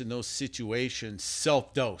athletes in those situations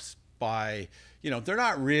self-dose by, they're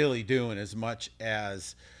not really doing as much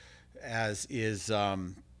as is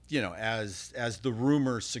as the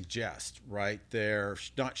rumors suggest, right? They're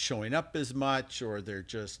not showing up as much, or they're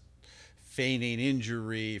just feigning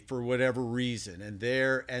injury for whatever reason, and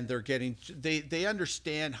they're getting, they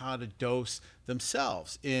understand how to dose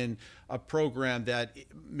themselves in a program that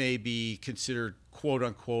may be considered quote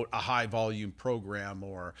unquote a high volume program,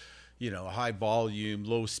 or a high volume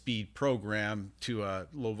low speed program to a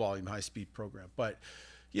low volume high speed program. But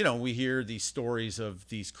we hear these stories of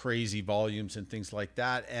these crazy volumes and things like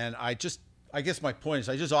that. And I guess my point is,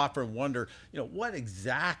 I just often wonder, what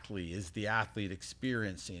exactly is the athlete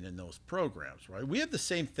experiencing in those programs, right? We have the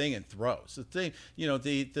same thing in throws. The thing,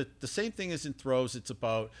 the same thing is in throws. It's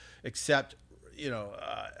about, except,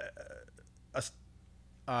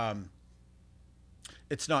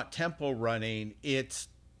 it's not tempo running, it's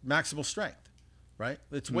maximal strength. Right?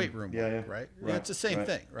 It's weight room work, right? It's the same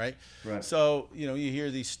thing, right? So, you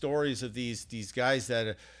hear these stories of these guys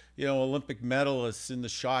that, Olympic medalists in the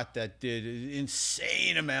shot that did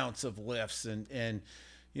insane amounts of lifts, and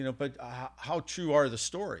but how true are the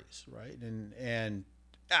stories, right? And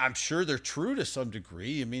I'm sure they're true to some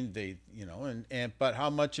degree. I mean, they, but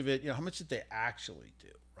how much of it, how much did they actually do,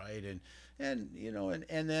 right? And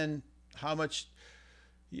then how much,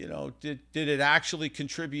 did it actually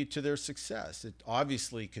contribute to their success? It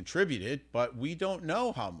obviously contributed, but we don't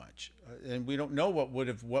know how much, and we don't know what would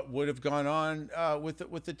have gone on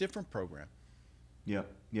with a different program. Yeah.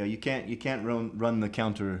 You can't run the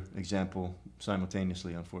counter example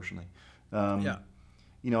simultaneously, unfortunately. I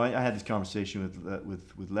had this conversation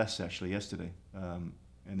with Les actually yesterday, and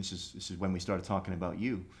this is when we started talking about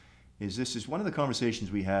you. This is one of the conversations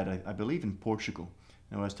we had, I believe, in Portugal.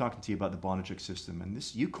 And I was talking to you about the Bondarchuk system, and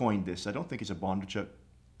you coined this. I don't think it's a Bondarchuk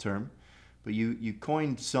term, but you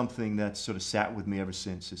coined something that's sort of sat with me ever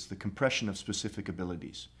since. It's the compression of specific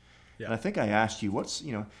abilities. Yeah. And I think I asked you,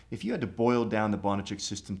 if you had to boil down the Bondarchuk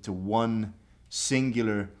system to one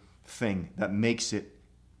singular thing that makes it,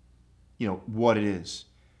 what it is,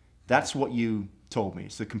 that's what you told me.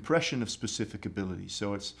 It's the compression of specific abilities.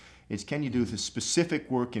 So it's can you do the specific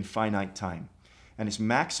work in finite time, and it's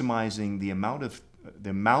maximizing the amount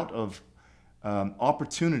of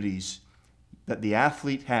opportunities that the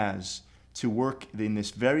athlete has to work in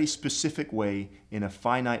this very specific way in a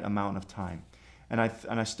finite amount of time. And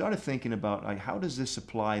I started thinking about, like, how does this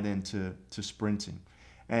apply then to sprinting?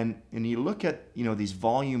 And you look at these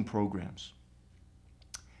volume programs,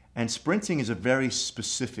 and sprinting is a very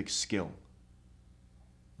specific skill.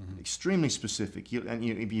 Extremely specific.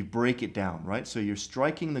 If you break it down, right? So you're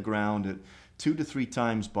striking the ground at 2 to 3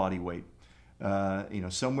 times body weight,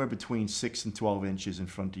 somewhere between 6 and 12 inches in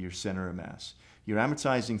front of your center of mass. You're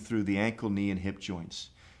amortizing through the ankle, knee, and hip joints.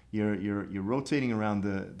 You're rotating around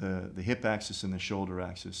the hip axis and the shoulder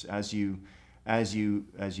axis as the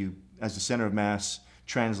center of mass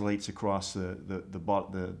translates across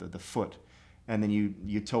the foot, and then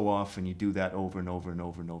you toe off, and you do that over and over and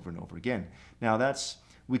over and over and over again. Now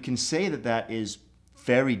we can say that is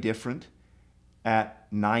very different at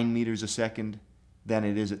 9 meters a second than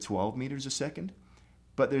it is at 12 meters a second,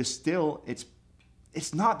 but there's still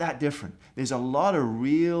it's not that different. There's a lot of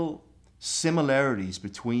real similarities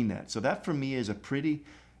between that. So that for me is a pretty,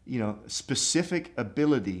 specific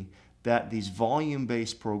ability that these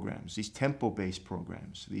volume-based programs, these tempo-based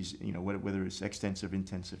programs, these, whether it's extensive,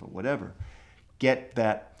 intensive, or whatever, get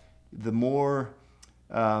that the more,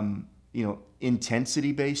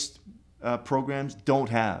 intensity-based programs don't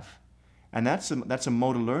have. And that's a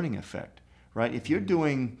motor learning effect, right? If you're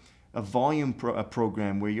doing a volume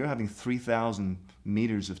program where you're having 3,000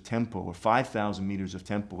 meters of tempo or 5,000 meters of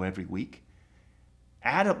tempo every week,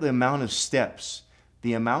 add up the amount of steps,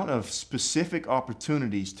 the amount of specific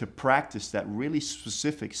opportunities to practice that really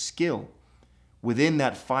specific skill within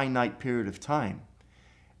that finite period of time.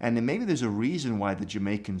 And then maybe there's a reason why the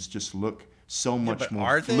Jamaicans just look so much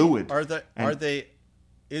more fluid.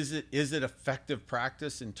 Is it effective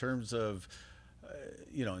practice in terms of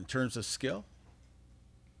skill?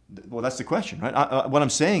 Well, that's the question, right? What I'm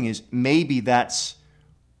saying is maybe that's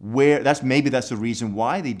the reason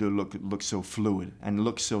why they do look so fluid and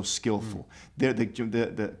look so skillful.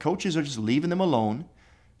 The coaches are just leaving them alone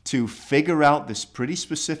to figure out this pretty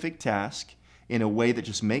specific task in a way that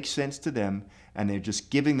just makes sense to them, and they're just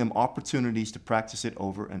giving them opportunities to practice it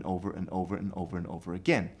over and over and over and over and over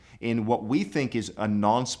again in what we think is a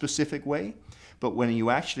non-specific way. But when you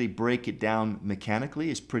actually break it down mechanically,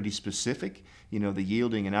 it's pretty specific. The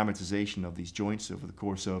yielding and amortization of these joints over the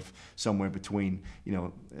course of somewhere between,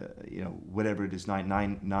 whatever it is,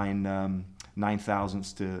 9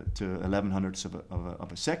 thousandths to 11 hundredths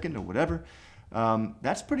of a second or whatever.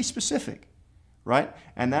 That's pretty specific, right?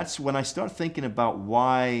 And that's when I start thinking about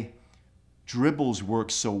why dribbles work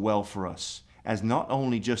so well for us as not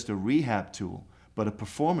only just a rehab tool, but a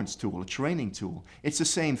performance tool, a training tool. It's the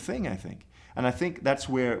same thing, I think. And I think that's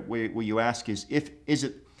where you ask is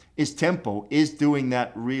tempo, is doing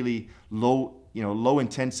that really low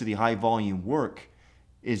intensity, high volume work,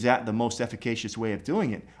 is that the most efficacious way of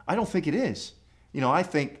doing it? I don't think it is. I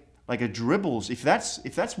think like a dribbles, if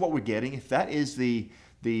that's what we're getting, if that is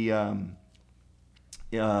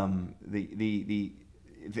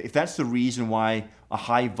if that's the reason why a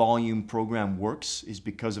high volume program works, is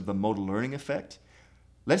because of the motor learning effect,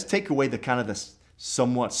 let's take away the kind of the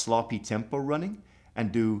somewhat sloppy tempo running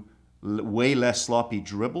and do way less sloppy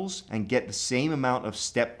dribbles and get the same amount of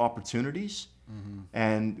step opportunities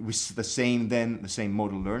and with the same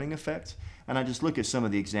motor learning effect. And I just look at some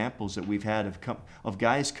of the examples that we've had of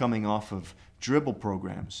guys coming off of dribble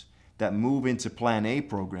programs that move into Plan A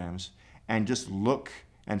programs and just look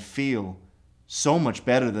and feel so much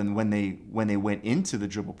better than when they went into the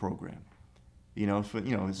dribble program.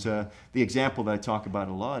 It's the example that I talk about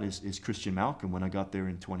a lot is Christian Malcolm when I got there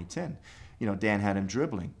in 2010. Dan had him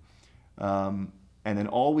dribbling. And then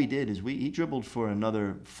all we did is he dribbled for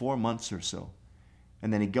another 4 months or so.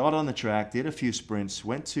 And then he got on the track, did a few sprints,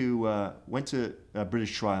 went to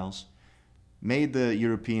British trials, made the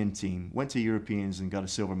European team, went to Europeans and got a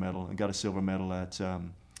silver medal,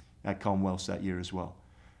 at Commonwealths that year as well.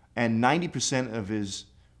 And 90% of his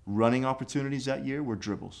running opportunities that year were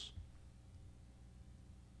dribbles.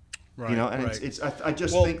 Right, and right. I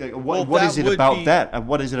just think that what is it about that?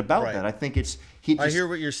 What is it about that? I think I hear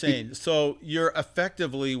what you're saying. So you're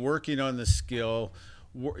effectively working on the skill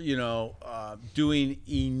doing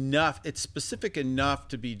enough. It's specific enough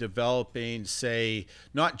to be developing, say,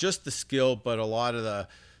 not just the skill, but a lot of the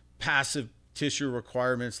passive tissue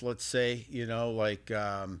requirements, let's say,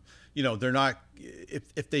 they're not,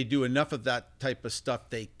 if they do enough of that type of stuff,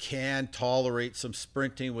 they can tolerate some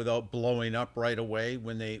sprinting without blowing up right away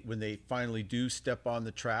when they finally do step on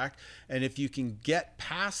the track. And if you can get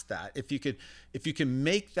past that, if you can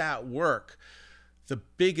make that work, the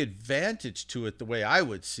big advantage to it, the way I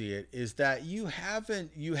would see it, is that you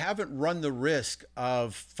haven't run the risk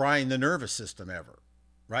of frying the nervous system ever,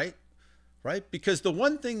 right? Because the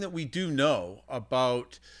one thing that we do know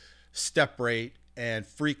about step rate and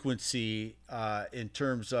frequency in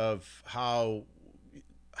terms of how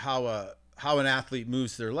an athlete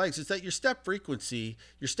moves their legs is that your step rate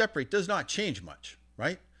does not change much,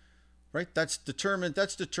 right? That's determined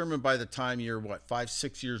by the time you're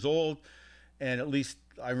 5-6 years old. And at least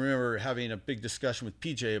I remember having a big discussion with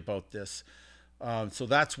PJ about this. So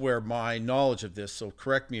that's where my knowledge of this, so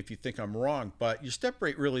correct me if you think I'm wrong, but your step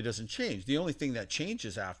rate really doesn't change. The only thing that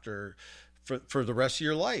changes after, for the rest of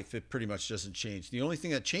your life, it pretty much doesn't change. The only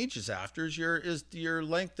thing that changes after is your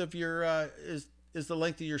length of your is the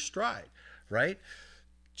length of your stride, right?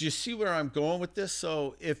 Do you see where I'm going with this?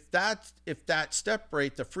 So if that step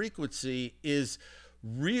rate, the frequency is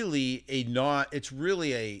really it's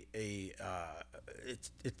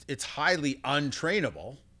highly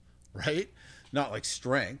untrainable, right? Not like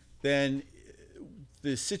strength. Then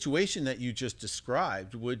the situation that you just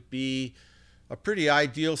described would be a pretty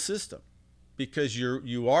ideal system, because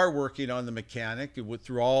you are working on the mechanic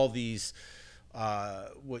through all these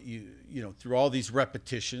through all these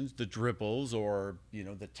repetitions, the dribbles, or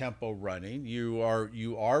the tempo running. You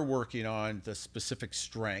are working on the specific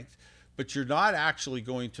strength, but you're not actually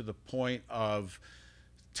going to the point of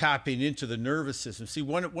tapping into the nervous system. See,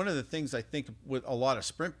 one of the things I think what a lot of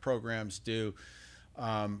sprint programs do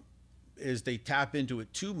is they tap into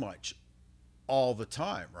it too much all the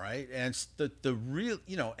time, right? And the real,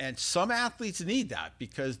 and some athletes need that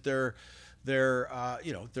because they're not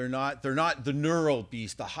the neural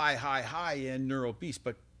beast, the high end neural beast,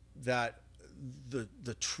 but that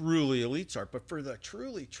the truly elites are. But for the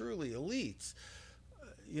truly elites,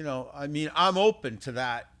 I'm open to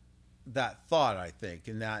that thought, I think,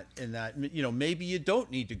 in that maybe you don't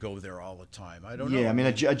need to go there all the time. I don't know. Yeah, I mean,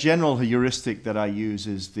 a general heuristic that I use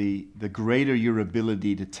is the greater your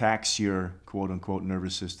ability to tax your quote unquote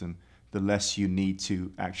nervous system, the less you need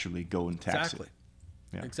to actually go and tax it.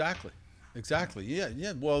 Yeah. Exactly.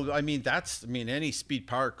 Yeah. Well, I mean, any speed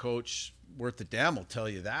power coach worth the damn will tell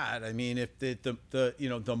you that. I mean, if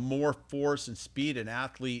the more force and speed an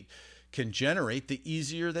athlete can generate, the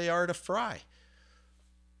easier they are to fry.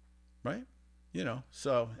 Right?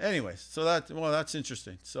 So anyways, that's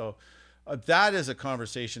interesting. So that is a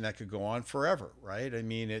conversation that could go on forever, right? I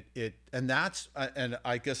mean, and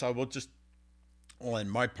I guess I will just,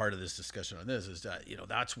 and my part of this discussion on this is that,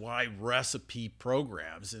 that's why recipe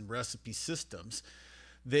programs and recipe systems,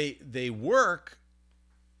 they work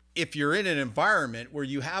if you're in an environment where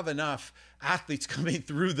you have enough athletes coming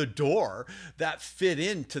through the door that fit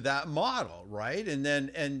into that model, right? And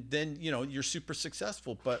then you're super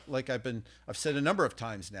successful. But like I've said a number of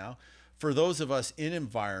times now, for those of us in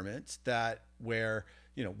environments where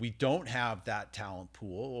we don't have that talent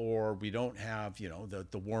pool, or we don't have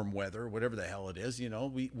the warm weather, whatever the hell it is,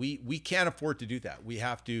 we can't afford to do that. We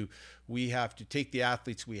have to take the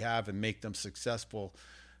athletes we have and make them successful,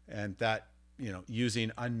 and that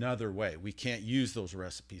using another way. We can't use those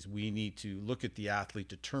recipes. We need to look at the athlete,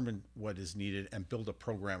 determine what is needed, and build a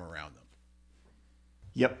program around them.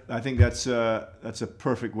 Yep, I think that's a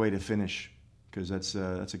perfect way to finish, because that's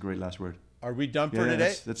a great last word. Are we done for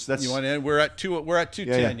today? That's you want to end? We're at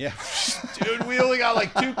 2:10. Yeah. Dude, we only got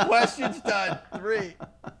like 2 questions done. 3.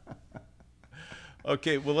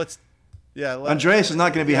 Okay, well let's. Andreas is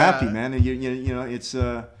not going to be happy, man. It's.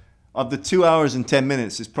 Of the 2 hours and 10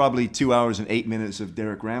 minutes, it's probably 2 hours and 8 minutes of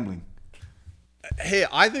Derek rambling. Hey,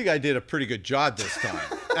 I think I did a pretty good job this time.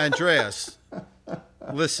 Andreas,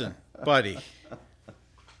 listen, buddy,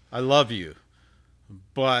 I love you,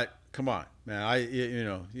 but come on, man.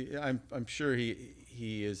 I'm sure he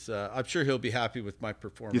is. I'm sure he'll be happy with my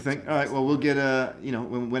performance. You think? All right. Well, we'll get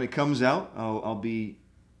when it comes out, I'll be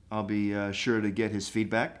sure to get his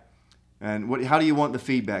feedback. And how do you want the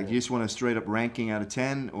feedback? Do you just want a straight up ranking out of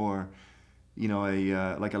 10, or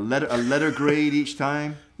like a letter grade each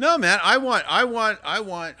time? No, man. I want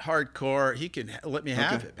hardcore. He can let me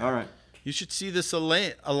have it. Man. All right. You should see this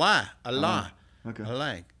Alain. Okay. Alain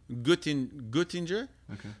Guttinger.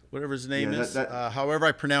 Okay. Whatever his name is. However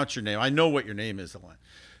I pronounce your name, I know what your name is, Alain.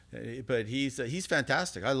 But he's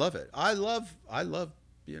fantastic. I love it. I love.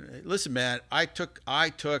 Listen, man. I took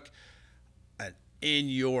an in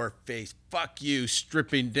your face fuck you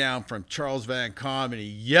stripping down from Charles Van Comedy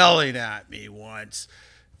yelling at me once.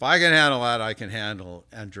 If I can handle that, I can handle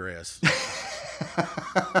Andreas.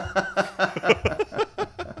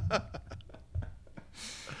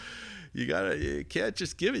 You can't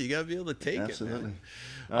just give it. You gotta be able to take it. Absolutely.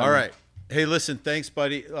 All right. Hey, listen, thanks,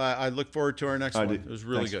 buddy. I look forward to our next one. Dude. It was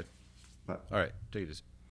really Thanks. good. Bye. All right, take it easy.